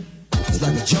 It's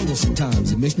like a jungle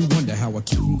sometimes, it makes me wonder how I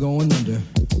keep from going under.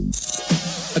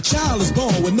 A child is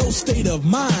born with no state of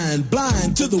mind,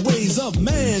 blind to the ways of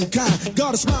mankind.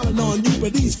 God is smiling on you,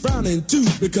 but he's frowning too,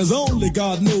 because only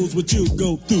God knows what you'll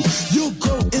go through. You'll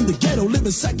grow in the ghetto,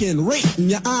 living second rate, and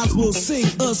your eyes will sing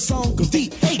a song of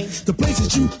deep hate. The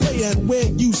places you play and where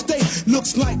you stay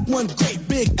looks like one great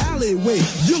big alleyway.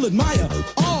 You'll admire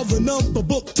all all the number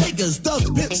book takers, thugs,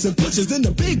 pimps, and pushers, and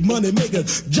the big money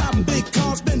makers. Driving big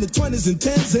cars, spending 20s and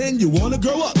 10s, and you wanna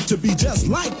grow up to be just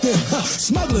like them.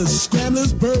 Smugglers,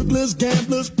 scramblers, burglars,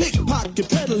 gamblers, pickpocket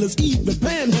peddlers, even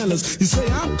panhandlers. You say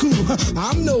I'm cool,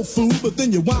 I'm no fool, but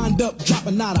then you wind up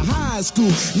dropping out of high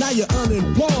school. Now you're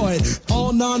unemployed,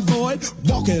 all non-void,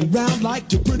 walking around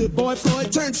like your pretty boy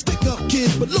Floyd. Turned stick-up kid,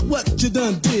 but look what you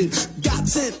done did. Got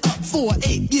sent up for an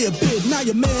 8-year bid. Now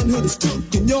your manhood is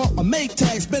took and you're a make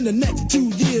tag. Spend the next 2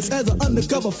 years as an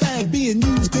undercover fag, being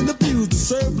used and abused to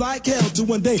serve like hell. Till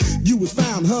one day you was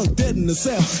found hung dead in a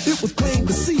cell. It was plain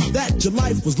to see that your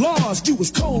life was lost. You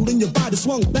was cold and your body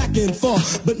swung back and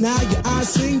forth. But now your eyes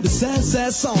sing the sad,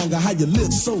 sad song of how you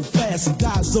lived so fast and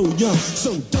died so young.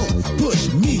 So don't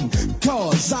push me,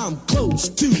 cause I'm close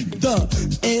to the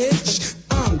edge.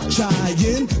 I'm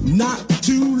trying not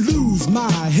to lose my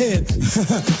head.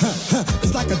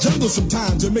 It's like a jungle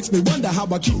sometimes, it makes me wonder how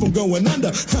I keep from going under.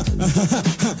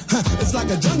 It's like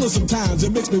a jungle sometimes,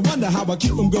 it makes me wonder how I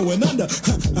keep from going under.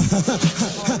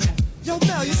 Yo,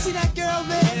 Mel, you see that girl,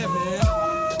 man? Yeah, man.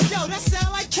 Yo, that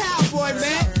sound like Cowboy,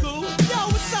 man. Cool. Yo,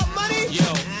 what's up, money? Yo.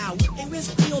 Hey, where's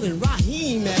Field and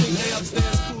Raheem, man? They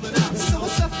upstairs cooling out. So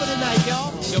what's up for the night,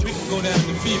 y'all? Yo, we can go down to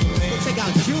the fever, man. We'll take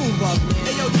out Junebug, man.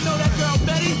 Hey, yo, you know that girl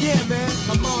Betty? Yeah, man.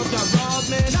 My mom got robbed,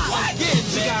 man. What? Yeah,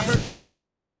 she got hurt.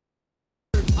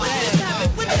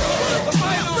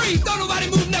 Don't nobody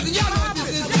move nothing. Y'all know what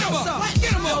this is. Get 'em up.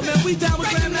 Get 'em up. Man, we down with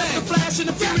Grandmaster Flash and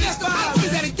the Furious Five. What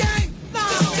is that, a gang? No.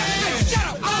 Shut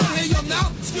up. I don't hear you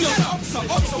now. Shut up. So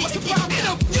what's the problem?